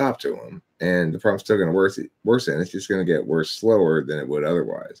put a stop to them. And the problem's still going to worsen. It's just going to get worse slower than it would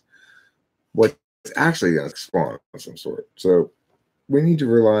otherwise. What's actually going to spawn of some sort. So we need to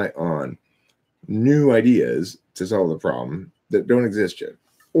rely on new ideas to solve the problem that don't exist yet.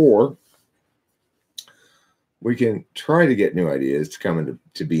 Or we can try to get new ideas to come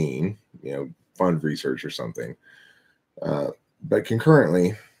into being, fund research or something. But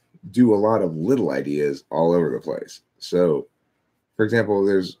concurrently, do a lot of little ideas all over the place. So, for example,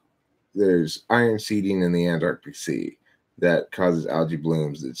 there's iron seeding in the Antarctic Sea that causes algae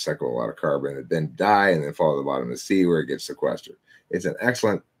blooms that suck a lot of carbon that then die and then fall to the bottom of the sea where it gets sequestered. It's an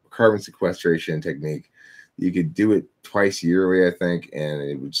excellent carbon sequestration technique. You could do it twice yearly, I think, and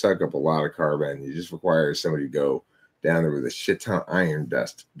it would suck up a lot of carbon. You just require somebody to go down there with a shit ton of iron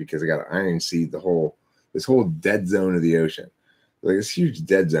dust because they got to iron seed this whole dead zone of the ocean. Like this huge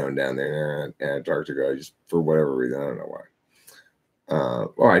dead zone down there in Antarctica, just for whatever reason. I don't know why.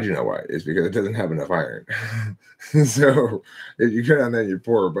 Well, I do know why. It's because it doesn't have enough iron. So if you go down there and you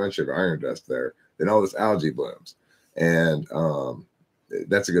pour a bunch of iron dust there, then all this algae blooms. And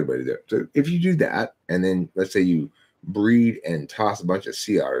that's a good way to do it. So if you do that, and then let's say you breed and toss a bunch of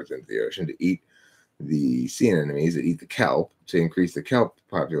sea otters into the ocean to eat the sea anemones that eat the kelp to increase the kelp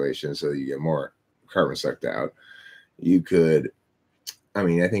population so that you get more carbon sucked out, you could, I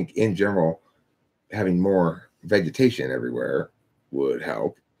think in general, having more vegetation everywhere would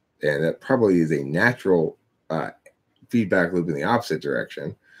help. And that probably is a natural feedback loop in the opposite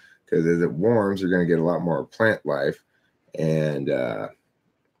direction, because as it warms, you're going to get a lot more plant life, and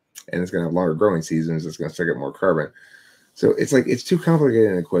it's going to have longer growing seasons. It's going to suck up more carbon. So it's too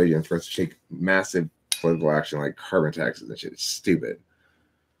complicated an equation for us to take massive political action like carbon taxes and shit. It's stupid.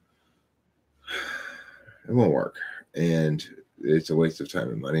 It won't work. And it's a waste of time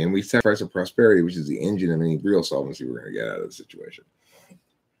and money. And we sacrifice our prosperity, which is the engine of any real solvency we're going to get out of the situation.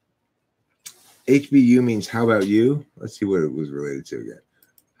 HBU means how about you? Let's see what it was related to again.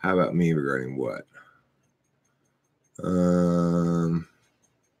 How about me regarding what?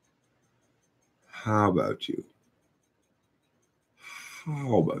 How about you?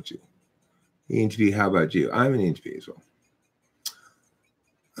 How about you? ENTP, how about you? I'm an ENTP as well.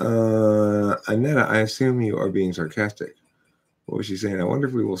 Annetta, I assume you are being sarcastic. What was she saying? I wonder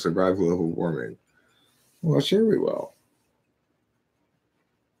if we will survive global warming. Well, sure we will.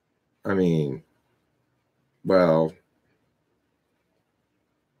 I'm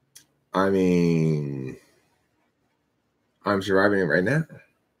surviving it right now.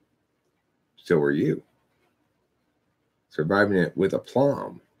 So are you. Surviving it with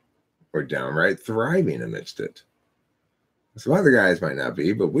aplomb or downright thriving amidst it. Some other guys might not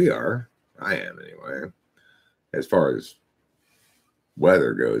be, but we are. I am anyway. As far as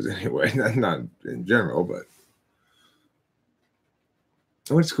weather goes anyway. Not in general, but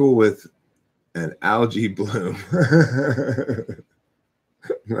I went to school with an algae bloom.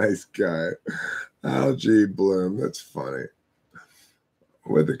 Nice guy. Algae bloom. That's funny.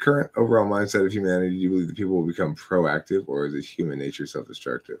 With the current overall mindset of humanity, do you believe that people will become proactive, or is it human nature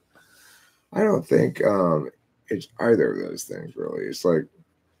self-destructive? I don't think it's either of those things, really. It's like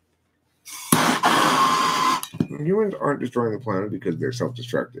humans aren't destroying the planet because they're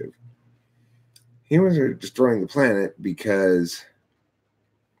self-destructive. Humans are destroying the planet because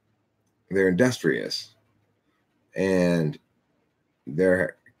they're industrious, and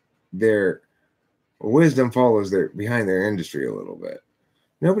their wisdom follows behind their industry a little bit.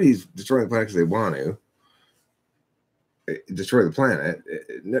 Nobody's destroying the planet because they want to destroy the planet.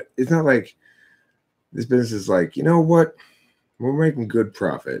 It's not like this business is like, you know what? We're making good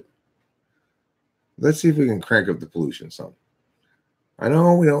profit. Let's see if we can crank up the pollution some. I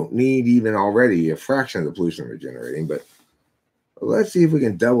know we don't need even already a fraction of the pollution we're generating, but let's see if we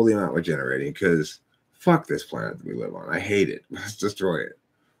can double the amount we're generating, because fuck this planet that we live on. I hate it. Let's destroy it.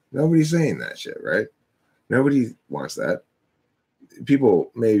 Nobody's saying that shit, right? Nobody wants that.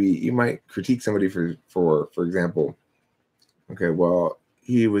 People, maybe you might critique somebody for example, okay, well,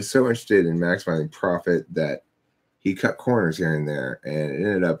 he was so interested in maximizing profit that he cut corners here and there, and it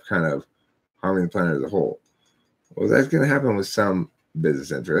ended up kind of harming the planet as a whole. Well, that's going to happen with some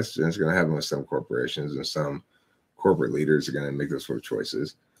business interests, and it's going to happen with some corporations, and some corporate leaders are going to make those sort of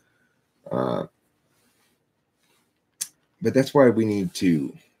choices. But that's why we need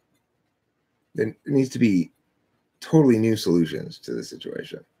to. There needs to be totally new solutions to the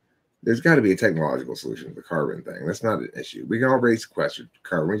situation. There's got to be a technological solution to the carbon thing. That's not an issue. We can already sequester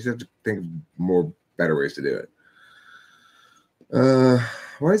carbon. We just have to think of more better ways to do it.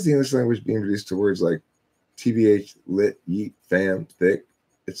 Why is the English language being reduced to words like TBH, lit, yeet, fam, thick,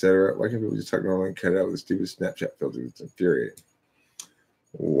 etc.? Why can't people just talk normally and cut it out with a stupid Snapchat filter? It's infuriating.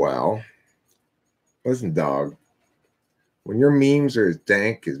 Well, listen, dog. When your memes are as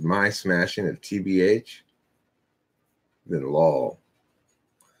dank as my smashing of TBH, then lol.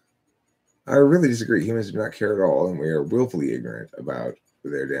 I really disagree. Humans do not care at all, and we are willfully ignorant about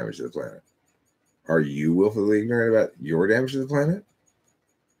their damage to the planet. Are you willfully ignorant about your damage to the planet?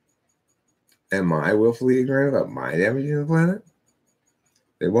 Am I willfully ignorant about my damage to the planet?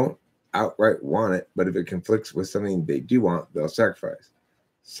 They won't outright want it, but if it conflicts with something they do want, they'll sacrifice.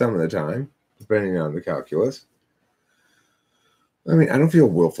 Some of the time, depending on the calculus. I mean, I don't feel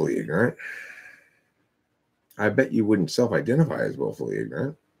willfully ignorant. I bet you wouldn't self-identify as willfully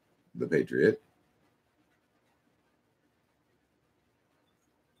ignorant, the Patriot.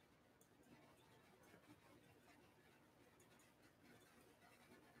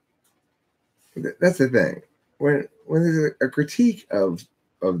 That's the thing. When there's a critique of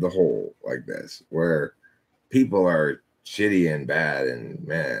the whole like this, where people are shitty and bad and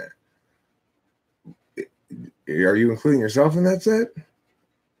man, are you including yourself in that set?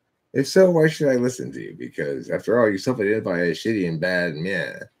 If so, why should I listen to you? Because after all, you self-identify as shitty and bad and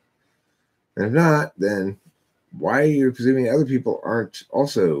yeah. And if not, then why are you presuming other people aren't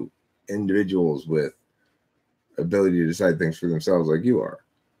also individuals with ability to decide things for themselves like you are?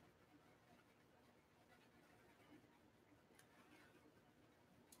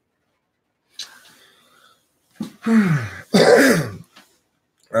 Okay,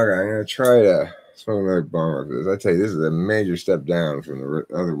 I'm going to try to smoke another bomber for this. I tell you, this is a major step down from the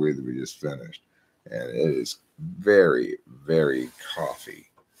other weed that we just finished. And it is very, very coffee.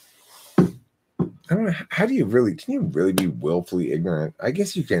 I don't know. How do you really, can you really be willfully ignorant? I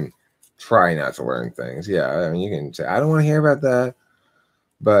guess you can try not to learn things. Yeah, I mean, you can say, I don't want to hear about that.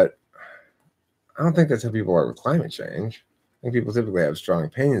 But I don't think that's how people are with climate change. I think people typically have strong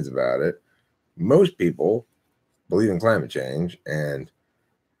opinions about it. Most people believe in climate change and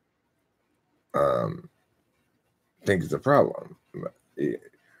think it's a problem.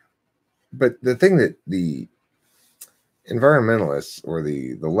 But the thing that the environmentalists or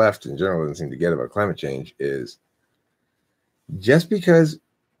the left in general doesn't seem to get about climate change is just because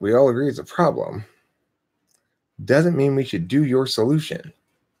we all agree it's a problem doesn't mean we should do your solution.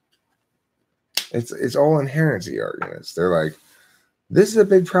 It's all inherency arguments. They're like, this is a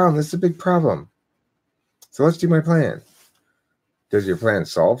big problem. This is a big problem. So let's do my plan. Does your plan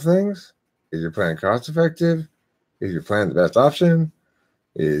solve things? Is your plan cost effective? Is your plan the best option?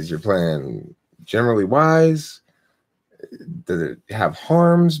 Is your plan generally wise? Does it have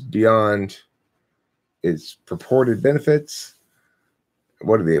harms beyond its purported benefits?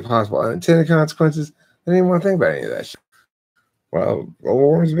 What are the possible unintended consequences? I didn't want to think about any of that shit. Well, global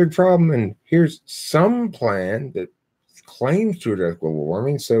warming is a big problem, and here's some plan that claims to address global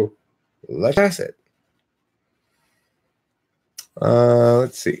warming, so let's pass it.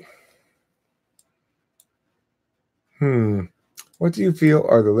 Let's see. What do you feel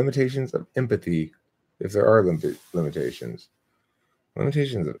are the limitations of empathy, if there are limitations?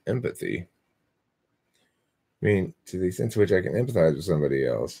 Limitations of empathy? I mean, to the extent to which I can empathize with somebody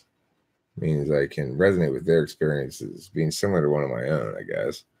else means I can resonate with their experiences, being similar to one of my own, I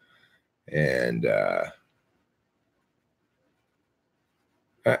guess. And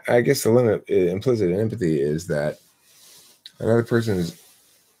I guess the limit implicit in empathy is that another person's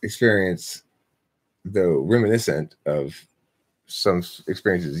experience, though reminiscent of some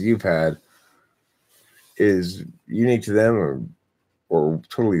experiences you've had, is unique to them or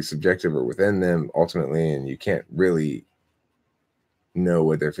totally subjective or within them ultimately, and you can't really know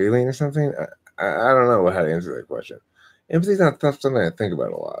what they're feeling or something. I don't know how to answer that question. Empathy is not something I think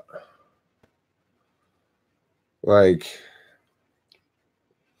about a lot. Like,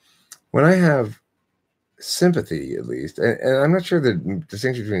 when I have sympathy, at least, and I'm not sure the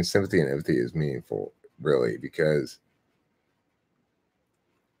distinction between sympathy and empathy is meaningful, really, because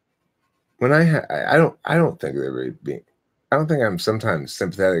when I don't think they're really being. I don't think I'm sometimes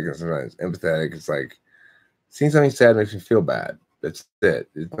sympathetic and sometimes empathetic. It's like seeing something sad makes me feel bad. That's it.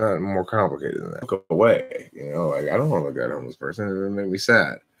 It's not more complicated than that. Go away. You know, like I don't want to look at a homeless person. It would make me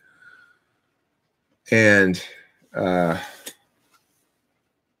sad. And I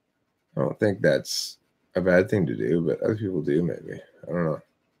don't think that's a bad thing to do, but other people do, maybe. I don't know.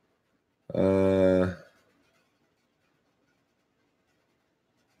 Do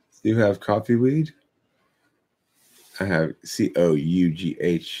you have coffee weed? I have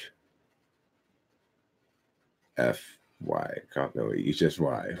COUGHFY. Coffee weed. It's just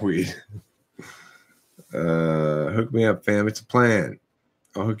Y. Weed. Hook me up, fam. It's a plan.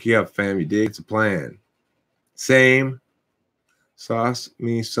 I'll hook you up, fam. You dig? It's a plan. Same. Sauce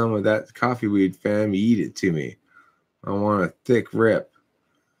me some of that coffee weed, fam. You eat it to me. I want a thick rip.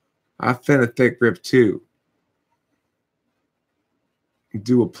 I fin a thick rip too.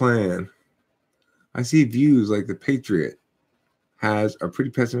 Do a plan. I see views like the Patriot has are pretty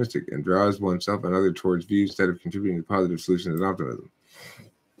pessimistic and draws oneself and others towards views instead of contributing to positive solutions and optimism.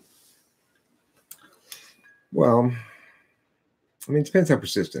 Well, I mean, it depends how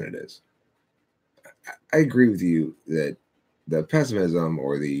persistent it is. I agree with you that the pessimism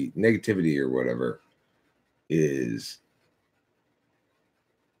or the negativity or whatever is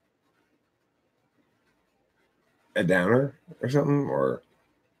a downer or something, or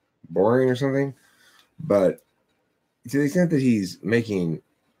boring or something. But to the extent that he's making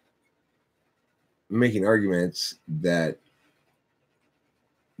arguments that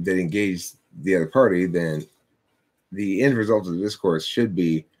engage the other party, then the end result of the discourse should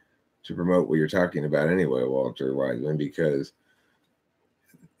be to promote what you're talking about anyway, Walter Wiseman, because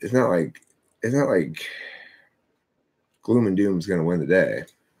it's not like gloom and doom is going to win the day.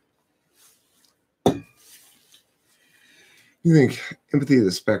 You think empathy is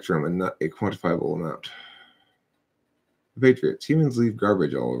a spectrum and not a quantifiable amount. The Patriots. Humans leave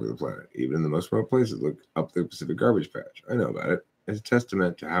garbage all over the planet, even in the most remote places. Look up the Pacific garbage patch. I know about it. It's a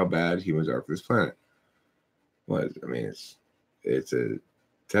testament to how bad humans are for this planet. Well, I mean, it's a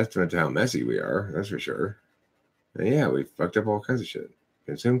testament to how messy we are, that's for sure. And yeah, we fucked up all kinds of shit.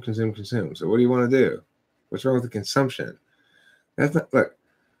 Consume, consume, consume. So what do you want to do? What's wrong with the consumption? That's not, look,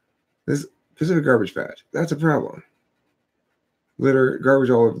 this Pacific garbage patch, that's a problem. Litter, garbage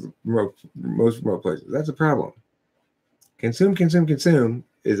all over the most remote places. That's a problem. Consume, consume, consume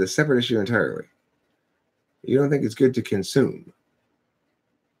is a separate issue entirely. You don't think it's good to consume,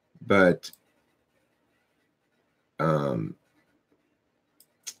 but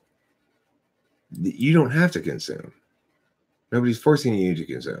you don't have to consume. Nobody's forcing you to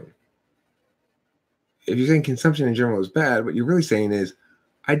consume. If you're saying consumption in general is bad, what you're really saying is,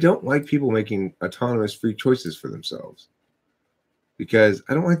 I don't like people making autonomous free choices for themselves, because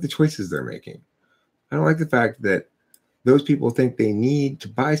I don't like the choices they're making. I don't like the fact that those people think they need to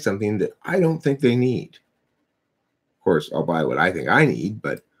buy something that I don't think they need. Of course, I'll buy what I think I need,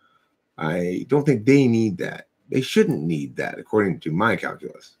 but I don't think they need that. They shouldn't need that, according to my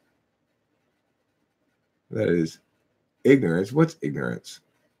calculus. That is ignorance. What's ignorance?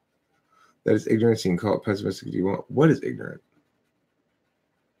 That is ignorance. You can call it pessimistic if you want. What is ignorant?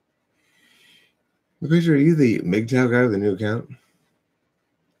 The picture, are you the MGTOW guy with a new account?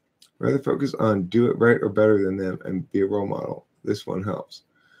 Rather focus on do it right or better than them and be a role model. This one helps.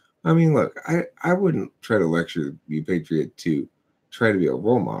 I mean, look, I wouldn't try to lecture you, Patriot, to try to be a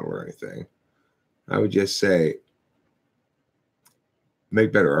role model or anything. I would just say,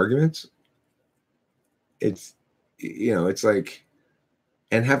 make better arguments. It's like,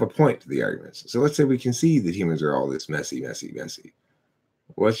 and have a point to the arguments. So let's say we can see that humans are all this messy, messy, messy.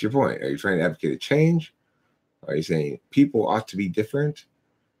 What's your point? Are you trying to advocate a change? Are you saying people ought to be different?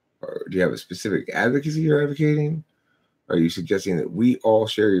 Or do you have a specific advocacy you're advocating? Are you suggesting that we all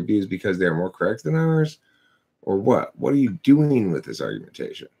share your views because they're more correct than ours? Or what? What are you doing with this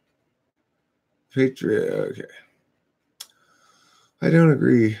argumentation? Patriot, okay. I don't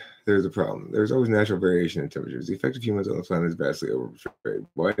agree there's a problem. There's always natural variation in temperatures. The effect of humans on the planet is vastly overportrayed.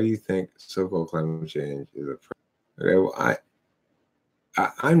 Why do you think so-called climate change is a problem? Okay, well,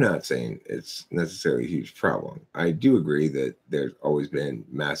 I'm not saying it's necessarily a huge problem. I do agree that there's always been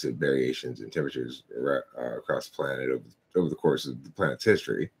massive variations in temperatures across the planet over the course of the planet's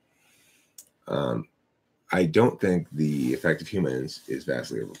history. I don't think the effect of humans is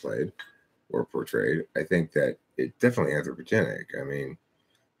vastly overplayed or portrayed. I think that it's definitely anthropogenic. I mean,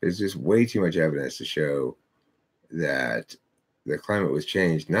 there's just way too much evidence to show that the climate was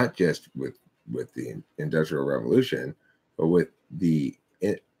changed, not just with the Industrial Revolution, but with the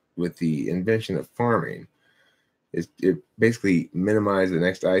invention of farming. It basically minimized the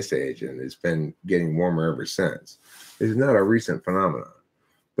next ice age, and it's been getting warmer ever since. It's not a recent phenomenon,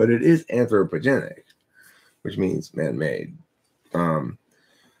 but it is anthropogenic, which means man-made.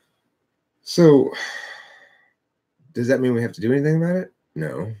 So does that mean we have to do anything about it?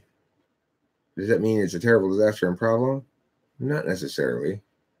 No. Does that mean it's a terrible disaster and problem? Not necessarily.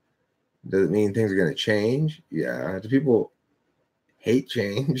 Does it mean things are going to change? Yeah. Do people hate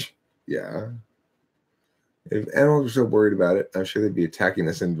change? Yeah. If animals were so worried about it, I'm sure they'd be attacking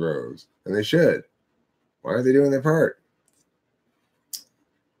us in droves. And they should. Why aren't they doing their part?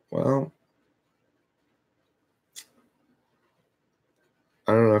 Well,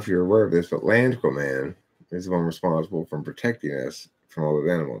 I don't know if you're aware of this, but Land Command is the one responsible for protecting us from all those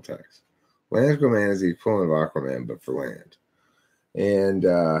animal attacks. Land Command is the equivalent of Aquaman, but for land. And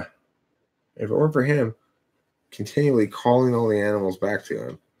if it weren't for him continually calling all the animals back to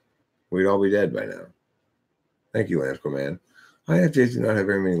him, we'd all be dead by now. Thank you, Land Command. INFJs do not have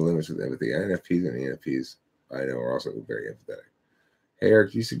very many limits with empathy. INFPs and ENFPs, I know, are also very empathetic. Hey,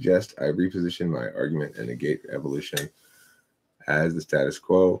 Eric, you suggest I reposition my argument and negate evolution as the status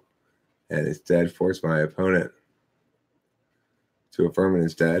quo and instead force my opponent to affirm it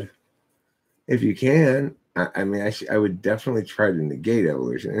instead? If you can, I mean, I would definitely try to negate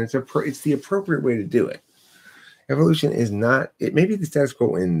evolution, and it's the appropriate way to do it. Evolution is not, it may be the status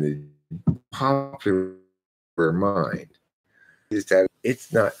quo in the popular mind.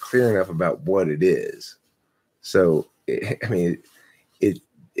 It's not clear enough about what it is. So, it's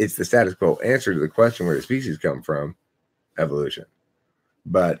the status quo answer to the question where the species come from, evolution.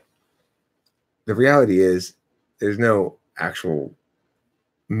 But the reality is there's no actual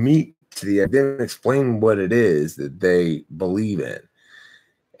meat to the idea. Explain what it is that they believe in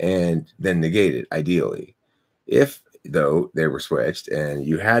and then negate it, ideally. If, though, they were switched and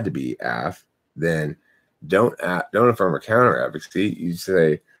you had to be AF, then don't affirm a counter advocacy. You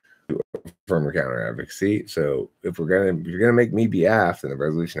say affirm a counter advocacy. So if you're gonna make me be AF, then the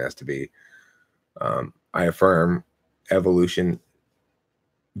resolution has to be I affirm evolutionary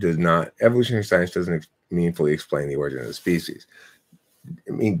science doesn't meaningfully explain the origin of the species.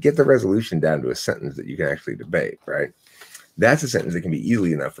 I mean, get the resolution down to a sentence that you can actually debate, right? That's a sentence that can be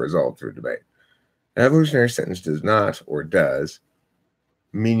easily enough resolved through debate. An evolutionary sentence does not, or does,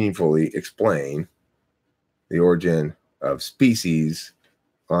 meaningfully explain the origin of species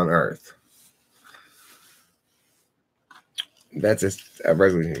on Earth. That's a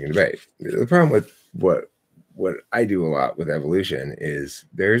resolution you can debate. The problem with what I do a lot with evolution is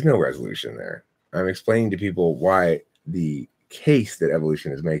there is no resolution there. I'm explaining to people why the case that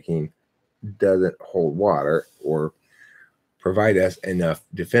evolution is making doesn't hold water or provide us enough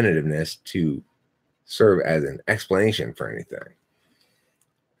definitiveness to serve as an explanation for anything.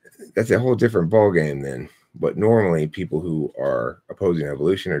 That's a whole different ballgame than what normally people who are opposing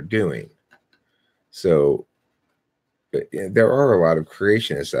evolution are doing. So there are a lot of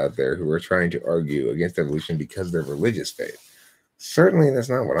creationists out there who are trying to argue against evolution because of their religious faith. Certainly, that's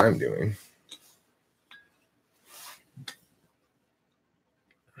not what I'm doing.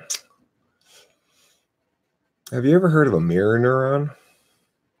 Have you ever heard of a mirror neuron?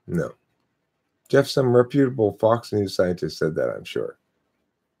 No. Jeff, some reputable Fox News scientist said that, I'm sure.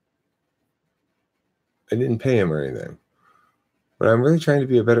 I didn't pay him or anything. But I'm really trying to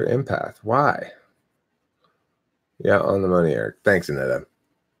be a better empath. Why? Yeah, on the money, Eric. Thanks, Anetta.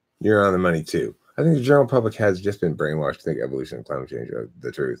 You're on the money, too. I think the general public has just been brainwashed to think evolution and climate change are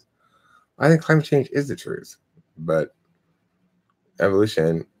the truth. I think climate change is the truth, but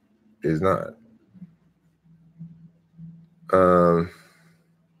evolution is not.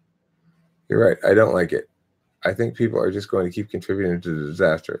 You're right. I don't like it. I think people are just going to keep contributing to the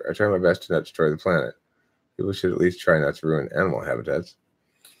disaster. I try my best to not destroy the planet. People should at least try not to ruin animal habitats.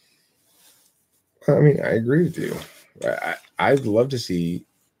 I mean, I agree with you. I'd love to see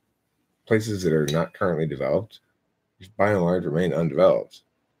places that are not currently developed, by and large, remain undeveloped.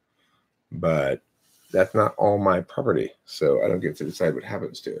 But that's not all my property, so I don't get to decide what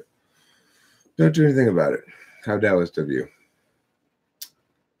happens to it. Don't do anything about it. How Taoist of you.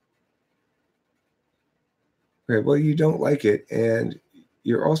 Okay, well, you don't like it, and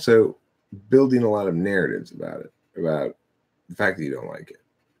you're also building a lot of narratives about it, about the fact that you don't like it.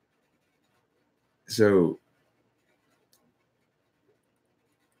 So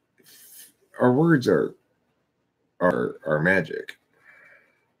our words are magic.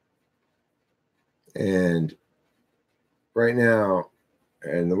 And right now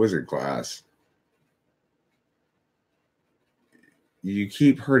in the wizard class, you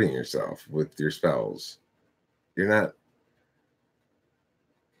keep hurting yourself with your spells. You're not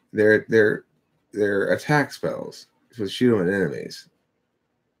they're attack spells. You're supposed to shoot them at enemies.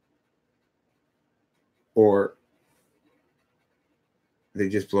 Or they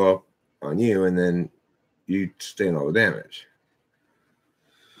just blow up on you and then you sustain all the damage.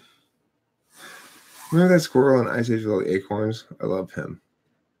 Remember that squirrel in Ice Age with all the acorns? I love him.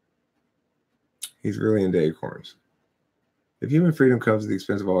 He's really into acorns. If human freedom comes at the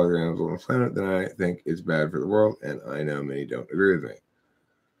expense of all other animals on the planet, then I think it's bad for the world, and I know many don't agree with me.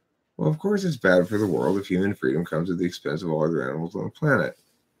 Well, of course it's bad for the world if human freedom comes at the expense of all other animals on the planet.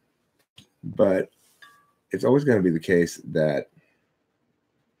 But it's always going to be the case that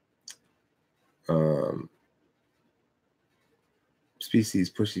species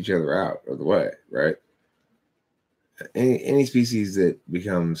push each other out of the way, right? Any species that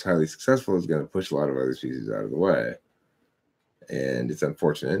becomes highly successful is going to push a lot of other species out of the way. And it's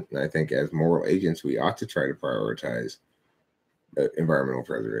unfortunate. And I think as moral agents, we ought to try to prioritize environmental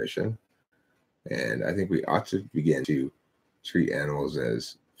preservation. And I think we ought to begin to treat animals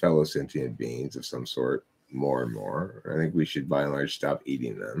as fellow sentient beings of some sort more and more. I think we should, by and large, stop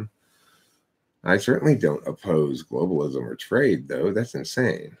eating them. I certainly don't oppose globalism or trade, though. That's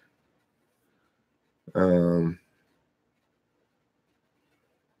insane. Oh,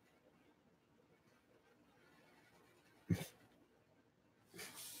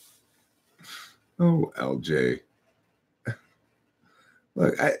 LJ.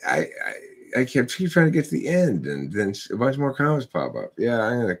 Look, I keep trying to get to the end, and then a bunch more comments pop up. Yeah,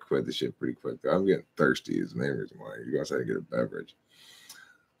 I'm gonna quit the shit pretty quick, though. I'm getting thirsty is the main reason why. You go outside and get a beverage.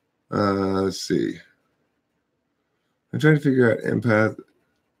 Let's see. I'm trying to figure out empath.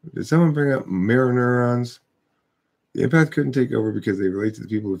 Did someone bring up mirror neurons? The empath couldn't take over because they relate to the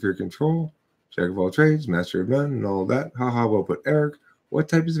people who fear control. Jack of all trades, master of none, and all that. Haha, well put, Eric. What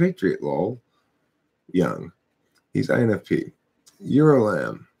type is patriot, lol? Young. He's INFP.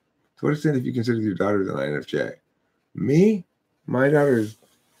 Eurolam. To what extent have you considered your daughter an INFJ? Me? My daughter's...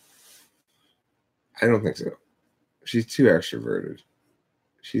 I don't think so. She's too extroverted.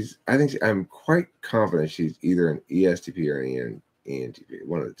 I'm quite confident she's either an ESTP or an ENTP,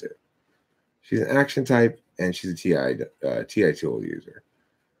 one of the two. She's an action type, and she's a TI tool user.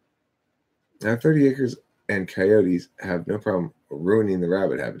 Now, 30 acres and coyotes have no problem ruining the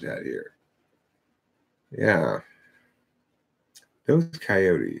rabbit habitat here. Yeah. Those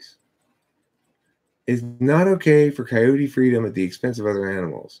coyotes. It's not okay for coyote freedom at the expense of other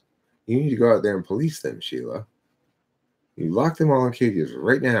animals. You need to go out there and police them, Sheila. You lock them all in cages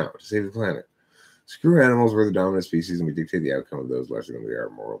right now to save the planet. Screw animals, we're the dominant species, and we dictate the outcome of those lesser than we are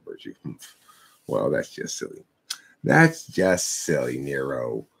moral virtue. Well, that's just silly. That's just silly,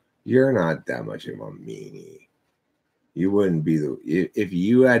 Nero. You're not that much of a meanie. You wouldn't be if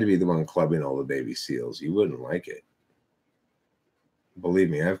you had to be the one clubbing all the baby seals, you wouldn't like it. Believe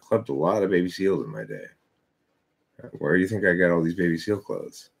me, I've clubbed a lot of baby seals in my day. Where do you think I got all these baby seal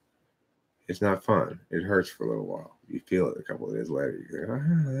clothes? It's not fun. It hurts for a little while. You feel it a couple of days later. You think,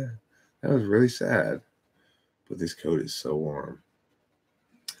 that was really sad. But this coat is so warm.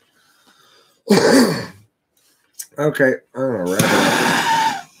 Okay, I'm going to wrap it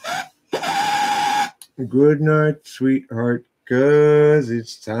up. Good night, sweetheart, because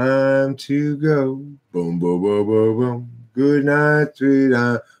it's time to go. Boom, boom, boom, boom, boom. Good night,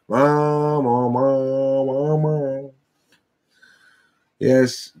 sweetheart. Mama, mama, mama.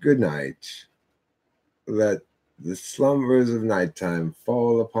 Yes, good night. Let the slumbers of nighttime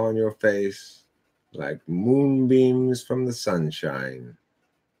fall upon your face like moonbeams from the sunshine.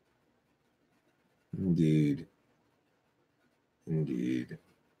 Indeed. Indeed.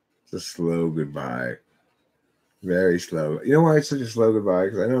 It's a slow goodbye. Very slow. You know why it's such a slow goodbye?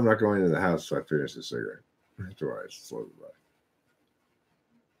 Because I know I'm not going into the house till I finish the cigarette. That's why it's a slow goodbye.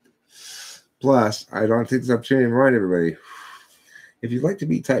 Plus, I don't take this opportunity to remind everybody, if you'd like to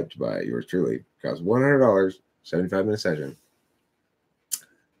be typed by yours truly, it costs $100, 75-minute session.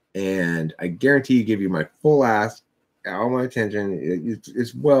 And I guarantee you give you my full ass, all my attention.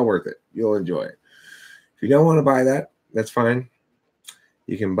 It's well worth it. You'll enjoy it. If you don't want to buy that, that's fine.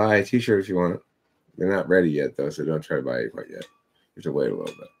 You can buy a t-shirt if you want. They're not ready yet, though, so don't try to buy it quite yet. You have to wait a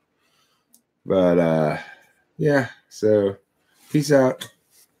little bit. But, yeah, so peace out.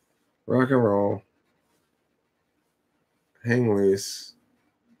 Rock and roll. Hang loose.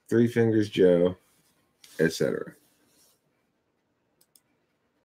 Three Fingers Joe, etc.